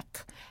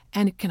attack.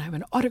 And "Can I have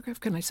an autograph?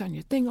 Can I sign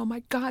your thing? Oh,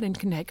 my God. And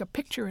can I take a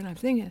picture?" And I'm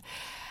thinking.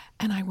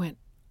 And I went,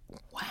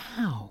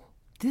 wow,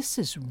 this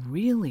is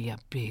really a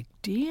big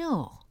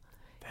deal.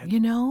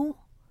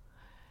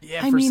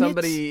 Yeah, for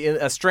somebody,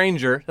 a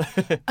stranger.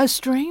 A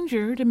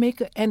stranger to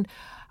make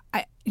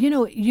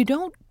you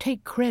don't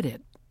take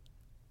credit.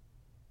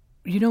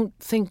 You don't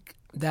think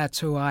that's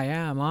who I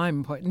am.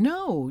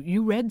 No,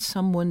 you read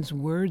someone's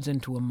words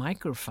into a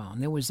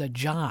microphone. There was a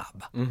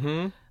job.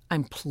 Mm-hmm.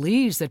 I'm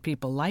pleased that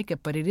people like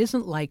it, but it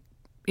isn't like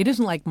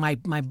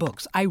my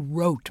books. I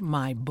wrote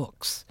my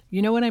books.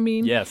 You know what I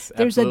mean? Yes,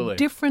 There's absolutely. a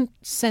different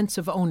sense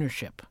of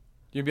ownership.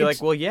 You'd be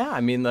like, well, yeah, I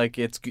mean,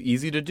 it's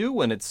easy to do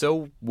when it's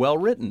so well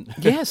written.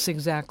 Yes,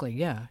 exactly.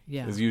 Yeah.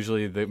 Is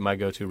usually my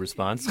go-to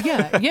response.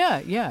 Yeah.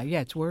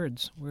 It's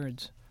words.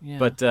 Yeah.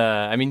 But,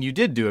 you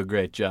did do a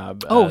great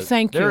job. Oh,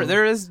 thank you.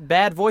 There is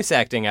bad voice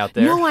acting out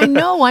there. No, I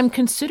know. I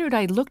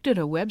looked at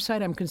a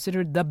website, I'm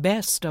considered the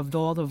best of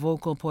all the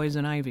vocal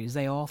Poison Ivies.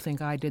 They all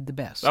think I did the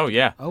best. Oh,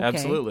 yeah, Okay.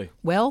 absolutely.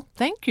 Well,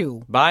 thank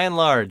you. By and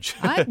large.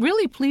 It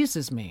really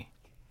pleases me.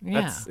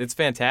 Yeah. It's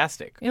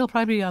fantastic. It'll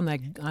probably be on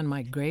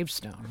my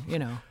gravestone,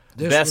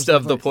 This Best was the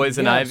of the voice.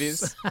 Poison Yes.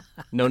 Ivies.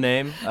 No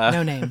name.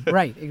 No name.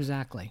 Right,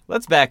 exactly.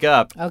 Let's back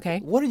up. Okay.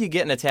 What are you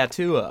getting a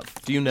tattoo of?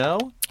 Do you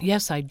know?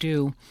 Yes, I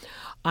do.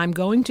 I'm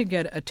going to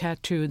get a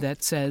tattoo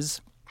that says,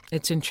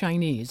 it's in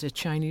Chinese, a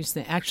Chinese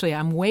thing. Actually,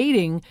 I'm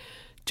waiting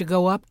to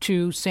go up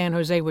to San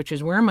Jose, which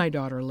is where my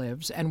daughter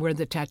lives, and where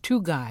the tattoo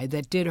guy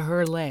that did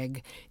her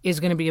leg is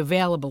going to be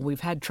available. We've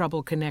had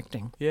trouble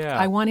connecting. Yeah.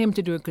 I want him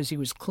to do it because he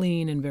was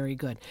clean and very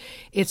good.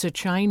 It's a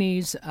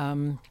Chinese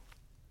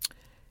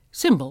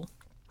symbol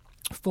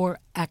for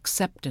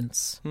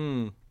acceptance.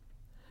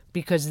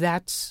 Because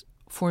that's,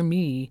 for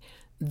me,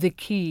 the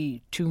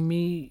key to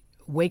me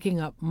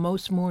waking up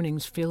most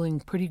mornings feeling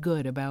pretty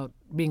good about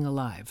being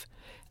alive.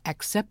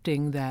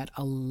 Accepting that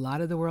a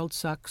lot of the world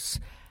sucks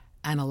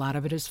and a lot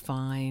of it is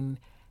fine,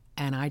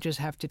 and I just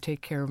have to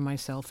take care of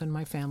myself and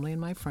my family and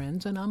my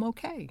friends, and I'm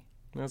okay.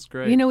 That's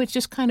great. It's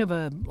just kind of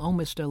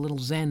almost a little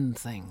Zen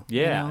thing.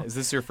 Yeah. Is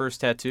this your first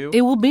tattoo?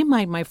 It will be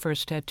my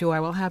first tattoo. I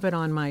will have it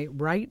on my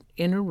right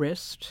inner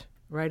wrist,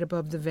 right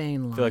above the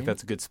vein line. I feel like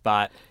that's a good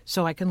spot.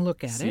 So I can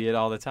look at See it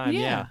all the time.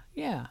 Yeah.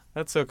 Yeah.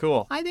 That's so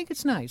cool. I think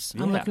it's nice.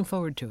 I'm Yeah. looking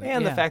forward to it.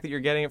 And the yeah. fact that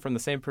you're getting it from the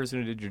same person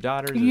who did your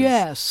daughters.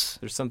 Yes.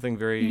 There's something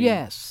very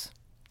Yes.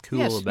 cool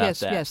yes, about yes,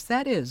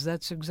 that. Yes,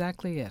 that's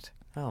exactly it.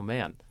 Oh,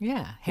 man.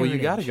 Yeah. Well, you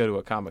got to heritage. go to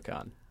a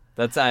Comic-Con.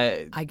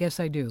 I'm I guess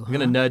I do. going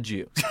to nudge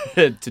you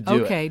to do it.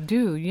 Okay,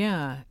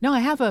 yeah. No, I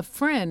have a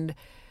friend.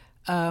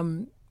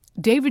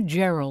 David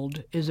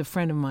Gerald is a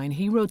friend of mine.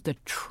 He wrote the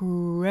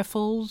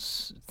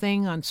Trifles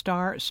thing on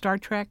Star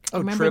Trek. Oh,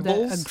 Remember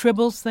Tribbles? the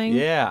Tribbles thing?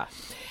 Yeah.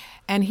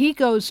 And he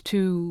goes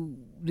to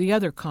the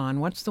other con.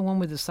 What's the one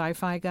with the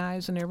sci-fi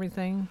guys and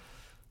everything?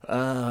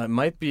 It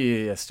might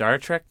be a Star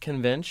Trek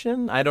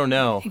convention. I don't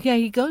know. Yeah,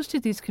 he goes to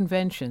these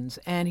conventions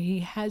and he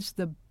has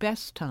the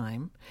best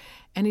time.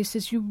 And he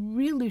says, you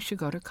really should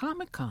go to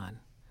Comic-Con.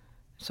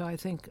 So I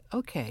think,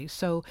 okay.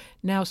 So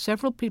now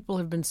several people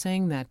have been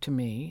saying that to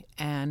me.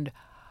 And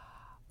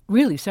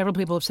really, several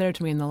people have said it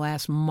to me in the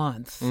last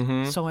month.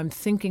 Mm-hmm. So I'm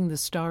thinking the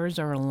stars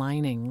are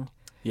aligning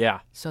Yeah.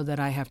 so that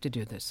I have to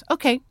do this.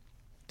 Okay.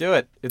 Do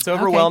it. It's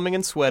overwhelming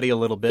and sweaty a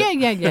little bit.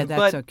 Yeah, that's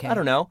but, okay. I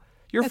don't know.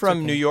 You're That's from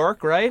okay. New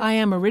York, right? I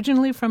am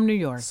originally from New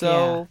York.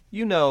 So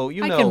you know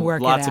I can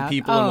work it lots of out.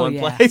 people in one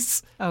yeah.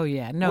 place. Oh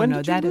yeah, no, When no,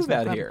 did you that is move no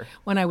out problem. here?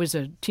 When I was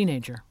a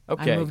teenager.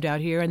 Okay. I moved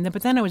out here,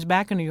 but then I was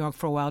back in New York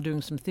for a while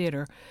doing some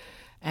theater,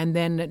 and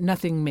then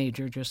nothing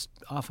major, just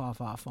off,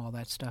 all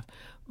that stuff.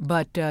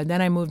 But then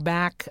I moved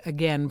back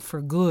again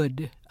for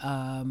good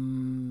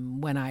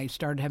when I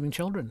started having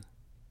children.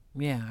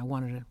 Yeah, I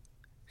wanted to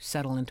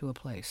settle into a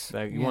place.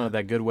 You wanted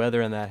that good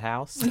weather in that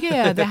house?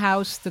 Yeah, the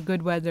house, the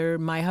good weather.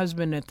 My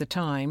husband at the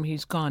time,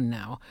 he's gone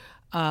now,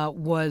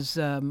 was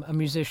a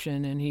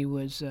musician, and he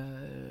was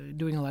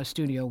doing a lot of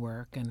studio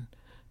work, and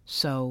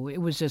so it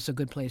was just a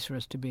good place for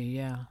us to be.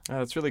 Yeah. Oh,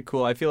 that's really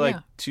cool. I feel like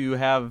Yeah. to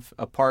have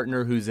a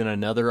partner who's in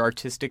another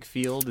artistic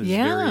field is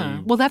very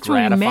Well, that's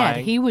where we met.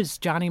 gratifying. He was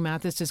Johnny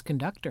Mathis's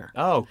conductor.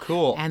 Oh,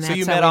 cool. And So that's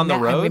you how met we on the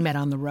and road? we met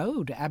on the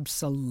road.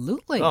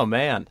 Absolutely. Oh,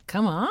 man.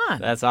 Come on.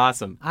 That's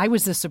awesome. I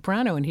was the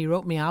soprano, and he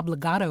wrote me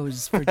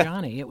obligatos for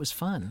Johnny. It was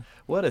fun.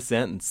 What a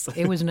sentence.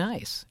 It was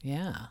nice.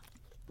 Yeah.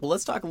 Well,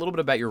 let's talk a little bit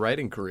about your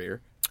writing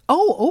career.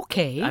 Oh,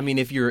 okay. I mean,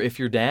 if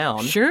you're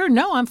down. Sure.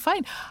 No, I'm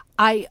fine.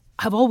 I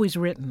have always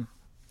written.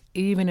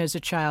 Even as a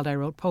child, I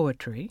wrote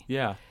poetry,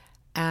 Yeah.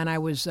 and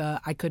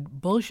I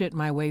could bullshit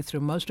my way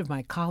through most of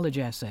my college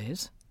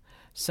essays,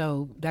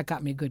 so that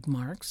got me good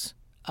marks.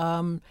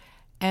 And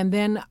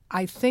then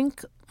I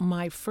think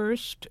my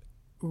first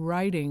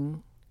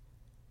writing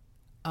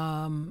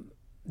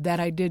that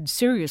I did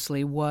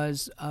seriously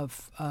was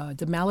of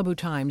the Malibu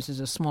Times is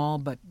a small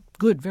but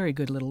good, very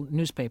good little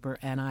newspaper,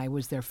 and I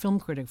was their film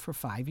critic for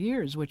 5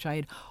 years, which I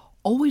had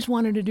always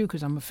wanted to do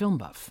because I'm a film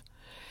buff.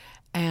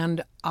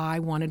 And I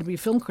wanted to be a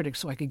film critic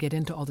so I could get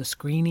into all the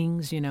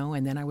screenings,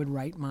 and then I would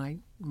write my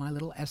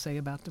little essay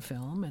about the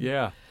film. And,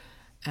 Yeah.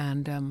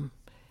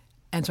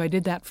 And so I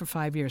did that for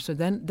 5 years. So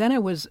then I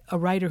was a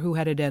writer who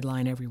had a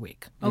deadline every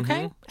week.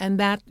 Okay? Mm-hmm. And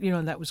that,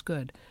 that was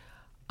good.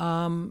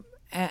 And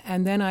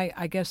then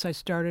I guess I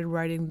started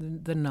writing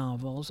the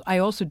novels. I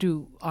also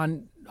do,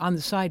 on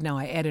the side now,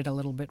 I edit a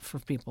little bit for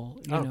people,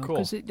 Oh, cool.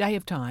 because I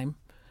have time,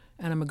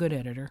 and I'm a good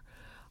editor.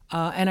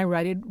 And I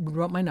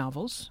wrote my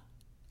novels.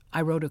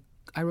 I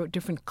wrote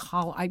different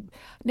I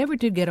never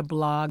did get a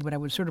blog, but I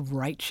would sort of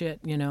write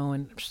shit,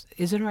 and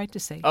is it all right to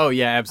say? Oh,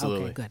 yeah,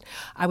 absolutely. Okay, good.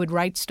 I would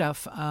write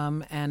stuff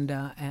and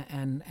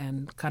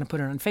kind of put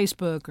it on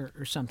Facebook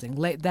or something.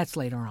 That's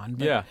later on.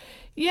 But, Yeah.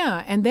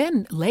 Yeah, and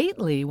then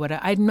lately,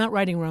 I'm not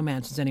writing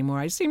romances anymore.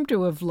 I seem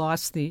to have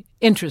lost the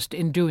interest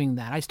in doing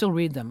that. I still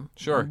read them.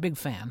 Sure. I'm a big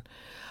fan.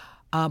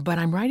 But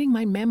I'm writing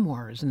my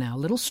memoirs now,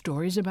 little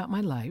stories about my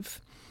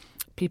life,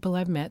 people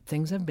I've met,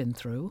 things I've been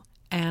through.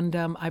 And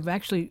I've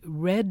actually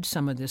read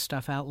some of this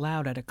stuff out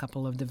loud at a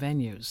couple of the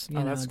venues,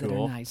 that's that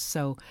cool. are nice.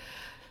 So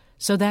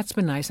that's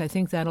been nice. I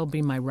think that'll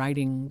be my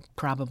writing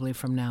probably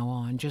from now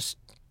on, just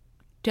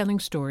telling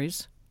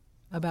stories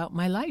about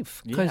my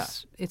life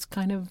because it's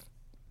kind of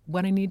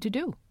what I need to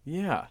do.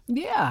 Yeah.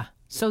 Yeah.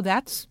 So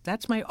that's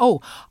my. Oh,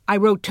 I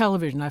wrote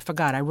television. I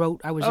forgot. I was.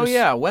 Oh,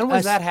 yeah. When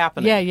was that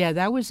happening? Yeah.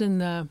 That was in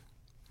the.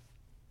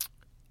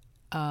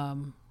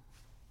 When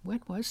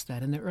was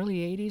that? In the early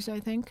 '80s, I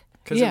think.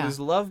 Because it was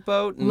Love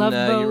Boat, and Love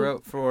Boat. you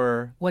wrote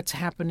for... What's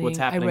Happening?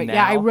 Now?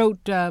 Yeah, I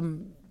wrote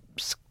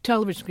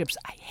television scripts.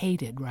 I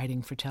hated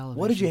writing for television.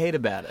 What did you hate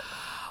about it?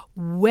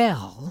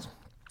 Well,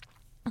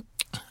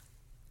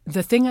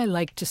 the thing I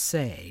like to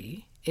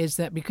say is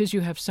that because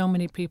you have so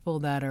many people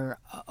that are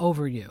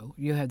over you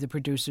have the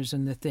producers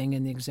and the thing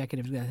and the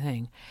executives and the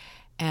thing.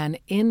 And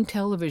in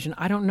television,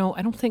 I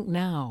don't think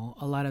now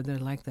a lot of them are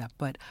like that,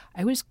 but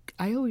I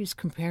always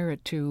compare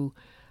it to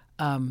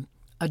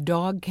a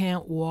dog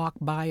can't walk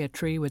by a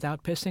tree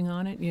without pissing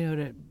on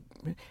it.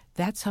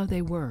 That's how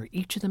they were.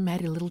 Each of them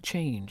had a little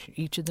change.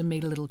 Each of them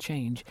made a little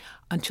change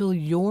until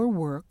your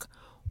work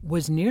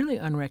was nearly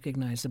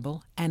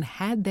unrecognizable. And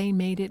had they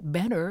made it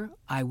better,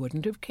 I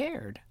wouldn't have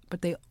cared.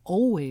 But they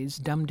always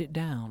dumbed it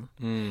down.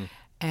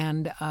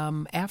 And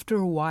after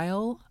a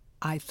while,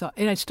 I thought,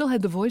 and I still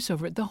had the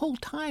voiceover. The whole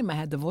time I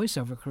had the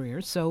voiceover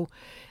career, so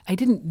I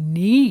didn't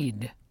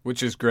need,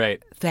 Which is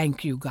great.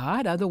 thank you,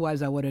 God.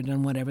 Otherwise, I would have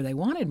done whatever they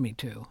wanted me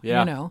to,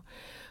 Yeah.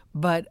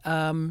 But,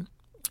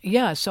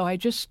 so I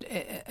just,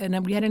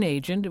 and we had an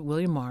agent,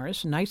 William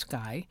Morris, nice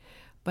guy,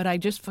 but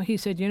he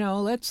said,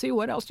 let's see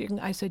what else you can.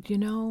 I said,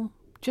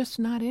 just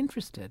not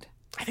interested.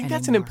 I think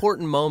that's an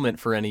important moment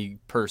for any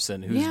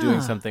person who's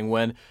doing something,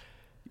 when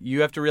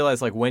you have to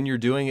realize, like, when you're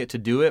doing it to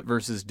do it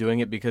versus doing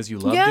it because you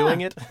love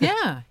doing it.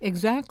 Yeah,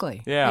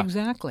 exactly. Yeah.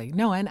 Exactly.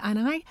 No, and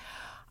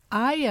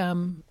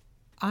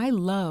I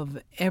love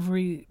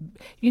every,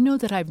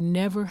 that I've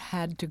never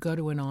had to go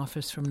to an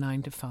office from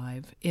 9 to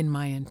 5 in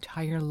my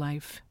entire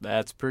life.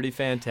 That's pretty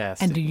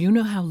fantastic. And do you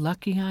know how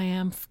lucky I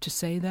am to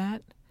say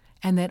that?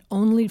 And that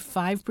only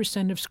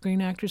 5% of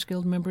Screen Actors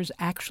Guild members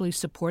actually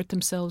support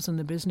themselves in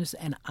the business,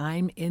 and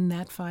I'm in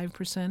that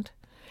 5%?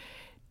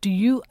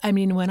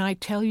 When I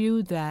tell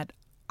you that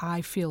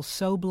I feel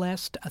so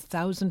blessed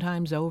 1,000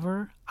 times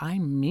over, I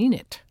mean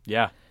it.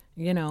 Yeah.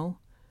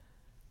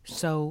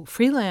 So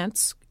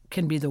freelance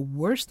can be the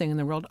worst thing in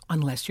the world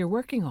unless you're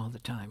working all the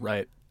time.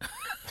 Right.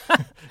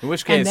 In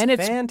which case, And then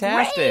it's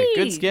fantastic. great,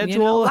 Good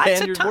schedule, lots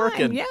and of you're time.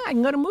 working. Yeah, I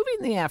can go to a movie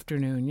in the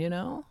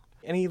afternoon,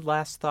 Any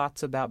last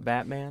thoughts about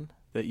Batman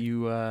that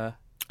you...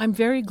 I'm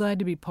very glad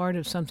to be part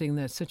of something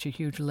that's such a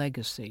huge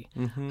legacy.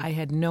 Mm-hmm. I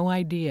had no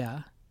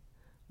idea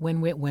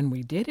when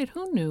we did it.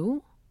 Who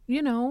knew?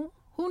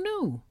 Who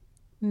knew?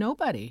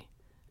 Nobody.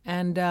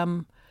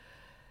 And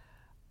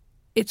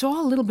it's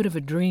all a little bit of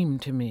a dream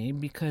to me,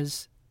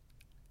 because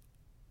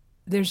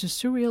there's a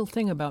surreal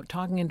thing about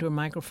talking into a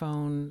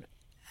microphone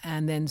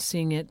and then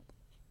seeing it,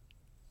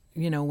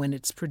 when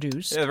it's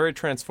produced. Yeah, very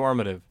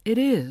transformative. It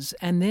is.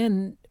 And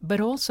then, but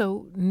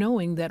also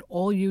knowing that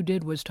all you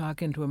did was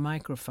talk into a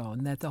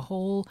microphone, that the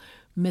whole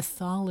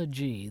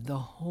mythology, the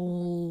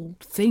whole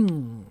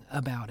thing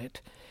about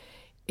it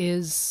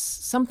is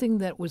something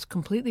that was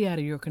completely out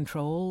of your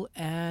control,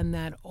 and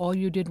that all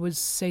you did was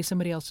say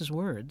somebody else's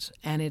words,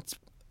 and it's,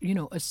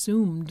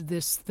 assumed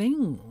this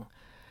thing.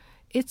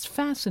 It's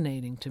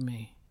fascinating to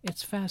me.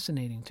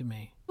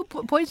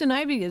 Poison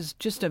Ivy is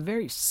just a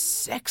very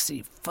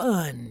sexy,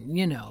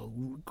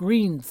 fun,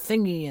 green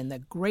thingy, and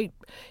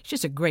she's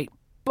just a great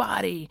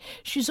body.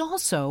 She's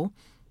also,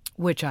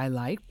 which I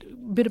liked, a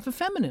bit of a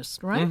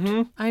feminist, right?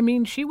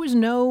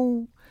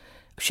 Mm-hmm.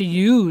 She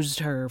used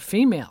her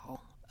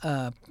female,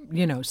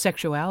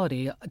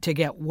 sexuality to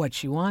get what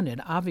she wanted,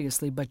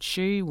 obviously, but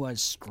she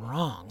was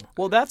strong.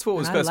 Well, that's what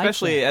was good,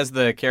 especially as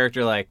the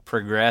character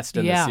progressed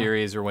in the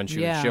series, or when she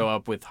would show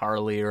up with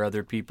Harley or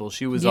other people.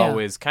 She was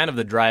always kind of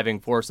the driving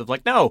force of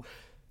no,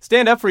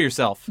 stand up for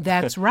yourself.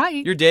 That's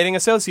right. You're dating a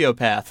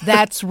sociopath.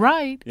 That's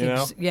right.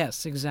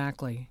 Yes,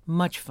 exactly.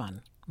 Much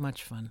fun.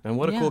 And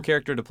what a cool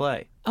character to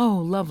play.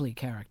 Oh, lovely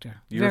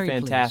character. You're very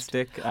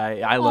fantastic. Pleased.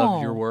 I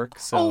love your work.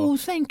 So. Oh,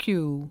 thank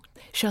you.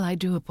 Shall I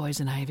do a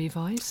Poison Ivy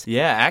voice?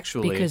 Yeah,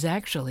 actually. Because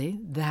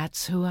actually,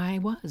 that's who I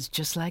was,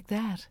 just like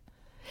that.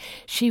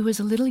 She was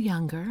a little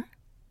younger.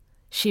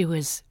 She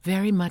was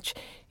very much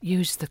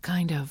used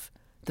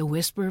the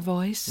whisper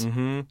voice,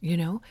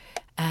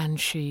 and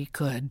she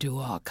could do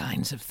all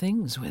kinds of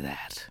things with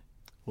that.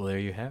 Well, there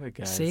you have it,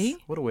 guys. See?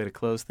 What a way to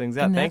close things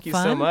out. Thank you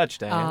so much,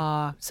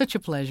 Diane. Such a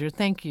pleasure.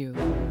 Thank you.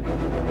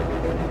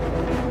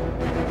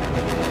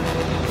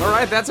 All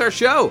right, that's our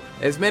show.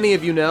 As many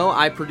of you know,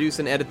 I produce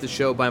and edit the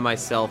show by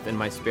myself in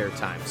my spare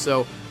time.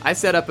 So I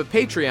set up a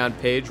Patreon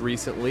page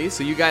recently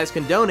so you guys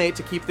can donate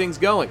to keep things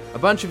going. A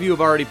bunch of you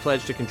have already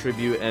pledged to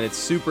contribute, and it's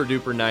super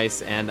duper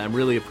nice, and I'm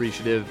really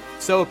appreciative.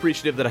 So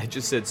appreciative that I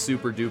just said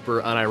super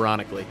duper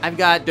unironically. I've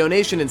got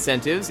donation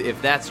incentives,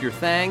 if that's your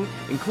thing,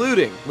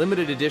 including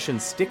limited edition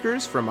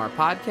stickers from our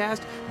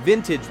podcast,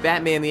 vintage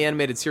Batman the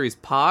Animated Series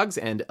Pogs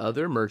and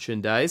other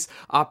merchandise,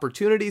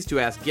 opportunities to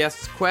ask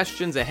guests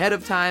questions ahead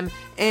of time,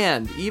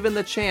 and even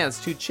the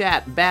chance to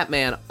chat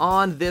Batman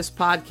on this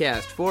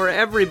podcast for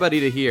everybody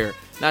to hear.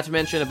 Not to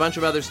mention a bunch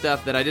of other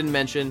stuff that I didn't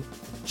mention.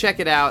 Check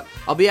it out.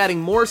 I'll be adding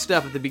more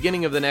stuff at the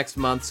beginning of the next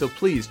month, so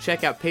please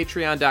check out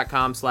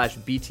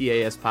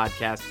patreon.com/BTAS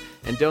podcast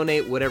and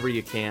donate whatever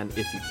you can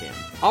if you can.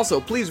 Also,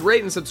 please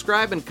rate and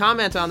subscribe and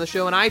comment on the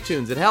show in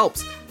iTunes. It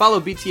helps. Follow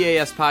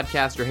BTAS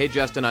Podcast or Hey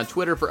Justin on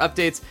Twitter for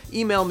updates.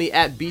 Email me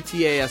at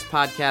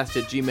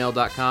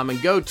btaspodcast@gmail.com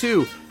and go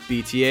to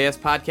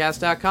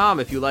btaspodcast.com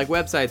if you like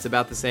websites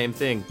about the same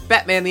thing.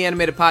 Batman the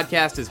Animated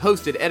Podcast is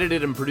hosted,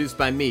 edited, and produced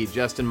by me,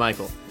 Justin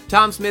Michael.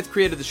 Tom Smith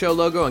created the show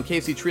logo, and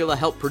Casey Trela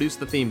helped produce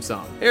the theme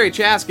song. Harry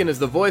Chaskin is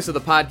the voice of the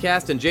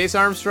podcast, and Jace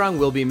Armstrong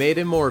will be made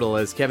immortal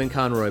as Kevin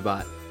Conroy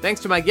Bot.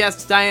 Thanks to my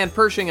guests, Diane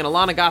Pershing and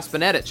Alana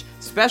Gospinetich.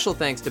 Special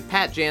thanks to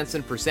Pat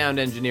Jansen for sound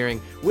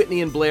engineering,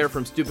 Whitney and Blair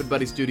from Stupid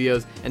Buddy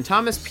Studios, and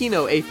Thomas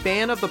Pino, a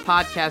fan of the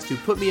podcast who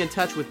put me in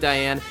touch with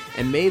Diane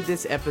and made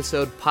this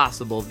episode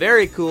possible.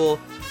 Very cool.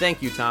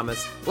 Thank you,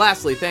 Thomas.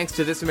 Lastly, thanks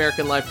to This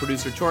American Life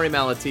producer Tori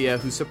Malatia,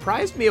 who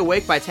surprised me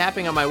awake by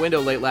tapping on my window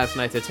late last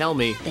night to tell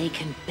me, "They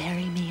can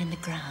bury me in the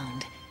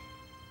ground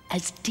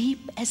as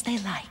deep as they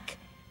like,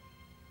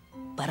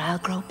 but I'll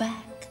grow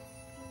back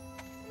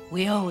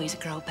We always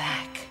grow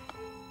back.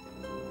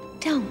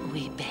 Don't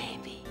we,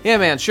 baby? Yeah,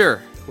 man,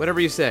 sure. Whatever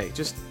you say.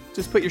 Just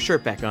put your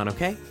shirt back on,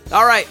 okay?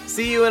 All right,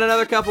 see you in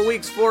another couple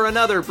weeks for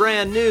another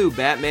brand new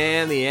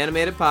Batman the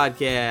Animated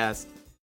Podcast.